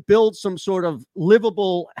you need to build some sort of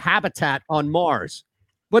livable habitat on Mars.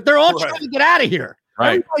 But they're all trying to get out of here.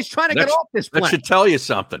 Right. Everybody's trying to get off this That planet. should tell you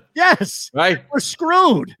something. Yes. Right. We're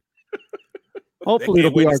screwed. Hopefully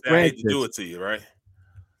it'll be our I hate to do grandkids. it to you, right?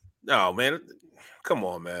 No, man. Come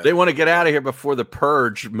on, man. They want to get out of here before the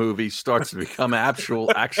Purge movie starts to become actual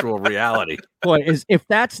reality. Boy, if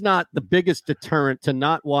that's not the biggest deterrent to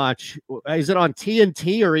not watch, is it on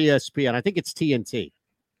TNT or ESPN? I think it's TNT.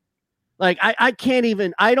 Like I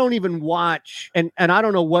don't even watch, and I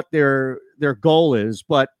don't know what their goal is,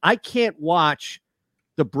 but I can't watch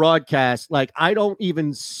the broadcast. Like I don't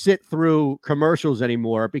even sit through commercials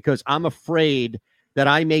anymore because I'm afraid that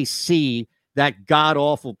I may see that god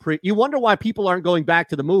awful you wonder why people aren't going back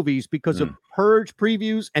to the movies because of Purge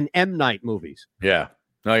previews and M. Night movies. Yeah.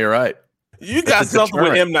 No, you're right. You got something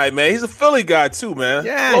with M. Night, man. He's a Philly guy too, man.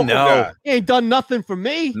 Yeah, I know. He ain't done nothing for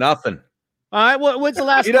me. Nothing. All right, when's the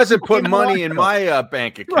last? He doesn't put money in my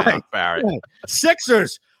bank account, Barrett. Right.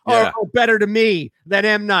 Sixers are better to me than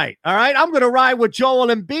M. Night. All right, I'm going to ride with Joel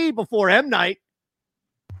Embiid before M. Night.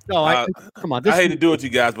 No, come on. I hate to do it to you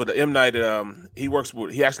guys, but M. Night, he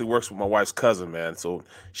actually works with my wife's cousin, man. So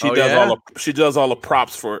she does all the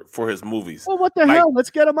props for his movies. Well, what the hell? Let's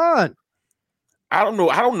get him on. I don't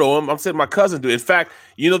know him. I'm saying my cousin do. In fact,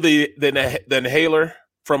 you know the inhaler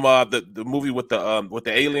from the movie with the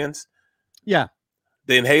aliens. Yeah,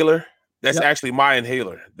 the inhaler. That's actually my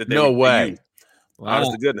inhaler. No way. Wow.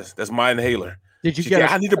 Honest to goodness, that's my inhaler. Did you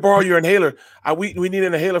get? I need to borrow your inhaler. We need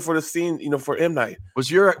an inhaler for the scene. For M. Night. Was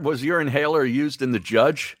your inhaler used in The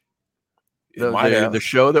Judge? The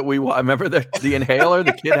show that we remember the inhaler.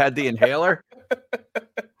 The kid had the inhaler.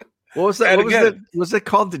 What was that? Was it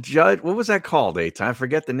called The Judge? What was that called, Eytan? I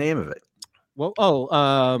forget the name of it. Well,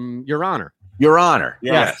 Your Honor. Your Honor.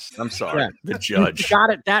 Yes. I'm sorry. Yeah. The Judge. You got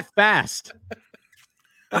it that fast.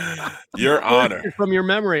 Your Honor. From your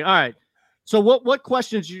memory. All right. So what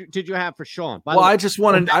questions did you have for Sean? I just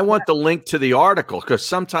I want the link to the article because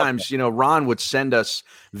sometimes, Ron would send us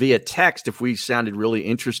via text if we sounded really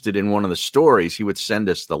interested in one of the stories. He would send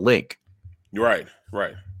us the link. Right.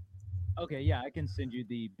 Okay, yeah, I can send you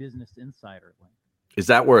the Business Insider link. Is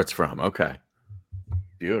that where it's from? Okay.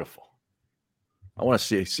 Beautiful. I want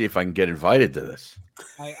to see if I can get invited to this.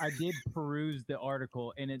 I did peruse the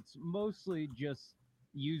article, and it's mostly just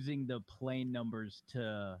using the plane numbers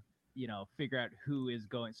to, figure out who is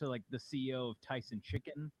going. So, like the CEO of Tyson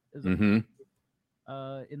Chicken is in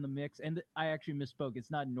the mix. And I actually misspoke.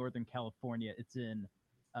 It's not in Northern California. It's in,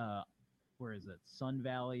 where is it? Sun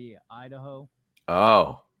Valley, Idaho.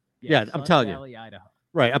 Oh. Yeah, I'm telling Valley, Idaho.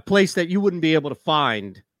 Right, a place that you wouldn't be able to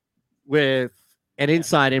find with an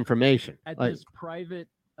inside information. At this private,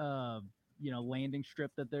 landing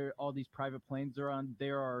strip that all these private planes are on,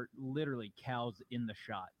 there are literally cows in the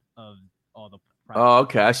shot of all the private planes.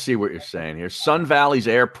 Okay, I see what you're saying here. Sun Valley's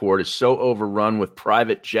airport is so overrun with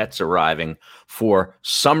private jets arriving for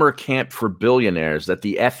summer camp for billionaires that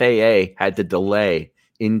the FAA had to delay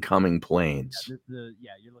incoming planes.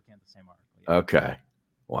 Yeah, you're looking at the same article. Yeah. Okay.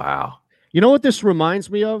 Wow. You know what this reminds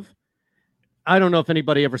me of? I don't know if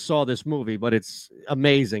anybody ever saw this movie, but it's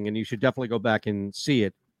amazing, and you should definitely go back and see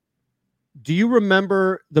it. Do you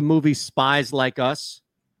remember the movie Spies Like Us?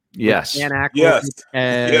 Yes.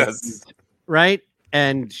 Yes. Right?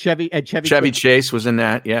 And Chevy Chase was in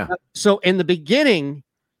that, yeah. So in the beginning,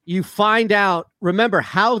 you find out, remember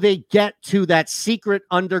how they get to that secret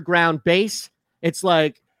underground base? It's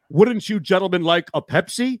like, wouldn't you gentlemen like a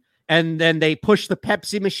Pepsi? And then they push the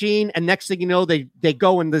Pepsi machine, and next thing you know, they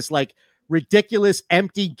go in this like ridiculous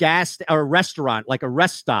empty gas or restaurant, like a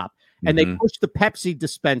rest stop, and they push the Pepsi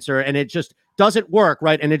dispenser, and it just doesn't work,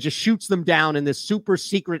 right? And it just shoots them down in this super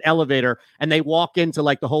secret elevator, and they walk into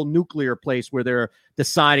like the whole nuclear place where they're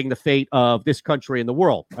deciding the fate of this country and the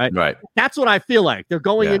world, right? Right. That's what I feel like. They're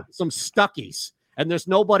going into some Stuckies. And there's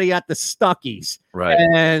nobody at the Stuckies. Right.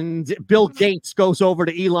 And Bill Gates goes over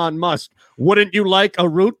to Elon Musk. Wouldn't you like a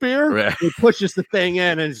root beer? Right. He pushes the thing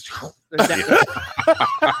in and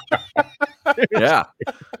yeah.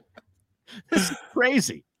 This is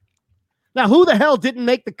crazy. Now, who the hell didn't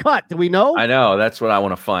make the cut? Do we know? I know. That's what I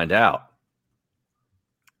want to find out.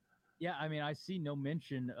 Yeah, I mean, I see no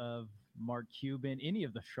mention of Mark Cuban, any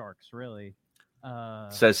of the Sharks, really.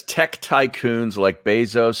 Says tech tycoons like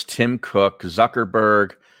Bezos, Tim Cook,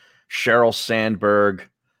 Zuckerberg, Sheryl Sandberg,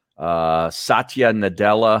 Satya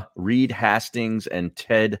Nadella, Reed Hastings, and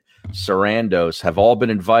Ted Sarandos have all been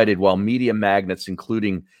invited, while media magnates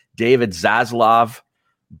including David Zaslav,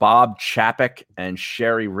 Bob Chapek, and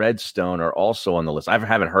Sherry Redstone are also on the list. I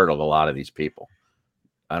haven't heard of a lot of these people.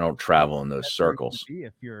 I don't travel in those circles.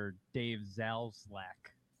 If you're Dave Zaslav,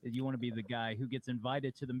 you want to be the guy who gets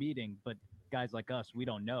invited to the meeting, but guys like us, we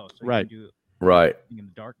don't know. So right. You can do right. in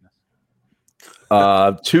the darkness.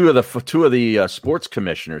 Two of the sports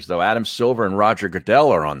commissioners, though, Adam Silver and Roger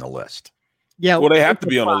Goodell, are on the list. Yeah, well, they have to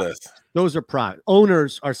be on the list. Those are private.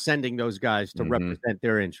 Owners are sending those guys to represent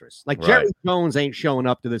their interests. Like Jerry Jones ain't showing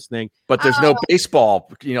up to this thing. But there's no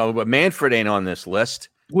baseball. But Manfred ain't on this list.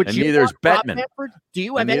 And neither is Bettman. Do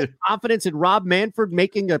you have any confidence in Rob Manfred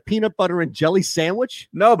making a peanut butter and jelly sandwich?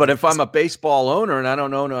 No, but if I'm a baseball owner and I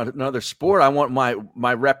don't own another sport, I want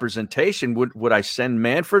my representation. Would I send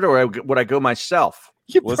Manfred or would I go myself?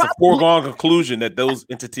 Well, it's a foregone conclusion that those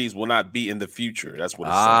entities will not be in the future. That's what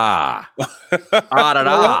it's saying.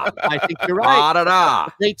 I think you're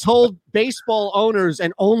right. They told baseball owners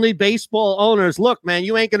and only baseball owners, look, man,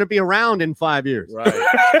 you ain't going to be around in 5 years. Right.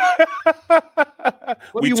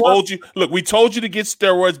 We told you. Look, we told you to get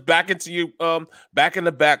steroids back into you, back in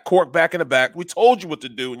the back, cork back in the back. We told you what to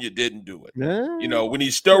do, and you didn't do it. We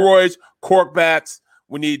need steroids, cork bats.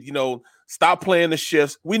 We need, stop playing the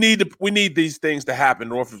shifts. We need these things to happen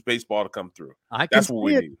in order for baseball to come through. That's what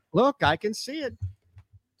we need. Look, I can see it.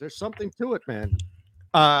 There's something to it, man.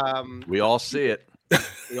 We all see it.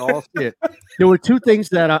 We all see it. There were two things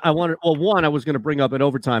that I wanted. Well, one I was going to bring up in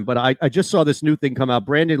overtime, but I just saw this new thing come out.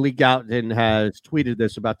 Brandon Lee Gouton has tweeted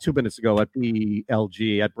this about 2 minutes ago at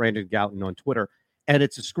BLG, at Brandon Gouton on Twitter, and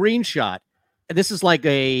it's a screenshot. And this is like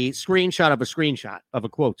a screenshot of a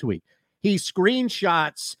quote tweet. He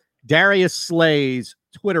screenshots Darius Slay's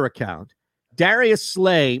Twitter account. Darius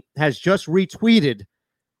Slay has just retweeted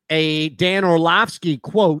a Dan Orlovsky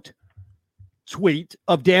quote tweet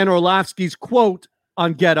of Dan Orlovsky's quote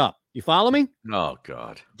on Get Up. You follow me? Oh,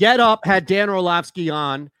 God. Get Up had Dan Orlovsky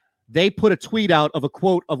on. They put a tweet out of a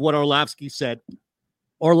quote of what Orlovsky said.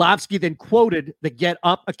 Orlovsky then quoted the Get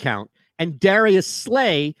Up account, and Darius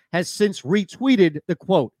Slay has since retweeted the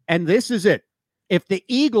quote. And this is it. If the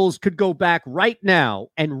Eagles could go back right now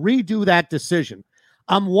and redo that decision,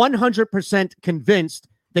 I'm 100% convinced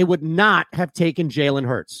they would not have taken Jalen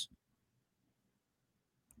Hurts.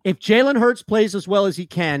 If Jalen Hurts plays as well as he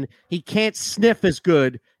can't sniff as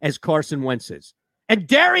good as Carson Wentz is. And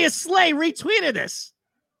Darius Slay retweeted this.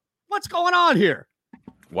 What's going on here?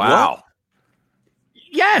 Wow. What?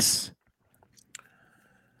 Yes.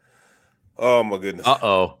 Oh, my goodness.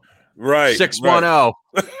 Uh-oh. Right. 610.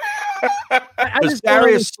 Does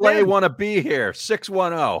Darius Slay want to be here?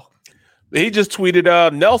 610. He just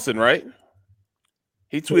tweeted Nelson, right?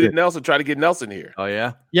 He tweeted Nelson, trying to get Nelson here. Oh,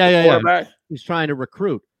 yeah? Yeah. He's trying to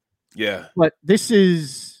recruit. Yeah. But this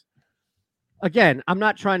is, again, I'm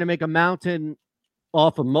not trying to make a mountain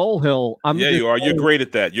off a molehill. You are. You're great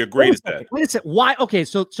at that. You're great at that. Wait a second. Why? Okay,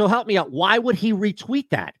 so help me out. Why would he retweet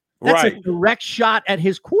that? That's a direct shot at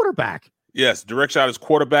his quarterback. Yes, direct shot at his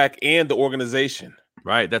quarterback and the organization.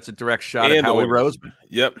 Right, that's a direct shot at Howie Roseman.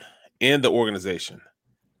 Yep, and the organization.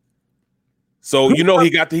 So he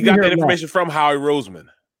got that information from Howie Roseman,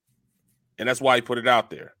 and that's why he put it out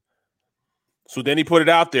there. So then he put it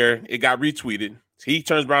out there. It got retweeted. He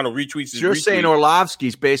turns around and retweets. You're saying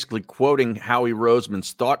Orlovsky's basically quoting Howie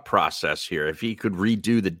Roseman's thought process here. If he could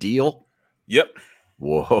redo the deal. Yep.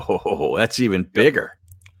 Whoa, that's even bigger.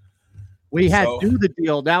 We had do the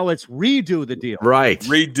deal. Now it's redo the deal. Right.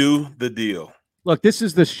 Redo the deal. Look, this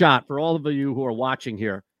is the shot for all of you who are watching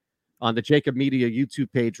here on the Jacob Media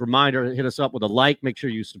YouTube page. Reminder, hit us up with a like. Make sure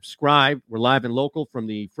you subscribe. We're live and local from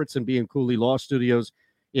the Fritz and B and Cooley Law Studios.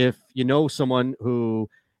 If you know someone who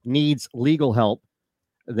needs legal help,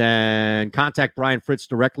 then contact Brian Fritz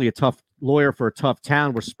directly, a tough lawyer for a tough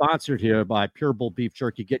town. We're sponsored here by Pure Bull Beef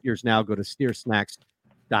Jerky. Get yours now. Go to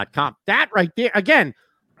steersnacks.com. That right there, again,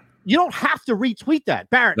 you don't have to retweet that,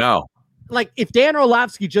 Barrett. No. Like, if Dan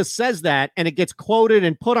Orlovsky just says that and it gets quoted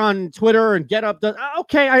and put on Twitter and Get Up,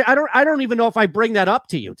 okay, I don't even know if I bring that up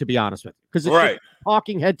to you, to be honest with you, because it's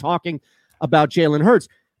just talking about Jalen Hurts.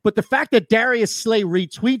 But the fact that Darius Slay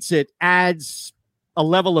retweets it adds a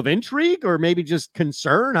level of intrigue or maybe just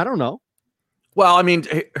concern. I don't know. Well, I mean,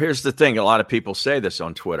 here's the thing. A lot of people say this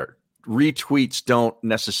on Twitter. Retweets don't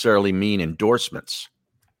necessarily mean endorsements.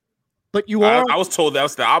 But you are. I was told that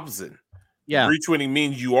was the opposite. Yeah. Retweeting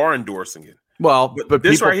means you are endorsing it. Well, but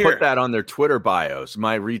people right put that on their Twitter bios.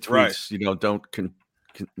 My retweets, don't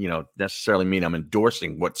necessarily mean I'm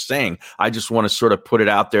endorsing what's saying. I just want to sort of put it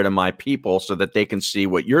out there to my people so that they can see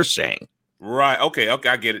what you're saying. Right. Okay.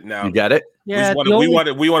 I get it now. You get it? Yeah. We want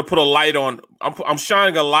to put a light on. I'm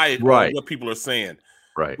shining a light on what people are saying.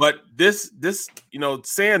 Right. But this,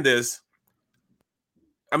 saying this,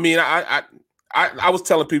 I mean, I was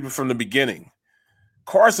telling people from the beginning,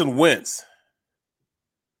 Carson Wentz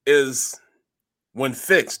is, when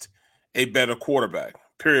fixed, a better quarterback.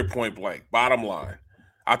 Period. Point blank. Bottom line.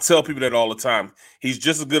 I tell people that all the time. He's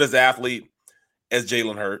just as good as an athlete as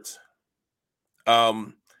Jalen Hurts.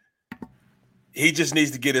 He just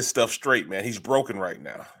needs to get his stuff straight, man. He's broken right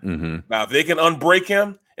now. Mm-hmm. Now, if they can unbreak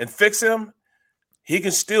him and fix him, he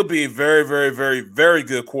can still be a very, very, very, very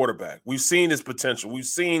good quarterback. We've seen his potential. We've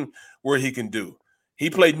seen where he can do. He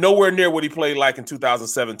played nowhere near what he played like in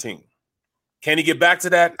 2017. Can he get back to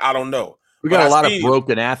that? I don't know. We got a lot of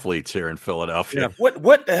broken athletes here in Philadelphia. Yeah.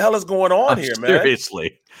 What the hell is going on here, man?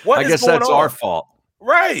 Seriously. I guess that's our fault.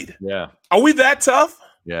 Right. Yeah. Are we that tough?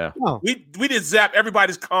 Yeah. Oh. We just zap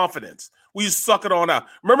everybody's confidence. We just suck it on out.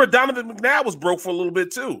 Remember, Donovan McNabb was broke for a little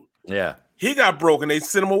bit too. Yeah. He got broken. They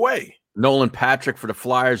sent him away. Nolan Patrick for the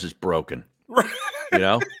Flyers is broken. Right. You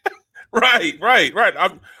know? Right.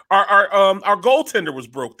 Our goaltender was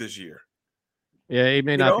broke this year. Yeah, he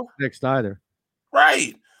may not be fixed either.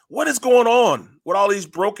 Right. What is going on with all these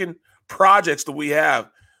broken projects that we have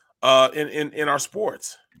in our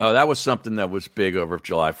sports? Oh, that was something that was big over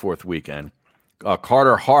July 4th weekend.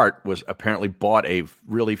 Carter Hart was apparently bought a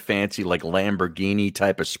really fancy like Lamborghini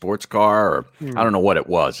type of sports car, or I don't know what it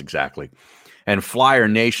was exactly. And Flyer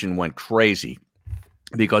Nation went crazy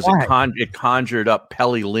because it conjured up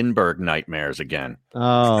Pelly Lindbergh nightmares again.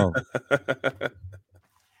 Oh.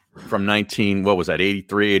 From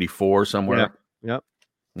 83, 84, somewhere. Yep.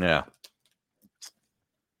 Yeah.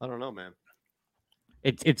 I don't know, man.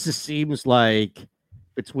 It just seems like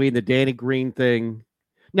between the Danny Green thing.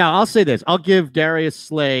 Now, I'll say this. I'll give Darius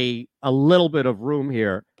Slay a little bit of room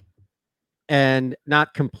here and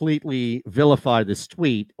not completely vilify this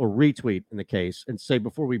tweet or retweet in the case and say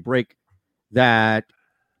before we break that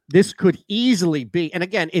this could easily be, and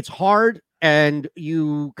again, it's hard and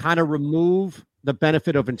you kind of remove the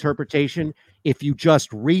benefit of interpretation if you just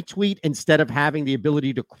retweet instead of having the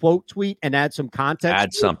ability to quote tweet and add some context.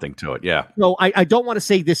 Add something to it, yeah. So I don't want to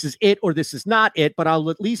say this is it or this is not it, but I'll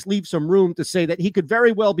at least leave some room to say that he could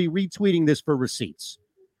very well be retweeting this for receipts,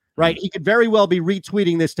 right? He could very well be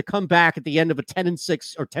retweeting this to come back at the end of a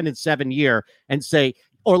 10-6 or 10-7 year and say,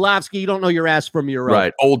 Orlovsky, you don't know your ass from your own.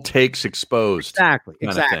 Right, old takes exposed. Exactly.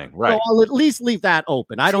 Thing. Right. So I'll at least leave that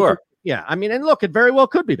open. I don't. Yeah, I mean, and look, it very well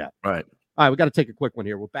could be that. Right. All right, we got to take a quick one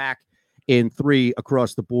here. We're back in 3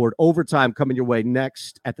 across the board. Overtime coming your way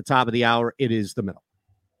next at the top of the hour. It is the middle.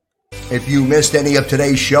 If you missed any of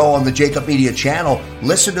today's show on the Jacob Media channel,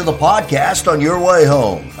 listen to the podcast on your way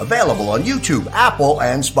home. Available on YouTube, Apple,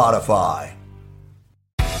 and Spotify.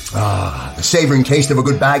 The savoring taste of a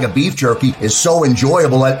good bag of beef jerky is so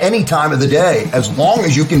enjoyable at any time of the day, as long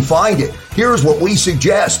as you can find it. Here's what we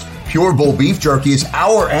suggest. Pure Bull Beef Jerky is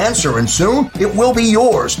our answer, and soon it will be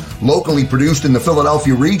yours. Locally produced in the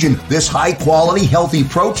Philadelphia region, this high-quality, healthy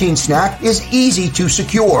protein snack is easy to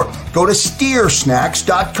secure. Go to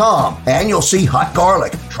steersnacks.com, and you'll see hot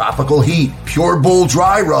garlic, tropical heat, Pure Bull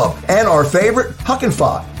dry rub, and our favorite, Huck and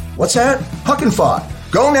Fod. What's that? Huck and Fod.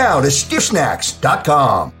 Go now to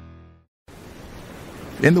steersnacks.com.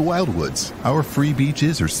 In the Wildwoods, our free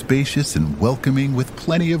beaches are spacious and welcoming with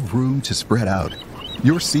plenty of room to spread out.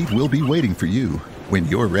 Your seat will be waiting for you when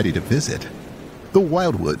you're ready to visit. The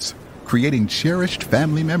Wildwoods, creating cherished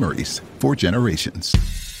family memories for generations.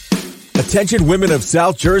 Attention women of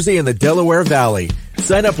South Jersey and the Delaware Valley.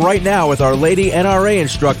 Sign up right now with Our Lady NRA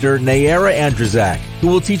instructor Nayara Andrzak, who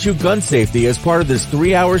will teach you gun safety as part of this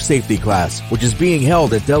 3-hour safety class, which is being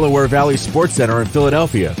held at Delaware Valley Sports Center in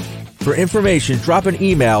Philadelphia. For information, drop an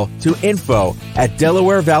email to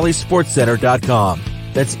info@DelawareValleySportsCenter.com.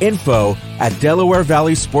 That's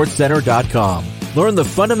info@DelawareValleySportsCenter.com. Learn the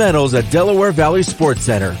fundamentals at Delaware Valley Sports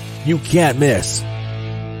Center. You can't miss.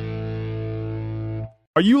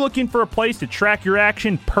 Are you looking for a place to track your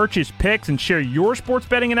action, purchase picks, and share your sports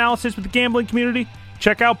betting analysis with the gambling community?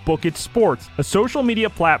 Check out Book It Sports, a social media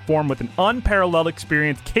platform with an unparalleled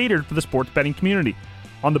experience catered for the sports betting community.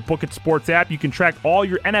 On the Book It Sports app, you can track all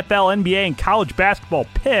your NFL, NBA, and college basketball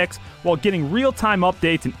picks while getting real-time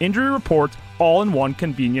updates and injury reports all in one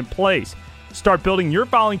convenient place. Start building your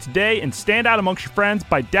following today and stand out amongst your friends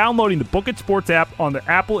by downloading the Book It Sports app on the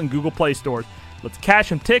Apple and Google Play stores. Let's cash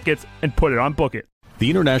some tickets and put it on Book It.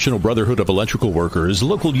 The International Brotherhood of Electrical Workers,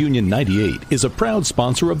 Local Union 98, is a proud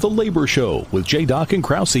sponsor of The Labor Show with J. Doc and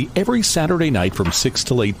Krause every Saturday night from 6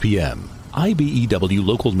 till 8 p.m. IBEW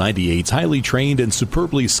Local 98's highly trained and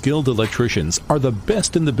superbly skilled electricians are the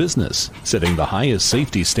best in the business, setting the highest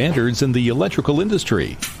safety standards in the electrical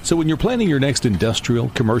industry. So when you're planning your next industrial,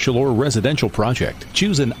 commercial, or residential project,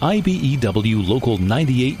 choose an IBEW Local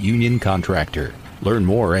 98 union contractor. Learn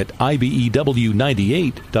more at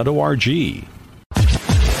IBEW98.org.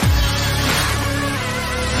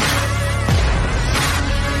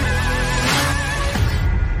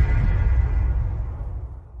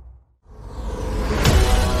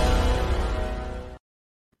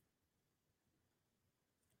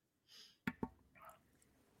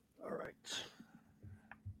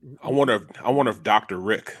 I wonder if Dr.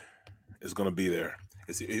 Rick is going to be there.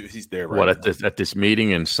 He's there right What, now. at this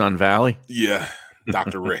meeting in Sun Valley? Yeah,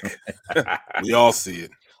 Dr. Rick. We all see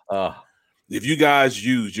it. If you guys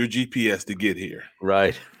use your GPS to get here.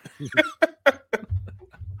 Right.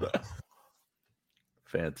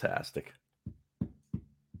 Fantastic.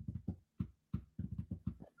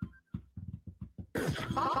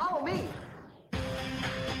 Follow me.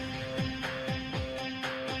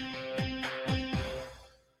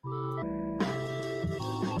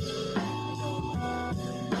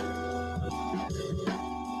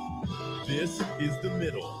 This is The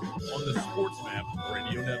Middle on the SportsMap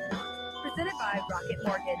Radio Network. Presented by Rocket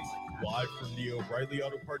Mortgage. Live from the O'Reilly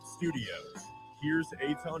Auto Parts Studios, here's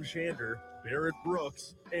Eytan Shander, Barrett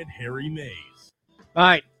Brooks, and Harry Mays. All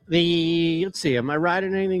right. Let's see. Am I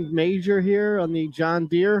riding anything major here on the John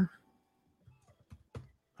Deere?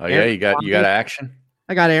 Oh yeah, you got action.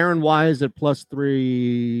 I got Aaron Wise at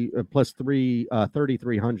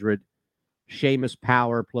 +3,300. Seamus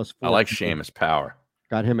Power +4. I like Seamus Power.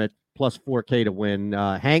 Got him at +4K to win.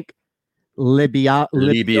 Hank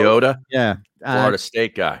Libiota. Yeah. Florida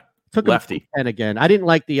State guy. Took lefty. And again, I didn't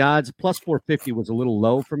like the odds. +450 was a little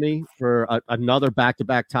low for me for another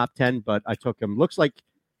back-to-back top 10, but I took him. Looks like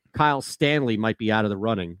Kyle Stanley might be out of the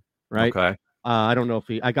running, right? Okay. I don't know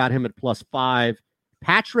if I got him at +5.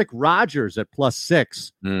 Patrick Rogers at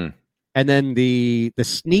 +6. Mm. And then the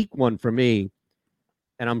sneak one for me,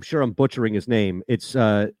 and I'm sure I'm butchering his name. It's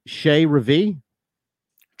Shea Revie.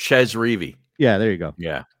 Ches Reavie. Yeah, there you go.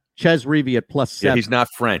 Yeah. Ches Reavie at +7. Yeah, he's not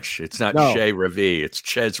French. It's not Shea Revie. It's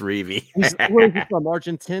Ches Reavie. Where is he from?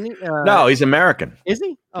 Argentina? No, he's American. Is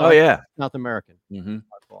he? Oh yeah. South American. Mm-hmm.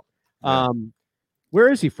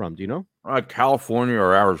 Where is he from? Do you know? California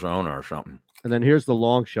or Arizona or something. And then here's the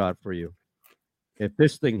long shot for you. If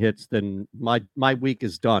this thing hits, then my week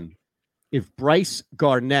is done. If Bryce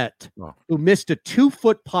Garnett, who missed a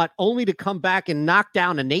 2-foot putt only to come back and knock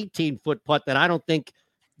down an 18-foot putt that I don't think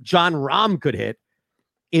John Rahm could hit,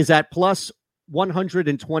 is at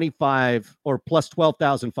 +125 or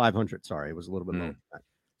 +12,500. Sorry, it was a little bit low.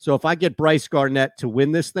 So if I get Bryce Garnett to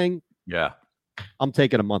win this thing, yeah, I'm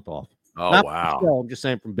taking a month off. Oh, wow. I'm just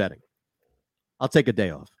saying from betting. I'll take a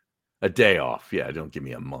day off. A day off. Yeah, don't give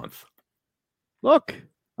me a month. Look,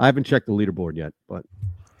 I haven't checked the leaderboard yet, but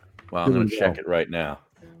well, I'm going to check it right now.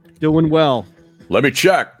 Doing well. Let me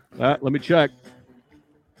check. Let me check.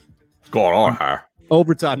 What's going on here?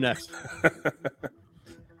 Overtime next.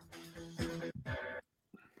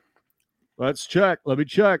 Let's check. Let me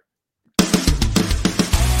check.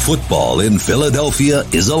 Football in Philadelphia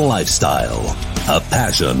is a lifestyle, a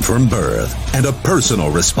passion from birth, and a personal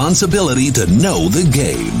responsibility to know the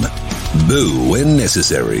game. Boo when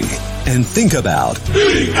necessary. And think about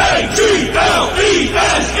E-A-G-L-E-S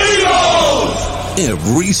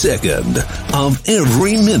every second of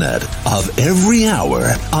every minute of every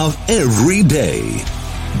hour of every day.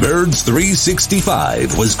 Birds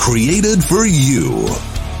 365 was created for you.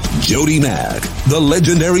 Jody Mack, the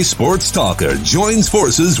legendary sports talker, joins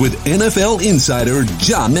forces with NFL insider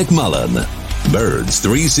John McMullen. Birds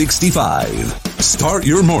 365. Start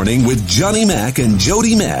your morning with Johnny Mack and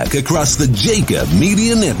Jody Mack across the Jacob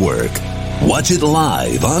Media Network. Watch it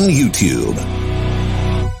live on YouTube.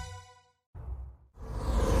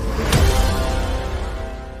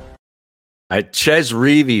 Ches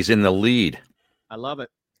Reavie's in the lead. I love it.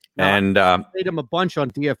 No, and I played him a bunch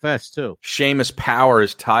on DFS too. Seamus Power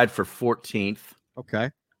is tied for 14th.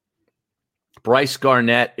 Okay. Bryce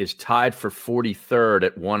Garnett is tied for 43rd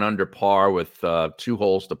at 1 under par with 2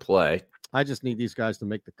 holes to play. I just need these guys to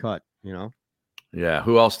make the cut, you know? Yeah.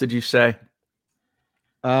 Who else did you say?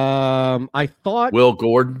 I thought Will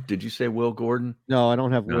Gordon. Did you say Will Gordon? No, I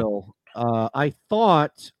don't have Will. I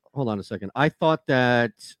thought, hold on a second. I thought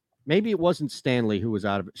that maybe it wasn't Stanley who was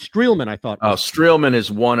out of it. Streelman, I thought. Oh, Streelman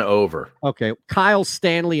is 1 over. Okay. Kyle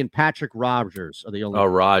Stanley and Patrick Rogers are the only. Oh,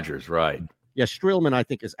 Rogers, right. Yeah, Streelman, I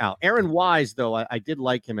think, is out. Aaron Wise, though, I did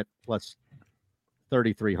like him at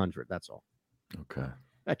 +3,300. That's all. Okay.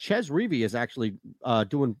 Ches Reavie is actually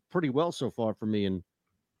doing pretty well so far for me in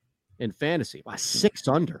fantasy. Wow, 6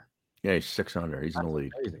 under. Yeah, he's 6 under. He's in the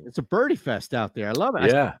lead. Amazing. It's a birdie fest out there. I love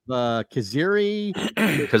it. Yeah. Kaziri.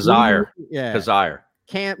 Kazire. Yeah. Kazire.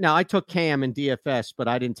 Cam. Now, I took Cam in DFS, but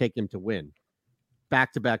I didn't take him to win.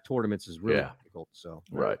 Back-to-back tournaments is really difficult. So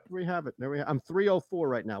right. There we have it. I'm 304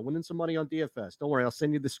 right now, winning some money on DFS. Don't worry, I'll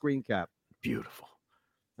send you the screen cap. Beautiful.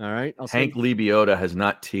 All right. Hank Libiota has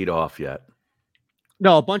not teed off yet.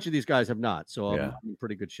 No, a bunch of these guys have not. So Yeah. I'm in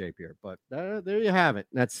pretty good shape here. But there you have it.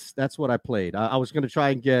 That's what I played. I was going to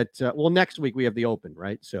try and get. Well, next week we have the Open,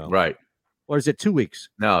 right? So Right. Or is it 2 weeks?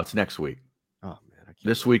 No, it's next week. Oh, man.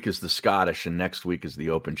 This week is the Scottish, and next week is the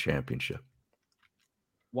Open Championship.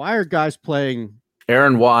 Why are guys playing?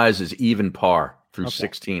 Aaron Wise is even par through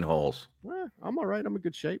 16 holes. I'm all right. I'm in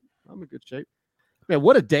good shape. Man,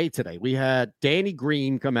 what a day today. We had Danny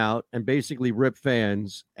Green come out and basically rip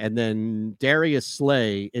fans, and then Darius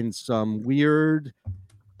Slay in some weird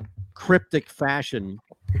cryptic fashion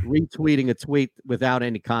retweeting a tweet without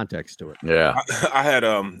any context to it. Yeah. I had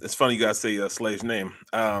it's funny you guys say Slay's name.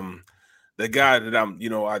 The guy that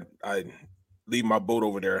I leave my boat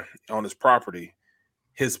over there on his property.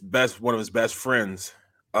 One of his best friends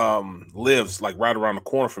lives like right around the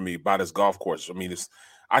corner from me by this golf course. I mean,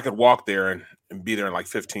 I could walk there and be there in like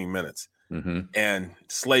 15 minutes. Mm-hmm. And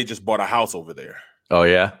Slay just bought a house over there. Oh,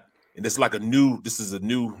 yeah? And this is a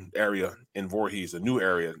new area in Voorhees, a new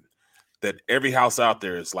area that every house out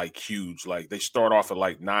there is like huge. Like they start off at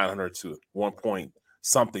like 900 to 1 point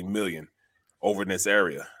something million over in this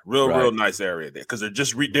area. Real nice area there because they're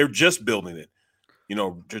just building it.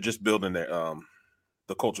 They're just building the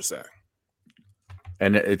culture center.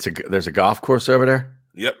 And there's a golf course over there?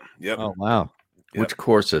 Yep. Oh, wow. Yep. Which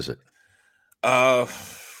course is it?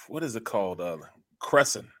 What is it called?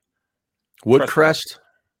 Crescent. Woodcrest?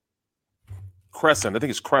 Crescent. I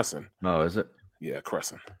think it's Crescent. Oh, is it? Yeah,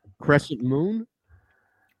 Crescent. Crescent Moon?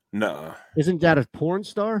 No. Isn't that a porn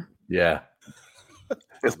star? Yeah.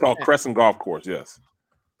 It's called Crescent Golf Course, yes.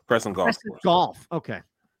 Crescent Golf Course. Golf. Okay.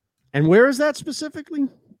 And where is that specifically?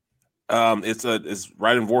 It's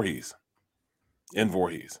right in Voorhees.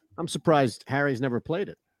 I'm surprised Harry's never played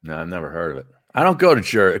it. No, I've never heard of it. I don't go to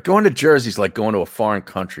Jersey. Going to Jersey is like going to a foreign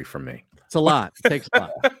country for me. It's a lot. It takes a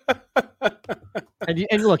lot.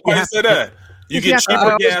 And look, why you say that? You get cheaper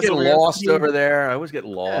I gas always get lost over there. I always get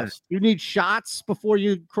lost. You need shots before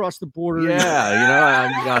you cross the border.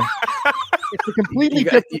 Yeah, it's a completely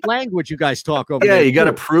different language you guys talk over. Yeah, there you got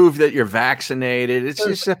to prove that you're vaccinated. It's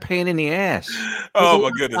just a pain in the ass. Oh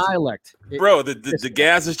my goodness, dialect, bro. The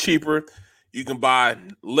gas is cheaper. You can buy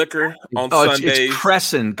liquor on Sundays. It's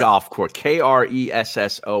Crescent Golf Course, Cresson.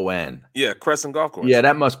 Yeah, Crescent Golf Course. Yeah,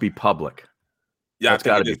 that must be public. Yeah, it's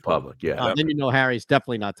got to be public. Yeah, then Harry's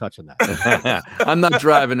definitely not touching that. I'm not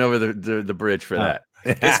driving over the bridge for that.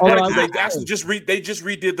 They just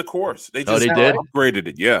redid the course. They just did? upgraded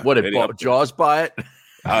it. Yeah. What did Jaws buy it?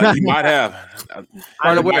 You might have.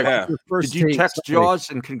 By the way, did you text Jaws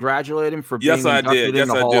and congratulate him for being inducted in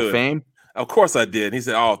the Hall of Fame? Of course I did. He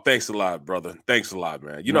said, "Oh, thanks a lot, brother. Thanks a lot,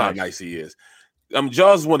 man. You know how nice he is.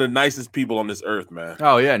 Jaws is one of the nicest people on this earth, man.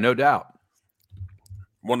 Oh yeah, no doubt.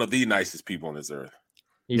 One of the nicest people on this earth.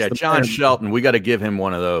 John Shelton. We got to give him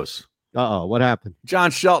one of those. What happened?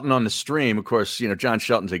 John Shelton on the stream. Of course, John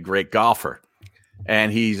Shelton's a great golfer,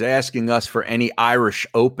 and he's asking us for any Irish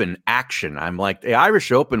Open action. I'm like, the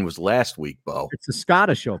Irish Open was last week, Bo. It's the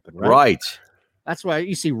Scottish Open, right? Right. That's why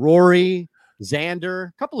you see Rory, Xander,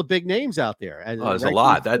 a couple of big names out there. There's a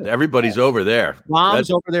lot. Everybody's over there.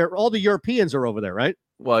 Mom's over there. All the Europeans are over there, right?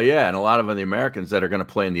 Well, yeah, and a lot of the Americans that are going to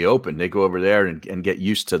play in the Open, they go over there and get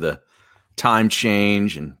used to the time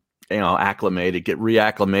change and get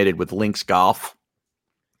reacclimated with links golf.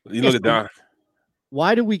 You look at that.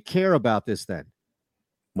 Why do we care about this then?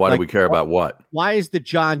 Why do we care about what? Why is the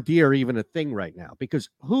John Deere even a thing right now? Because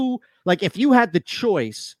if you had the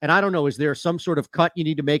choice, and I don't know, is there some sort of cut you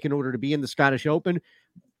need to make in order to be in the Scottish Open?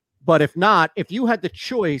 But if not, if you had the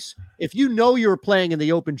choice, if you're playing in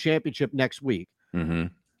the Open Championship next week, mm-hmm.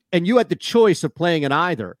 and you had the choice of playing in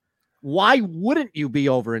either, why wouldn't you be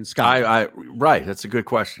over in Scotland? Right. That's a good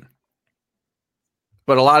question.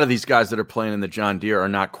 But a lot of these guys that are playing in the John Deere are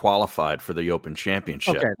not qualified for the Open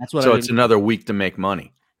Championship. Okay, that's what. So it's another week to make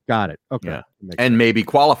money. Got it. Okay. Yeah. And maybe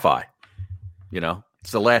qualify.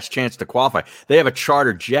 It's the last chance to qualify. They have a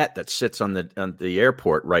charter jet that sits on the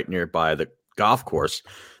airport right nearby the golf course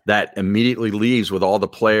that immediately leaves with all the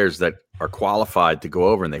players that are qualified to go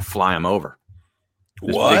over, and they fly them over.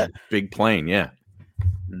 This big plane, yeah.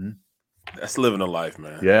 Mm-hmm. That's living a life,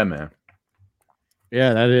 man. Yeah, man.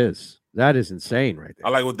 Yeah, that is insane right there. I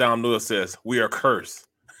like what Don Lewis says. We are cursed.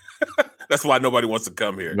 That's why nobody wants to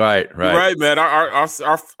come here. Right. You're right, man. Our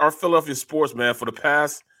Philadelphia sports, man, for the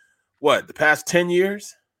past 10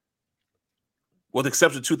 years? With the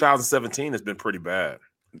exception of 2017, has been pretty bad.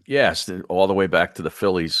 Yes, all the way back to the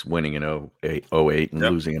Phillies winning in 08 and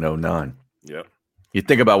losing in 09. Yep. You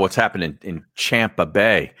think about what's happened in Tampa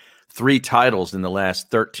Bay. 3 titles in the last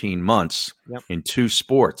 13 months in 2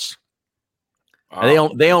 sports. And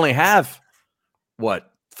they only have,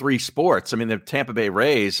 3 sports? I mean, the Tampa Bay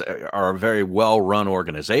Rays are a very well-run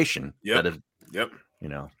organization. Yep.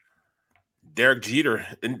 Derek Jeter,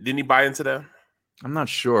 didn't he buy into that? I'm not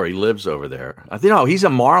sure. He lives over there. I think he's a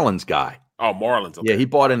Marlins guy. Oh, Marlins. Okay. Yeah, he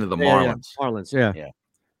bought into the Marlins. Yeah. Marlins, yeah.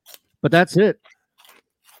 But that's it.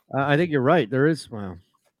 I think you're right. There is, wow.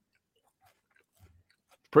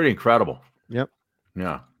 Pretty incredible. Yep.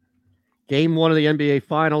 Yeah. Game 1 of the NBA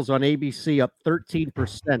Finals on ABC up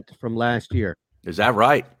 13% from last year. Is that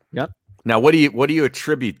right? Yep. Now, what do you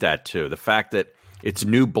attribute that to? The fact that it's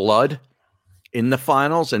new blood in the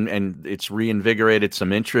finals and it's reinvigorated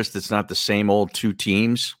some interest. It's not the same old two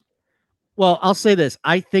teams. Well, I'll say this.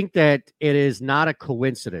 I think that it is not a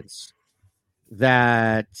coincidence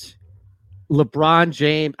that LeBron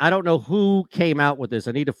James, I don't know who came out with this.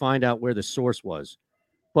 I need to find out where the source was.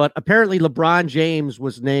 But apparently LeBron James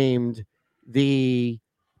was named the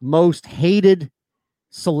most hated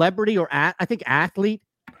celebrity or I think athlete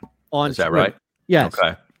on Is that Twitter. right? Yes.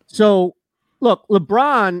 Okay. So, look,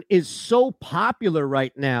 LeBron is so popular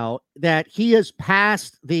right now that he has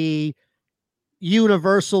passed the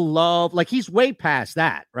universal love. Like, he's way past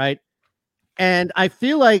that, right? And I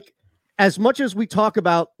feel like as much as we talk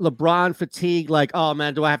about LeBron fatigue, like, oh,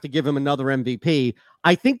 man, do I have to give him another MVP?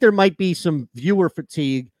 I think there might be some viewer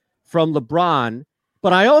fatigue from LeBron.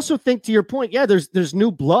 But I also think, to your point, yeah, there's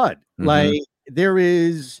new blood. Mm-hmm. Like, there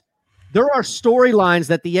are storylines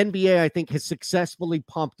that the NBA, I think, has successfully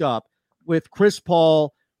pumped up with Chris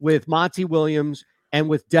Paul, with Monty Williams, and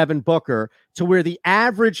with Devin Booker, to where the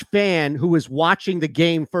average fan who is watching the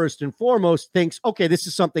game first and foremost thinks, okay, this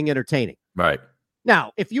is something entertaining. Right.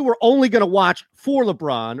 Now, if you were only going to watch for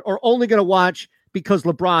LeBron or only going to watch because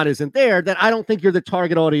LeBron isn't there, then I don't think you're the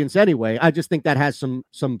target audience anyway. I just think that has some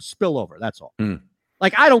spillover. That's all.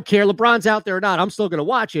 Like, I don't care. LeBron's out there or not. I'm still going to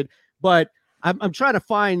watch it. But I'm trying to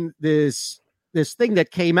find this thing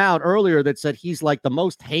that came out earlier that said he's like the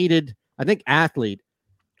most hated, I think, athlete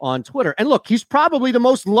on Twitter. And look, he's probably the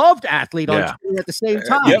most loved athlete on Twitter at the same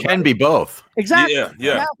time. You can be both. Exactly.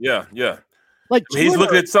 Yeah. Like, he's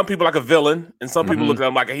looking at some people like a villain, and some people look at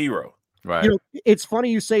him like a hero. Right. You know, it's funny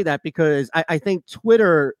you say that because I think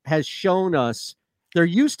Twitter has shown us there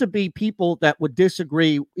used to be people that would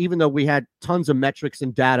disagree, even though we had tons of metrics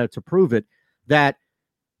and data to prove it, that,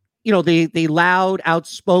 you know, the loud,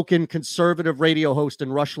 outspoken conservative radio host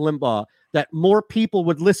in Rush Limbaugh, that more people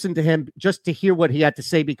would listen to him just to hear what he had to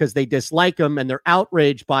say because they dislike him and they're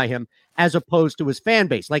outraged by him, as opposed to his fan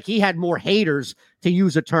base. Like, he had more haters, to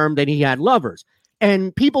use a term, than he had lovers.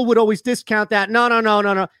 And people would always discount that.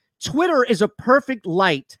 No. Twitter is a perfect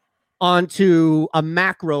light onto a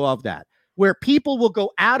macro of that, where people will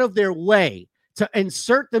go out of their way to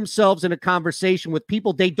insert themselves in a conversation with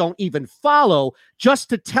people they don't even follow just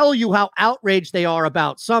to tell you how outraged they are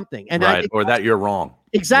about something. And right, or that you're wrong.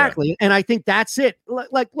 Exactly. Yeah. And I think that's it.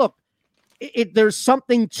 Like, look, there's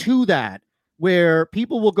something to that where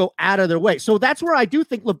people will go out of their way. So that's where I do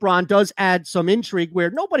think LeBron does add some intrigue,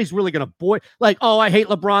 where nobody's really going to I hate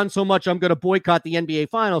LeBron so much I'm going to boycott the NBA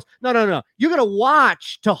Finals. No. You're going to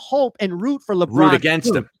watch to hope and root for LeBron. Root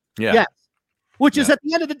against him. Yeah. Yes. Which is, at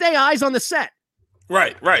the end of the day, eyes on the set.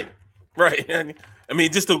 Right. I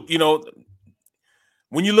mean, just to,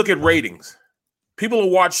 when you look at ratings, people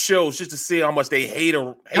will watch shows just to see how much they hate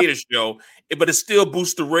a show, but it still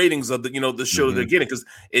boosts the ratings of the show that they're getting, because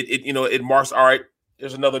it marks, all right,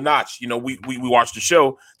 there's another notch. We watch the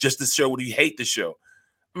show just to show we hate the show.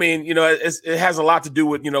 I mean, it has a lot to do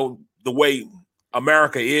with the way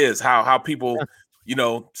America is, how people.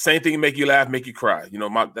 Same thing make you laugh, make you cry.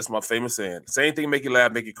 That's my famous saying. Same thing make you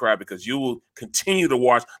laugh, make you cry, because you will continue to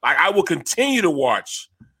watch. Like, I will continue to watch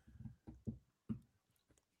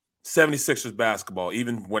 76ers basketball,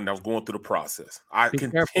 even when I was going through the process. I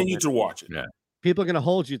continue to watch it. Yeah. People are going to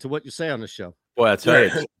hold you to what you say on the show. Well, I tell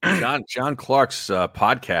you, John Clark's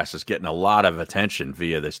podcast is getting a lot of attention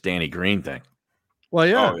via this Danny Green thing. Well,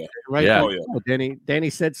 yeah. Oh, yeah. Right. Yeah. Oh, yeah. Danny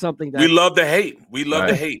said something that we love to hate. We love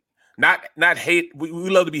to hate. Not hate. We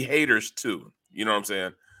love to be haters too. You know what I'm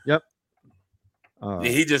saying? Yep.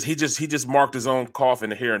 He just marked his own coffin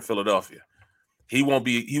here in Philadelphia. He won't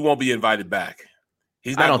be invited back.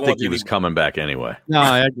 I don't think he was coming back anyway. No,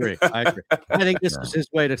 I agree. I think this was his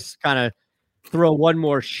way to kind of throw one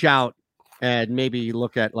more shout and maybe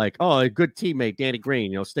look at a good teammate, Danny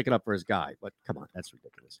Green, sticking up for his guy. But come on, that's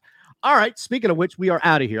ridiculous. All right. Speaking of which, we are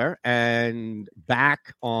out of here and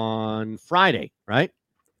back on Friday, right?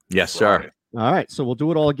 Yes, sir. All right. So we'll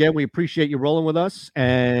do it all again. We appreciate you rolling with us.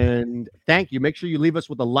 And thank you. Make sure you leave us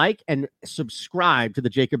with a like and subscribe to the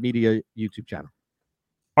Jacob Media YouTube channel.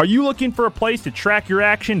 Are you looking for a place to track your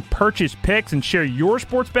action, purchase picks, and share your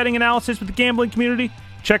sports betting analysis with the gambling community?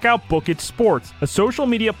 Check out Book It Sports, a social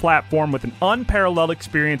media platform with an unparalleled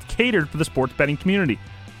experience catered for the sports betting community.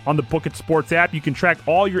 On the Book It Sports app, you can track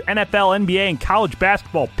all your NFL, NBA, and college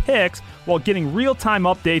basketball picks while getting real-time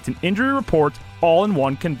updates and injury reports all in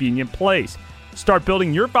one convenient place. Start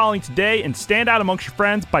building your following today and stand out amongst your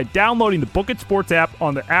friends by downloading the Book It Sports app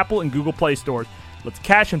on the Apple and Google Play stores. Let's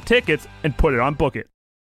cash some tickets and put it on Book It.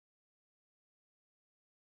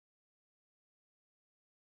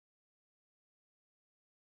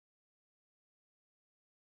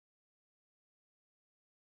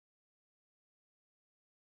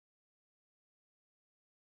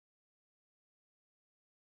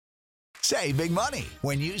 Save big money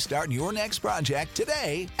when you start your next project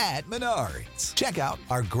today at Menards. Check out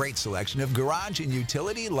our great selection of garage and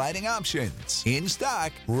utility lighting options. In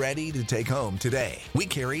stock, ready to take home today. We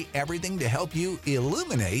carry everything to help you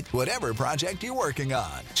illuminate whatever project you're working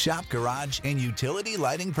on. Shop garage and utility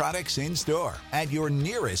lighting products in store at your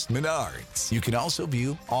nearest Menards. You can also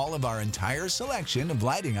view all of our entire selection of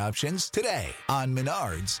lighting options today on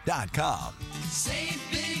Menards.com. Save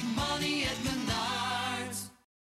big money at Menards.